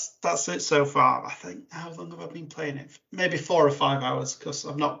 that's it so far. I think. How long have I been playing it? Maybe 4 or 5 hours, because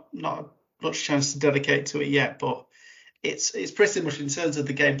I've not much chance to dedicate to it yet. But it's pretty much, in terms of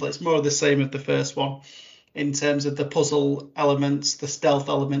the gameplay, it's more of the same as the first one. In terms of the puzzle elements, the stealth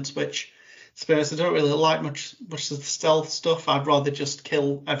elements, which, to be honest, I don't really like much of the stealth stuff. I'd rather just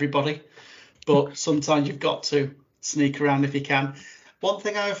kill everybody. But sometimes you've got to sneak around if you can. One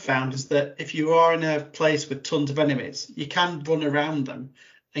thing I've found is that if you are in a place with tons of enemies, you can run around them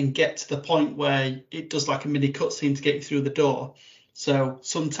and get to the point where it does like a mini cutscene to get you through the door. So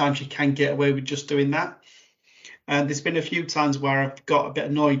sometimes you can get away with just doing that. And there's been a few times where I've got a bit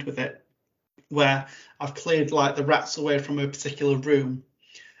annoyed with it, where I've cleared like the rats away from a particular room,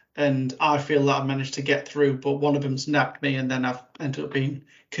 and I feel that I managed to get through, but one of them snapped me, and then I've ended up being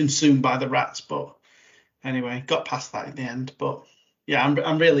consumed by the rats. But anyway, got past that in the end. But yeah,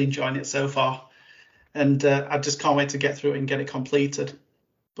 I'm really enjoying it so far, and I just can't wait to get through it and get it completed.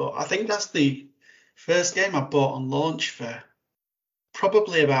 But I think that's the first game I bought on launch for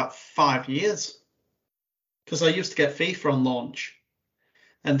probably about 5 years, because I used to get FIFA on launch,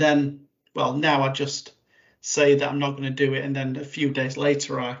 and then, well, now I just say that I'm not going to do it, and then a few days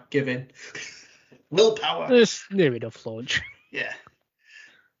later I give in. Willpower. It's near enough launch. Yeah,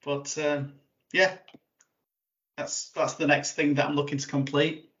 but yeah, that's the next thing that I'm looking to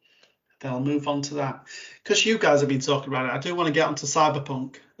complete. Then I'll move on to that, because you guys have been talking about it. I do want to get onto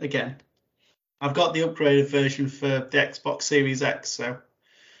Cyberpunk again. I've got the upgraded version for the Xbox Series X, so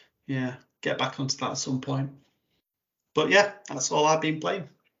yeah, get back onto that at some point. But yeah, that's all I've been playing.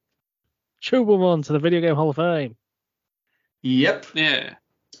 Should we move on to the Video Game Hall of Fame? Yep. Yeah.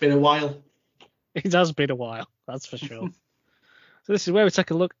 It's been a while. It has been a while, that's for sure. So this is where we take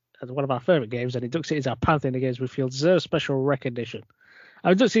a look at one of our favourite games and induct it into our pantheon of games we feel deserve special recognition.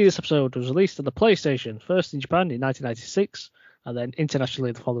 Our inductee this episode was released on the PlayStation, first in Japan in 1996, and then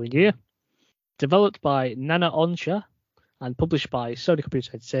internationally the following year. Developed by Nana Onsha and published by Sony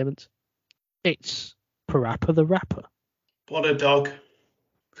Computer Entertainment, it's PaRappa the Rapper. What a dog.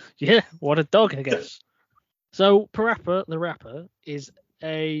 Yeah, what a dog, I guess. So, PaRappa the Rapper is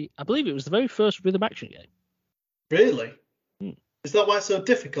I believe it was the very first rhythm action game. Really? Is that why it's so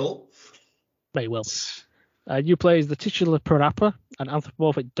difficult? Very well. You play as the titular PaRappa, an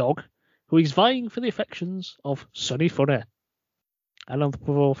anthropomorphic dog, who is vying for the affections of Sunny Funny, an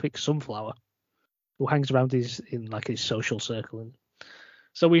anthropomorphic sunflower, who hangs around his social circle. And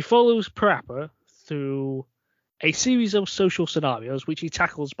so we follow PaRappa through a series of social scenarios which he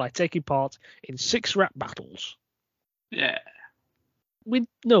tackles by taking part in 6 rap battles. Yeah. We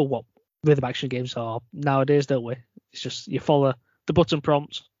know what rhythm action games are nowadays, don't we? It's just you follow the button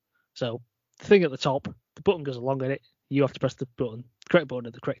prompts. So the thing at the top, the button goes along with it. You have to press the correct button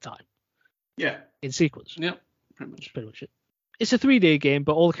at the correct time. Yeah. In sequence. Yep. Pretty much. That's pretty much it. It's a 3D game,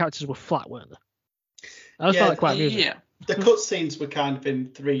 but all the characters were flat, weren't they? I just found that quite amusing. Yeah. The cutscenes were kind of in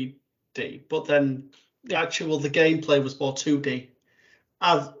 3D, but then the gameplay was more 2D.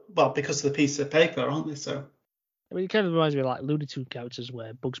 Because of the piece of paper, aren't they? So. I mean, it kind of reminds me of like Looney Tunes characters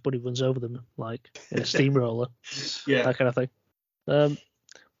where Bugs Bunny runs over them like in a steamroller. Yeah. That kind of thing.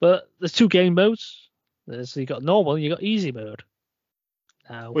 But there's 2 game modes. So you got normal and you got easy mode.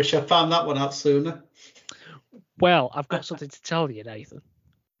 Now, Wish I found that one out sooner. Well, I've got something to tell you, Nathan.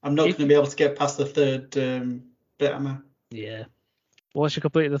 I'm not going to be able to get past the third bit, am I? Yeah. Once you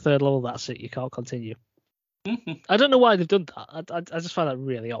complete the 3rd level, that's it. You can't continue. I don't know why they've done that. I just find that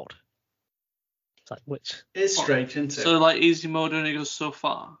really odd. It's like, which? It's strange, isn't it? So, like, easy mode only goes so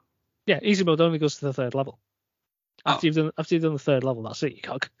far? Yeah, easy mode only goes to the 3rd level. After you've done the 3rd level, that's it.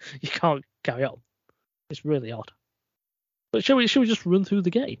 You can't carry on. It's really odd. But shall we just run through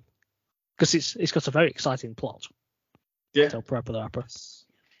the game? Because it's got a very exciting plot. Yeah. Tell PaRappa the Rapper.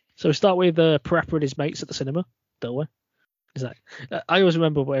 So we start with PaRappa and his mates at the cinema, don't we? Is that? I always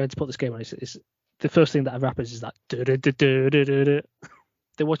remember when I had to put this game on. It's the first thing that ever happens is that.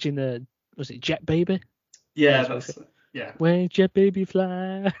 They're watching was it Jet Baby? Yeah, that's yeah. When Jet Baby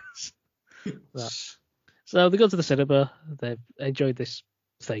flies. So they go to the cinema. They've enjoyed this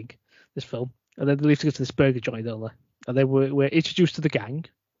film, and then they leave to go to this burger joint, don't they? And then we're introduced to the gang.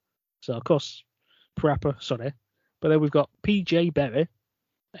 So of course, PaRappa, Sonny, but then we've got PJ Berry,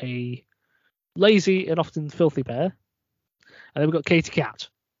 a lazy and often filthy bear, and then we've got Katie Cat,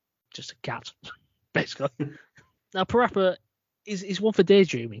 just a cat, basically. Now PaRappa is one for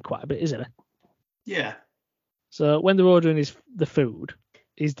daydreaming quite a bit, isn't he? Yeah. So when they're ordering the food,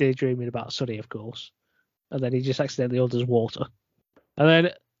 he's daydreaming about Sonny, of course, and then he just accidentally orders water. And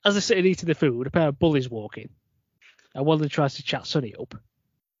then as they're sitting eating the food, a pair of bullies walk in, and one of them tries to chat Sonny up,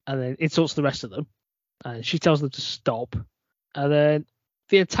 and then insults the rest of them. and she tells them to stop. And then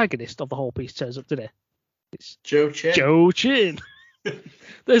the antagonist of the whole piece turns up, doesn't it? It's Joe Chin. Joe Chin.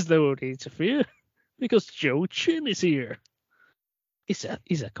 There's no need to fear because Joe Chin is here. He's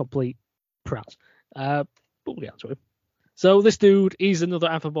a complete prat. But we'll get onto him. So this dude, he's another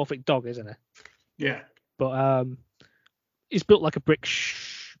anthropomorphic dog, isn't he? Yeah. But he's built like a brick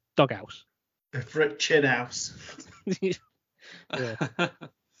doghouse. A brick chin house. Yeah.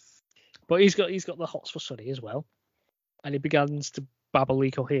 But he's got the hots for Sonny as well, and he begins to babble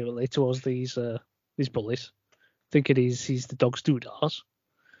incoherently towards these bullies, thinking he's the dog's doodars.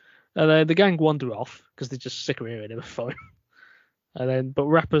 And then the gang wander off because they're just sick of hearing him phone. And then, but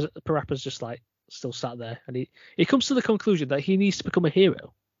PaRappa's just like still sat there, and he comes to the conclusion that he needs to become a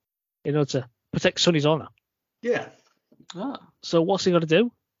hero in order to protect Sonny's honor. Yeah. So what's he got to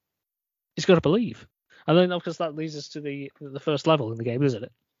do? He's got to believe. And then, of course, that leads us to the first level in the game, isn't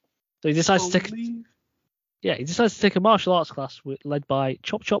it? So he decides to take a martial arts class led by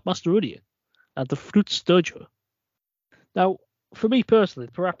Chop Chop Master Onion at the Fruits Dojo. Now, for me personally,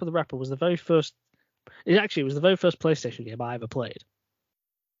 PaRappa the Rapper was the very first. It was the very first PlayStation game I ever played.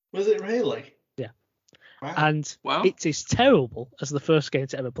 Was it really? Yeah. Wow. And it is terrible as the first game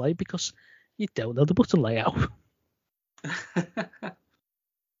to ever play because you don't know the button layout.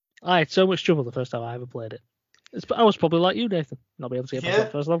 I had so much trouble the first time I ever played it. I was probably like you, Nathan, not be able to get past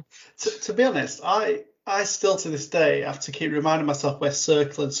that first level. To be honest, I still to this day have to keep reminding myself where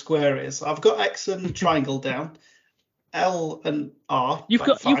circle and square is. I've got X and triangle down, L and R. You've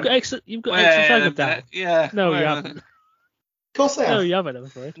got X and triangle down. Yeah. No, you haven't. Of course I have. No, you haven't, I'm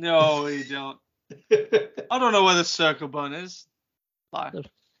afraid. No, you don't. I don't know where the circle button is. Lie.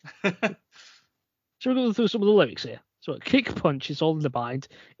 So we're going through some of the lyrics here. So kick punch is all in the mind.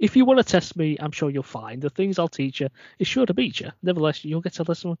 If you want to test me, I'm sure you'll find the things I'll teach you is sure to beat you. Nevertheless, you'll get to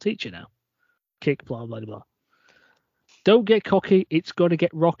listen to teach you now. Kick, blah, blah, blah. Don't get cocky. It's going to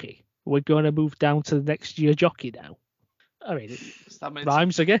get rocky. We're going to move down to the next year jockey now. I mean, it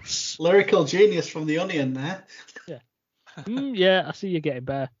rhymes, I guess. Lyrical genius from the Onion there. Yeah. Yeah, I see you getting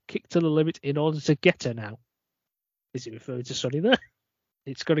better. Kick to the limit in order to get her now. Is he referring to Sonny there?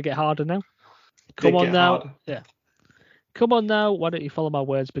 It's going to get harder now. Come on now. Harder. Yeah. Come on now, why don't you follow my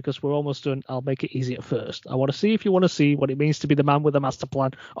words because we're almost done. I'll make it easy at first. I want to see if you want to see what it means to be the man with a master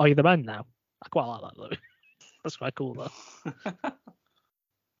plan. Are you the man now? I quite like that, though. That's quite cool, though.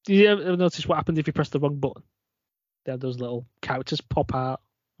 Do you ever notice what happens if you press the wrong button? They have those little characters pop out.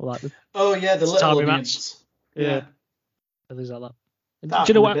 Like the the little onions. Yeah. Things like that. And do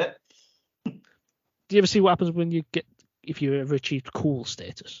you know what? Do you ever see what happens when if you ever achieved cool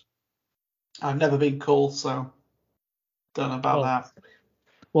status? I've never been cool, so... Don't know about that.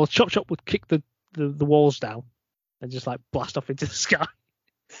 Well, Chop Chop would kick the walls down and just like blast off into the sky.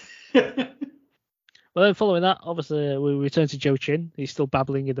 Well, then following that, obviously we return to Joe Chin. He's still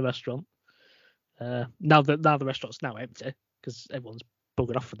babbling in the restaurant. Now the restaurant's now empty because everyone's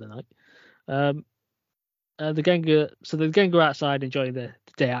buggered off for the night. The gang go outside enjoying the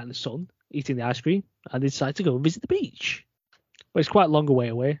day out in the sun, eating the ice cream, and they decide to go and visit the beach. But it's quite a long way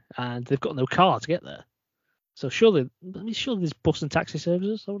away, and they've got no car to get there. So surely there's bus and taxi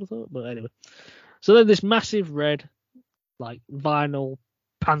services, I would have thought. But anyway. So then this massive red, like, vinyl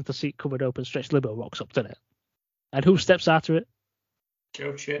panther seat covered open stretch limo rocks up, doesn't it? And who steps out of it?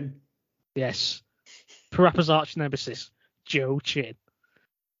 Joe Chin. Yes. PaRappa's arch nemesis, Joe Chin.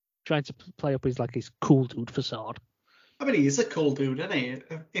 Trying to play up his cool dude facade. I mean, he's a cool dude, isn't he?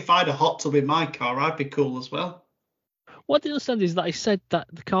 If I had a hot tub in my car, I'd be cool as well. What I didn't understand is that he said that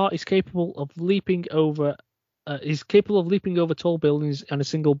the car is capable of leaping over tall buildings in a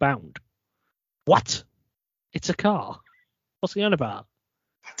single bound. What? It's a car. What's he on about?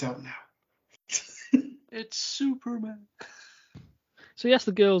 I don't know. It's Superman. So he asked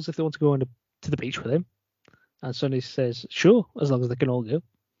the girls if they want to go to the beach with him. And Sonny says, sure, as long as they can all go.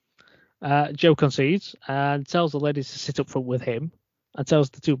 Joe concedes and tells the ladies to sit up front with him and tells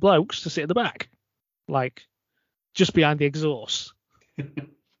the two blokes to sit in the back. Like, just behind the exhaust.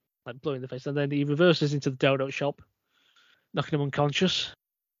 Like blowing the face. And then he reverses into the donut shop, knocking him unconscious.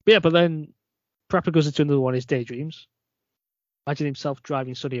 But then PaRappa goes into another one of his daydreams. Imagine himself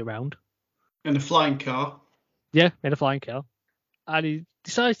driving Sonny around. In a flying car. Yeah, in a flying car. And he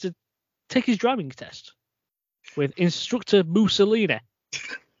decides to take his driving test with Instructor Mussolini.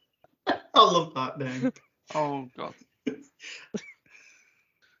 I love that name. Oh, God.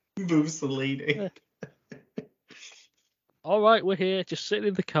 Mussolini. Yeah. All right, we're here. Just sitting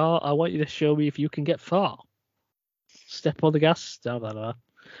in the car. I want you to show me if you can get far. Step on the gas. Blah, blah, blah.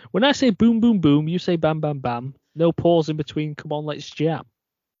 When I say boom, boom, boom, you say bam, bam, bam. No pause in between. Come on, let's jam.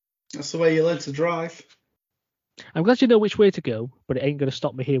 That's the way you learn to drive. I'm glad you know which way to go, but it ain't going to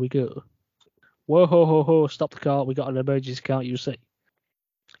stop me. Here we go. Whoa, ho, ho, ho, stop the car. We got an emergency, can't you see?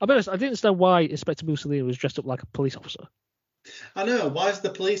 I'll be honest, I didn't understand why Inspector Mussolini was dressed up like a police officer. I know. Why is the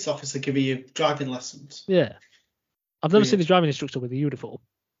police officer giving you driving lessons? Yeah. I've never Weird. seen a driving instructor with a uniform.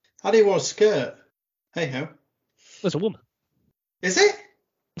 And he wore a skirt. Hey ho. There's a woman. Is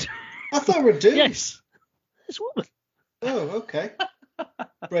it? I thought we were dudes. Yes. It's a woman. Oh, okay.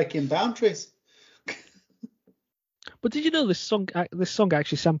 Breaking boundaries. But did you know this song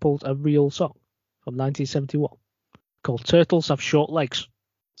actually sampled a real song from 1971 called Turtles Have Short Legs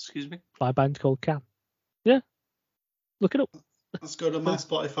Excuse me? by a band called Can? Yeah. Look it up. Let's go to my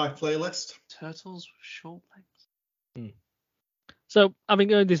Spotify playlist. Turtles with short legs. So,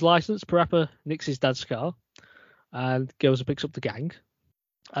 having earned his license, PaRappa nicks his dad's car and goes and picks up the gang.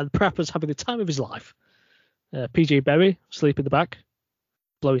 And PaRappa's having the time of his life. PJ Berry, asleep in the back,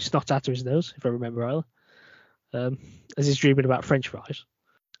 blowing snot out of his nose, if I remember rightly, as he's dreaming about French fries.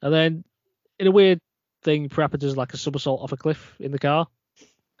 And then, in a weird thing, PaRappa does like a somersault off a cliff in the car.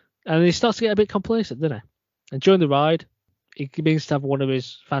 And he starts to get a bit complacent, doesn't he? And during the ride, he begins to have one of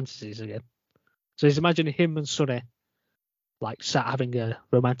his fantasies again. So he's imagining him and Sonny like sat having a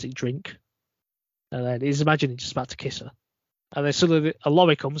romantic drink. And then he's imagining just about to kiss her. And then suddenly a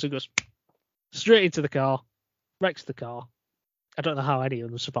lorry comes and goes straight into the car, wrecks the car. I don't know how any of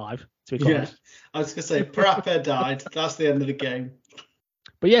them survive, to be honest. I was gonna say PaRappa died. That's the end of the game.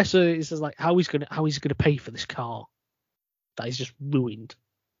 But yeah, so it's just like how he's gonna pay for this car that he's just ruined,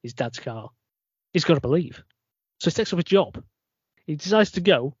 his dad's car. He's got to believe. So he takes up a job. He decides to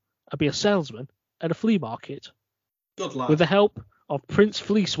go and be a salesman at a flea market Good lad. with the help of Prince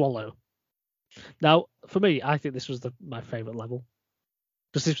Flea Swallow. Now, for me, I think this was my favourite level.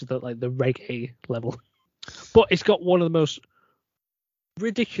 Because this was the reggae level. But it's got one of the most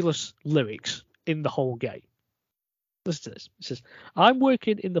ridiculous lyrics in the whole game. Listen to this. It says, I'm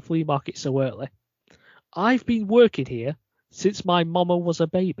working in the flea market so early. I've been working here since my mama was a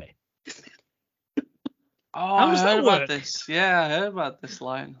baby. Oh, How I does heard that about work? this. Yeah, I heard about this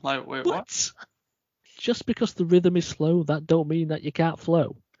line. Like, wait, what? Just because the rhythm is slow, that don't mean that you can't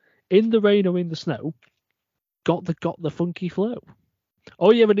flow. In the rain or in the snow, got the funky flow.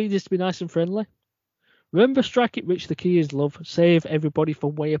 All you ever need is to be nice and friendly. Remember, strike it rich, the key is love. Save everybody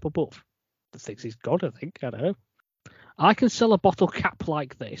from way up above. The things he's got, I think. I don't know. I can sell a bottle cap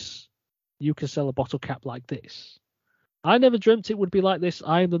like this. You can sell a bottle cap like this. I never dreamt it would be like this.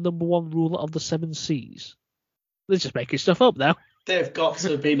 I am the number one ruler of the 7 seas. They're just making stuff up now. They've got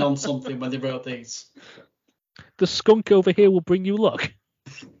to have been on something when they wrote these. The skunk over here will bring you luck.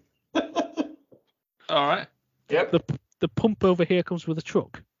 All right. Yep. The pump over here comes with a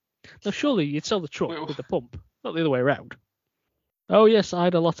truck. Now, surely you'd sell the truck Wait, with the pump, not the other way around. Oh, yes, I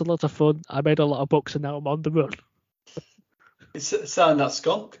had a lot of fun. I made a lot of bucks and now I'm on the run. It's selling that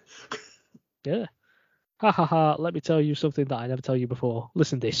skunk. Yeah. Ha ha ha, let me tell you something that I never tell you before.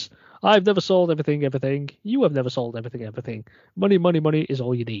 Listen this. I've never sold everything. You have never sold everything. Money is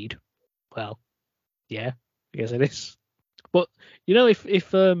all you need. Well, yeah, I guess it is. But, you know, if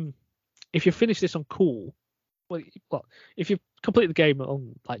you finish this on cool, well, if you complete the game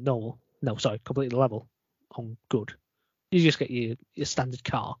on, like, normal, complete the level on good, you just get your standard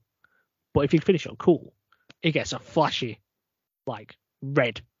car. But if you finish on cool, it gets a flashy, like,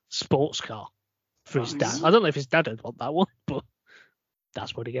 red sports car for his dad. I don't know if his dad would want that one, but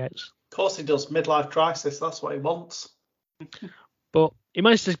that's what he gets. Of course he does. Midlife crisis. That's what he wants. But he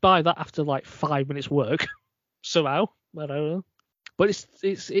managed to buy that after like 5 minutes work somehow. I don't know. But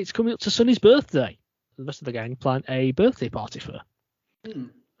it's coming up to Sonny's birthday. The rest of the gang plan a birthday party for her.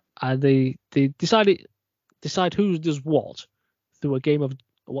 And they decide who does what through a game of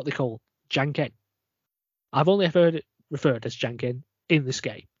what they call Janken. I've only ever heard it referred as Janken in this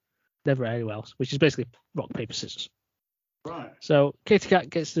game. Never anywhere else, which is basically rock, paper, scissors. Right. So Katy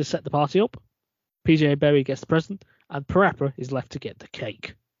Cat gets to set the party up, PJ Berry gets the present, and PaRappa is left to get the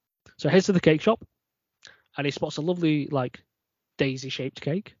cake. So he heads to the cake shop, and he spots a lovely, like, daisy-shaped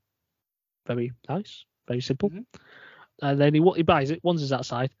cake. Very nice, very simple. Mm-hmm. And then he buys it, wanders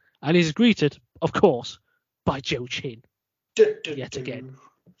outside, and he's greeted, of course, by Joe Chin. Yet again.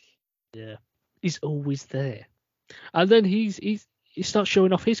 Yeah. He's always there. And then he starts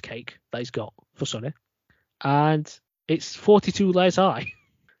showing off his cake that he's got for Sonny. And it's 42 layers high.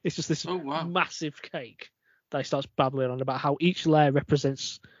 It's just this massive cake that he starts babbling on about how each layer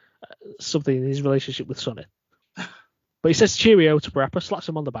represents something in his relationship with Sonny. But he says cheerio to PaRappa, slaps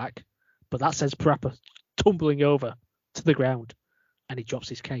him on the back, but that sends PaRappa tumbling over to the ground, and he drops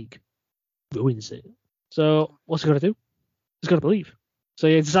his cake. Ruins it. So what's he got to do? He's got to believe. So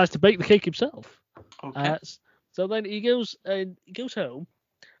he decides to bake the cake himself. Okay. So then he goes home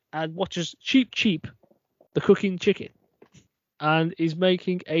and watches Cheap, the cooking chicken, and he's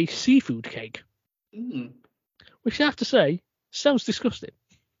making a seafood cake. Which I have to say sounds disgusting.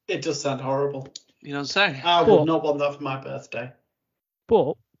 It does sound horrible. You don't say. I would not want that for my birthday.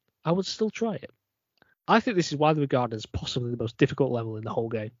 But I would still try it. I think this is widely regarded as possibly the most difficult level in the whole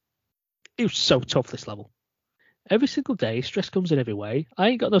game. It was so tough, this level. Every single day, stress comes in every way. I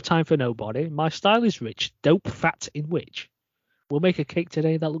ain't got no time for nobody. My style is rich, dope, fat in which. We'll make a cake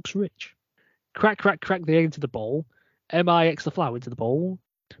today that looks rich. Crack the egg into the bowl. Mix the flour into the bowl.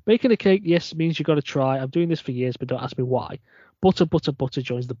 Making a cake, yes, means you got to try. I'm doing this for years, but don't ask me why. Butter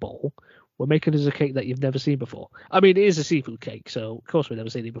joins the bowl. We're making us a cake that you've never seen before. I mean, it is a seafood cake, so of course we've never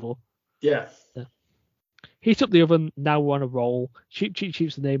seen it before. Yeah. Heat up the oven. Now we're on a roll.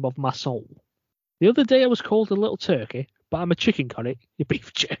 Cheap's the name of my soul. The other day I was called a little turkey, but I'm a chicken, got it? You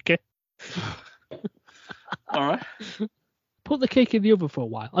beef jerky. All right. Put the cake in the oven for a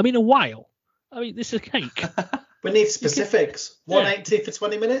while. I mean, a while. I mean, this is a cake. We need specifics. 180 for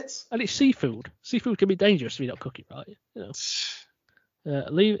 20 minutes? And it's seafood. Seafood can be dangerous if you don't cook it right. You know.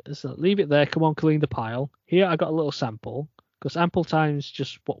 Leave it there. Come on, clean the pile. Here I got a little sample, because ample time's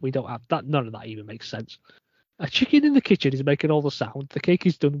just what we don't have. None of that even makes sense. A chicken in the kitchen is making all the sound. The cake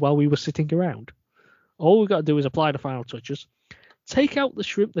is done while we were sitting around. All we've got to do is apply the final touches. Take out the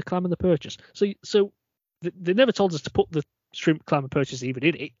shrimp, the clam, and the purchase. So they never told us to put the shrimp, clam, and purchase even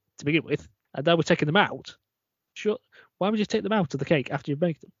in it to begin with, and now we're taking them out. Sure. Why would you take them out of the cake after you've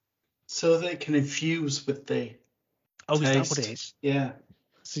made them? So they can infuse with the taste. Is that what it is? Yeah.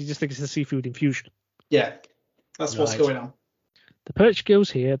 So you just think it's a seafood infusion? Yeah. That's what's going on. The perch goes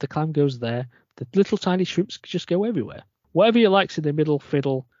here, the clam goes there, the little tiny shrimps just go everywhere. Whatever you like's in the middle,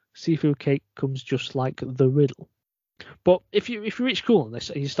 fiddle. Seafood cake comes just like the riddle. But if you reach cool on this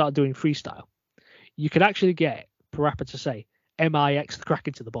and you start doing freestyle, you can actually get PaRappa to say Mix the crack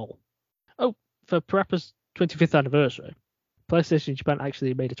into the bowl. Oh, for PaRappa's 25th anniversary, PlayStation Japan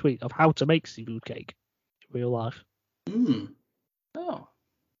actually made a tweet of how to make seafood cake in real life. Oh.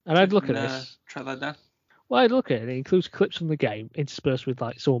 And I'd look at this. Try that down. Well, I'd look at it. It includes clips from the game interspersed with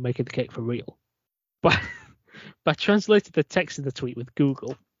like someone making the cake for real. But I translated the text in the tweet with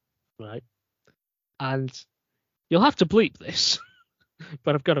Google, right? And you'll have to bleep this,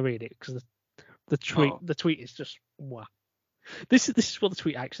 but I've got to read it because the tweet is just wow. This is what the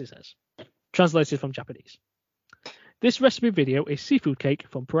tweet actually says, translated from Japanese. This recipe video is seafood cake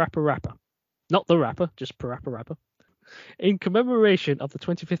from PaRappa the Rapper, not the rapper, just PaRappa the Rapper. In commemoration of the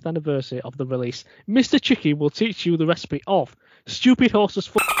 25th anniversary of the release, Mr. Chicky will teach you the recipe of stupid horses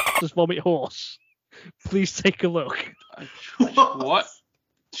vomit horse. Please take a look. What?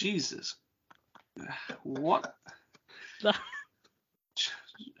 Jesus. What?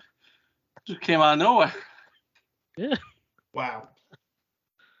 Just came out of nowhere. Yeah. Wow.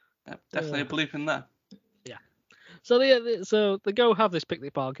 Definitely a bleep in there. Yeah. So they go have this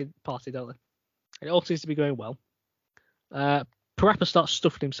picnic party, don't they? It all seems to be going well. PaRappa starts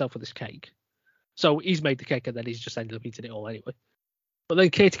stuffing himself with this cake. So he's made the cake and then he's just ended up eating it all anyway. But then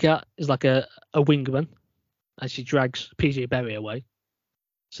Katy Cat is like a wingman and she drags PJ Berry away.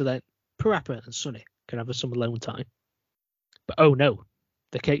 So then PaRappa and Sunny can have some alone time. But oh no,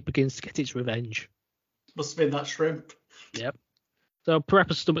 the cake begins to get its revenge. Must have been that shrimp. Yep. So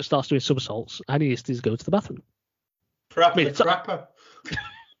PaRappa's stomach starts doing somersaults and he needs to go to the bathroom. PaRappa the Rapper.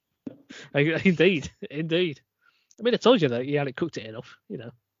 Indeed. I mean, I told you that he hadn't cooked it enough, you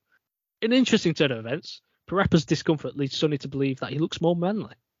know. In an interesting turn of events, PaRappa's discomfort leads Sunny to believe that he looks more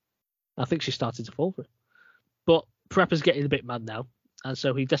manly. I think she's starting to fall for it. But PaRappa's getting a bit mad now, and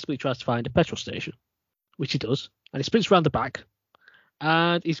so he desperately tries to find a petrol station, which he does, and he sprints around the back,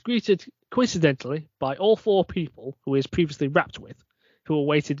 and he's greeted, coincidentally, by all four people who he's previously rapped with, who are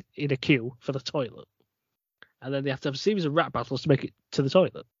waiting in a queue for the toilet. And then they have to have a series of rap battles to make it to the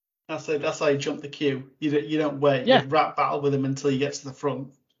toilet. That's how you jump the queue. You don't wait. Yeah. You rap battle with him until you get to the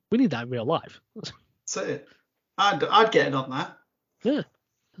front. We need that in real life. That's it. I'd get in on that. Yeah.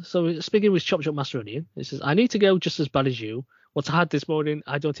 So speaking with Chop Chop Master Onion, it says, I need to go just as bad as you. What I had this morning,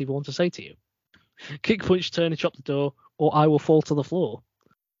 I don't even want to say to you. Kick, punch, turn and chop the door, or I will fall to the floor.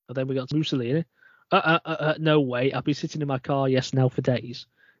 And then we got Mussolini. No way. I've been sitting in my car, yes, now for days.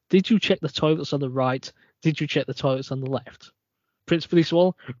 Did you check the toilets on the right? Did you check the toilets on the left? Prince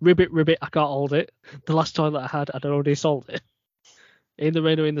Policewool, ribbit, I can't hold it. The last toilet I had, I'd already sold it. In the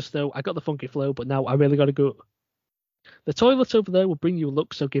rain or in the snow, I got the funky flow, but now I really got to go. The toilet over there will bring you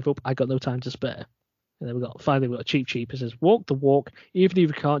luck, so give up. I got no time to spare. And then finally we got Cheap Cheap. It says, walk the walk, even if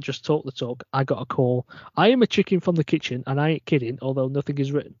you can't just talk the talk. I got a call. I am a chicken from the kitchen, and I ain't kidding, although nothing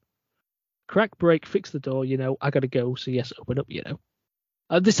is written. Crack, break, fix the door, I gotta go, so yes, open up,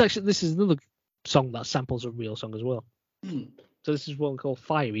 This is another song that samples a real song as well. So this is one called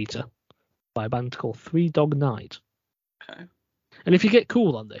Fire Eater by a band called Three Dog Night. Okay. And if you get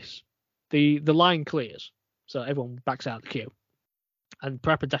cool on this, the line clears, so everyone backs out of the queue, and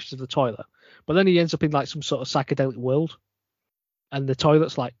PaRappa dashes to the toilet. But then he ends up in like some sort of psychedelic world, and the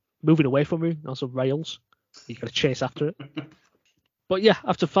toilet's like moving away from him on some rails. You got to chase after it. But yeah,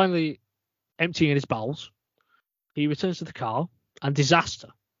 after finally emptying his bowels, he returns to the car, and disaster.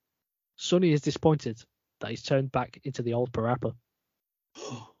 Sonny is disappointed that he's turned back into the old PaRappa.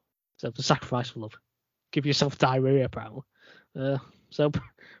 So the sacrifice for love. Give yourself diarrhea, apparently. So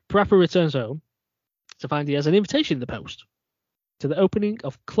PaRappa returns home to find he has an invitation in the post to the opening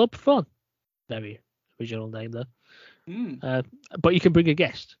of Club Fun. Very original name there. But you can bring a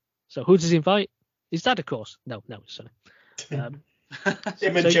guest. So who does he invite? His dad, of course. No, it's Sonny.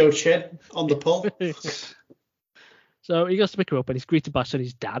 Him and Joe Chin on the pole. So he goes to pick her up, and he's greeted by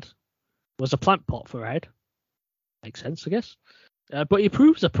Sonny's dad. Was a plant pot for her head. Makes sense, I guess. But he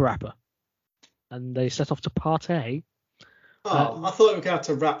approves of PaRappa, and they set off to partay. I thought we were going to have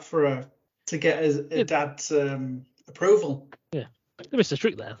to rap for her to get his dad's approval. Yeah, they missed a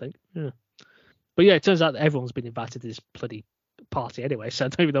trick there, I think. Yeah. But yeah, it turns out that everyone's been invited to this bloody party anyway, so I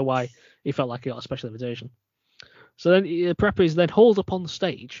don't even know why he felt like he got a special invitation. So then PaRappa is then hauled up on the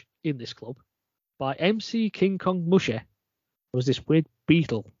stage in this club by MC King Kong Mushe. It was this weird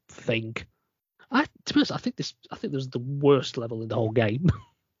beetle thing. To be honest, I think this was the worst level in the whole game.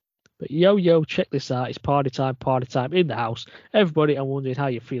 But yo, check this out. It's party time in the house. Everybody, I'm wondering how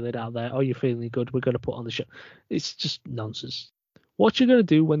you're feeling out there. Are you feeling good? We're going to put on the show. It's just nonsense. What you going to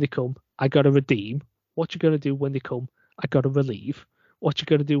do when they come? I got to redeem. What you going to do when they come? I got to relieve. What you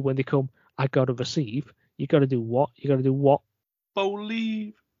going to do when they come? I got to receive. You got to do what? You got to do what?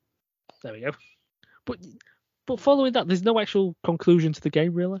 Believe. There we go. But following that, there's no actual conclusion to the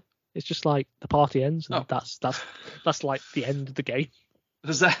game, really. It's just like the party ends, and that's like the end of the game.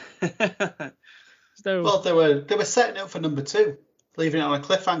 Was that? Well, they were setting up for number 2, leaving it on a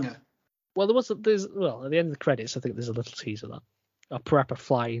cliffhanger. Well, at the end of the credits, I think there's a little teaser of that. Of PaRappa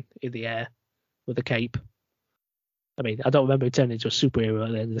flying in the air with a cape. I mean, I don't remember him turning into a superhero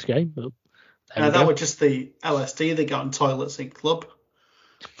at the end of this game, but that was just the LSD they got in Toilets in Club.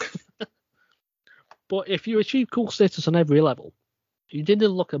 But if you achieve cool status on every level, you did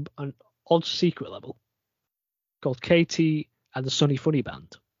unlock an odd secret level called KT and the Sonny Funny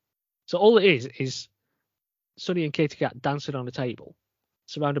Band. So all it is Sonny and Katie Cat dancing on a table,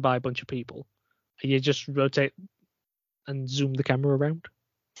 surrounded by a bunch of people, and you just rotate and zoom the camera around.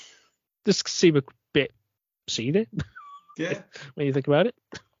 This seems a bit scenic. Yeah. When you think about it.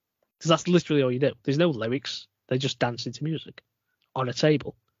 Because that's literally all you do. There's no lyrics. They just dance into music on a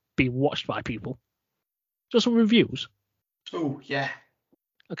table, being watched by people. Just some reviews. Oh, yeah.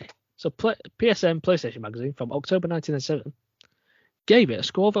 Okay. So PSN PlayStation Magazine from October 1997 gave it a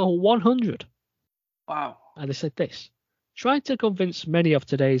score of 100. Wow. And they said this: trying to convince many of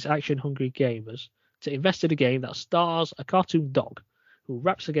today's action-hungry gamers to invest in a game that stars a cartoon dog who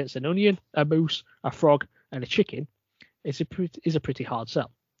raps against an onion, a moose, a frog, and a chicken is a pretty hard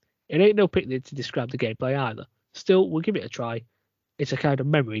sell. It ain't no picnic to describe the gameplay either. Still, we'll give it a try. It's a kind of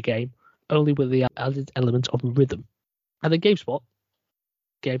memory game, only with the added element of rhythm. And then GameSpot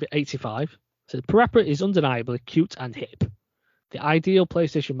gave it 85. Said PaRappa is undeniably cute and hip. The ideal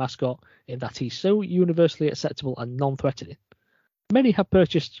PlayStation mascot in that he's so universally acceptable and non-threatening. Many have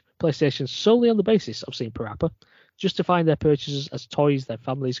purchased PlayStations solely on the basis of seeing PaRappa, justifying their purchases as toys their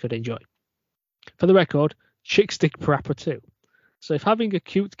families could enjoy. For the record, chicks dig PaRappa too. So if having a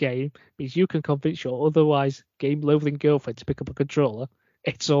cute game means you can convince your otherwise game-loathing girlfriend to pick up a controller,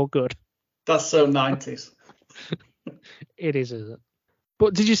 it's all good. That's so 90s. It is, isn't it?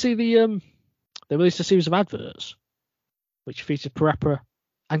 But did you see they released a series of adverts which featured PaRappa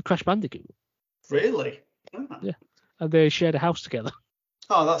and Crash Bandicoot? Really? Oh. Yeah. And they shared a house together.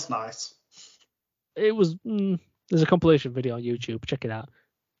 Oh, that's nice. It was... there's a compilation video on YouTube. Check it out.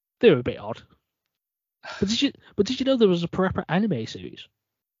 They were a bit odd. But did you know there was a PaRappa anime series?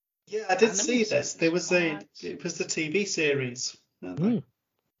 Yeah, I did see this. It was the TV series.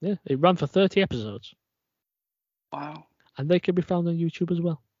 Yeah, it ran for 30 episodes. Wow. And they can be found on YouTube as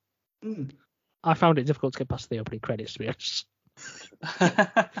well. Mm. I found it difficult to get past the opening credits, to be honest.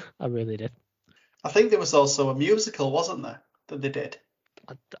 I really did. I think there was also a musical, wasn't there, that they did?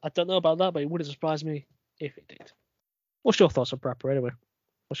 I don't know about that, but it wouldn't surprise me if it did. What's your thoughts on PaRappa anyway?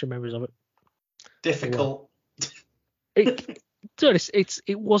 What's your memories of it? difficult. It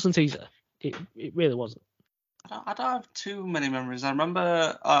wasn't easy. It really wasn't. I don't have too many memories. I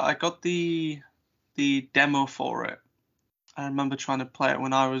remember I got the demo for it. I remember trying to play it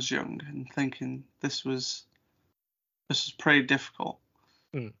when I was young and thinking this was pretty difficult.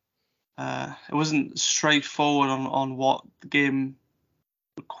 Mm. It wasn't straightforward on what the game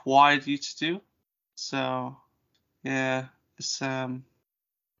required you to do. So yeah, it was a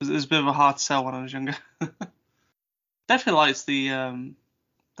bit of a hard sell when I was younger. Definitely liked the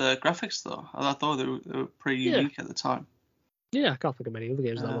graphics though. I thought they were pretty unique at the time. Yeah, I can't think of many other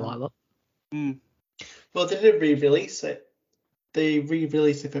games that were like that. Mm. Well, they did re-release it. They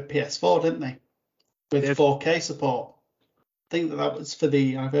re-released it for PS4, didn't they? With 4K support. I think that was for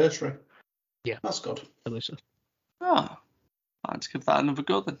the anniversary. Yeah. That's good. At least so. Oh, I'll have to give that another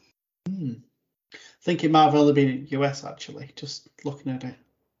go then. I think it might have only been in the US, actually, just looking at it.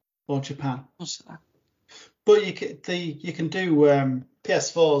 Or Japan. What's that? But you can do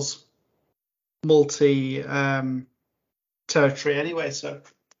PS4's multi territory anyway, so it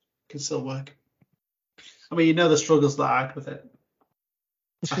can still work. I mean, you know the struggles that I had with it.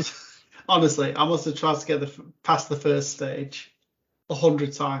 Honestly, I must have tried to get past the first stage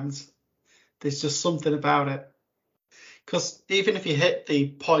 100 times. There's just something about it. Because even if you hit the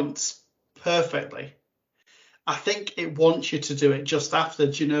points perfectly, I think it wants you to do it just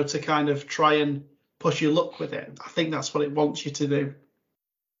after, to kind of try and push your luck with it. I think that's what it wants you to do.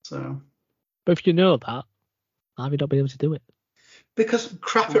 So. But if you know that, how have you not been able to do it? Because I'm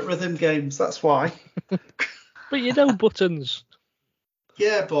crap at rhythm games, that's why. But you know buttons.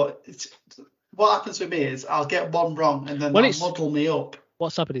 Yeah, but what happens with me is I'll get one wrong and then they'll muddle me up.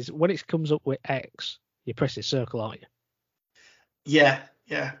 What's happened is when it comes up with X, you press the circle, aren't you? Yeah.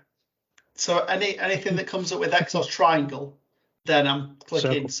 So anything that comes up with X or triangle, then I'm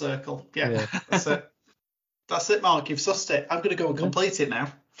clicking circle. Yeah, that's it, Mark. You've sussed it. I'm going to go and complete it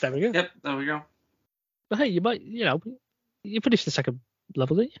now. There we go. Yep, there we go. But hey, you might, you finished the second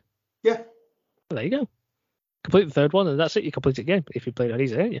level, didn't you? Yeah. Well, there you go. Complete the third one, and that's it. You complete the game if you play it on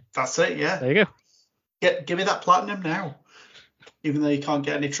easy, don't you? That's it, yeah. There you go. Give me that platinum now. Even though you can't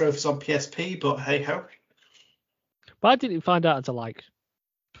get any trophies on PSP, but hey ho. But I didn't find out until like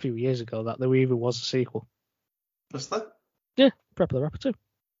a few years ago that there even was a sequel. Was there? Yeah, PaRappa the Rapper 2.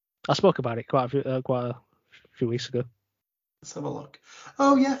 I spoke about it quite a few weeks ago. Let's have a look.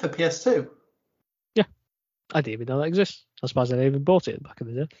 Oh yeah, for PS2. Yeah, I didn't even know that exists. I suppose I even bought it back in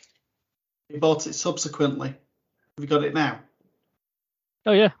the day. You bought it subsequently. Have you got it now?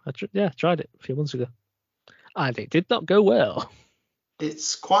 Oh yeah, I tried it a few months ago, and it did not go well.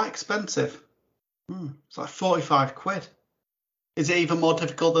 It's quite expensive. It's like 45 quid. Is it even more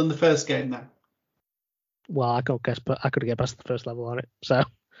difficult than the first game then? Well, I can't guess, but I could get past the first level on it. So,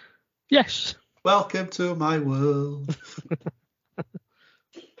 yes. Welcome to my world.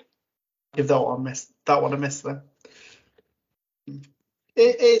 Give that one a miss then.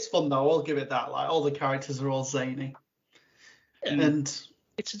 It's fun though. I'll give it that. Like all the characters are all zany, and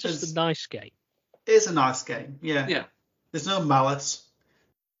it's just a nice game. It is a nice game. Yeah. Yeah. There's no malice,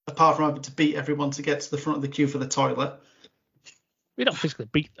 apart from having to beat everyone to get to the front of the queue for the toilet. We don't physically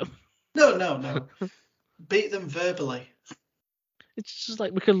beat them. No. Beat them verbally. It's just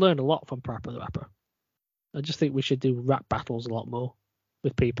like we can learn a lot from PaRappa the Rapper. I just think we should do rap battles a lot more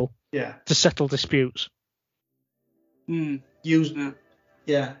with people. Yeah. To settle disputes.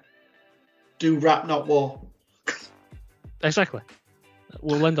 Yeah. Do rap, not war. Exactly.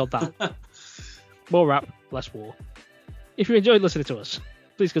 We'll end on that. More rap, less war. If you enjoyed listening to us,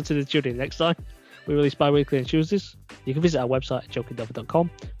 please consider tuning in next time. We release bi-weekly on Tuesdays. You can visit our website at jokingdolphin.com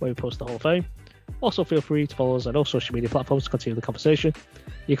where we post the Hall of Fame. Also, feel free to follow us on all social media platforms to continue the conversation.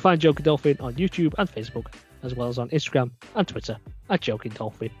 You can find Joking Dolphin on YouTube and Facebook, as well as on Instagram and Twitter at Joking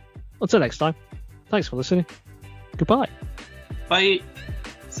Dolphin. Until next time, thanks for listening. Goodbye. Bye.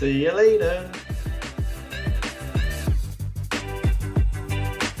 See you later.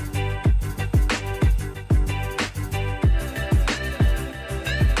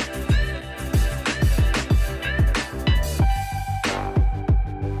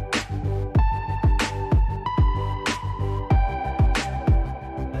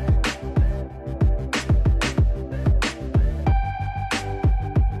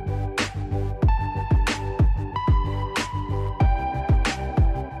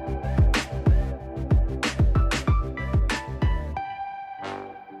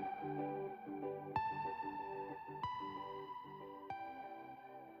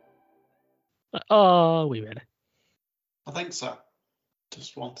 Oh, we ready? I think so.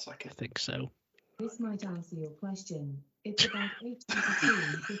 Just 1 second. I think so. This might answer your question. It's about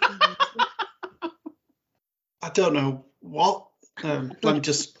 8:22. I don't know what. Let me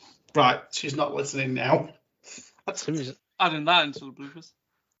just. Right, she's not listening now. Adding that into the bloopers.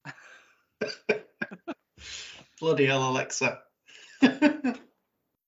 Bloody hell, Alexa.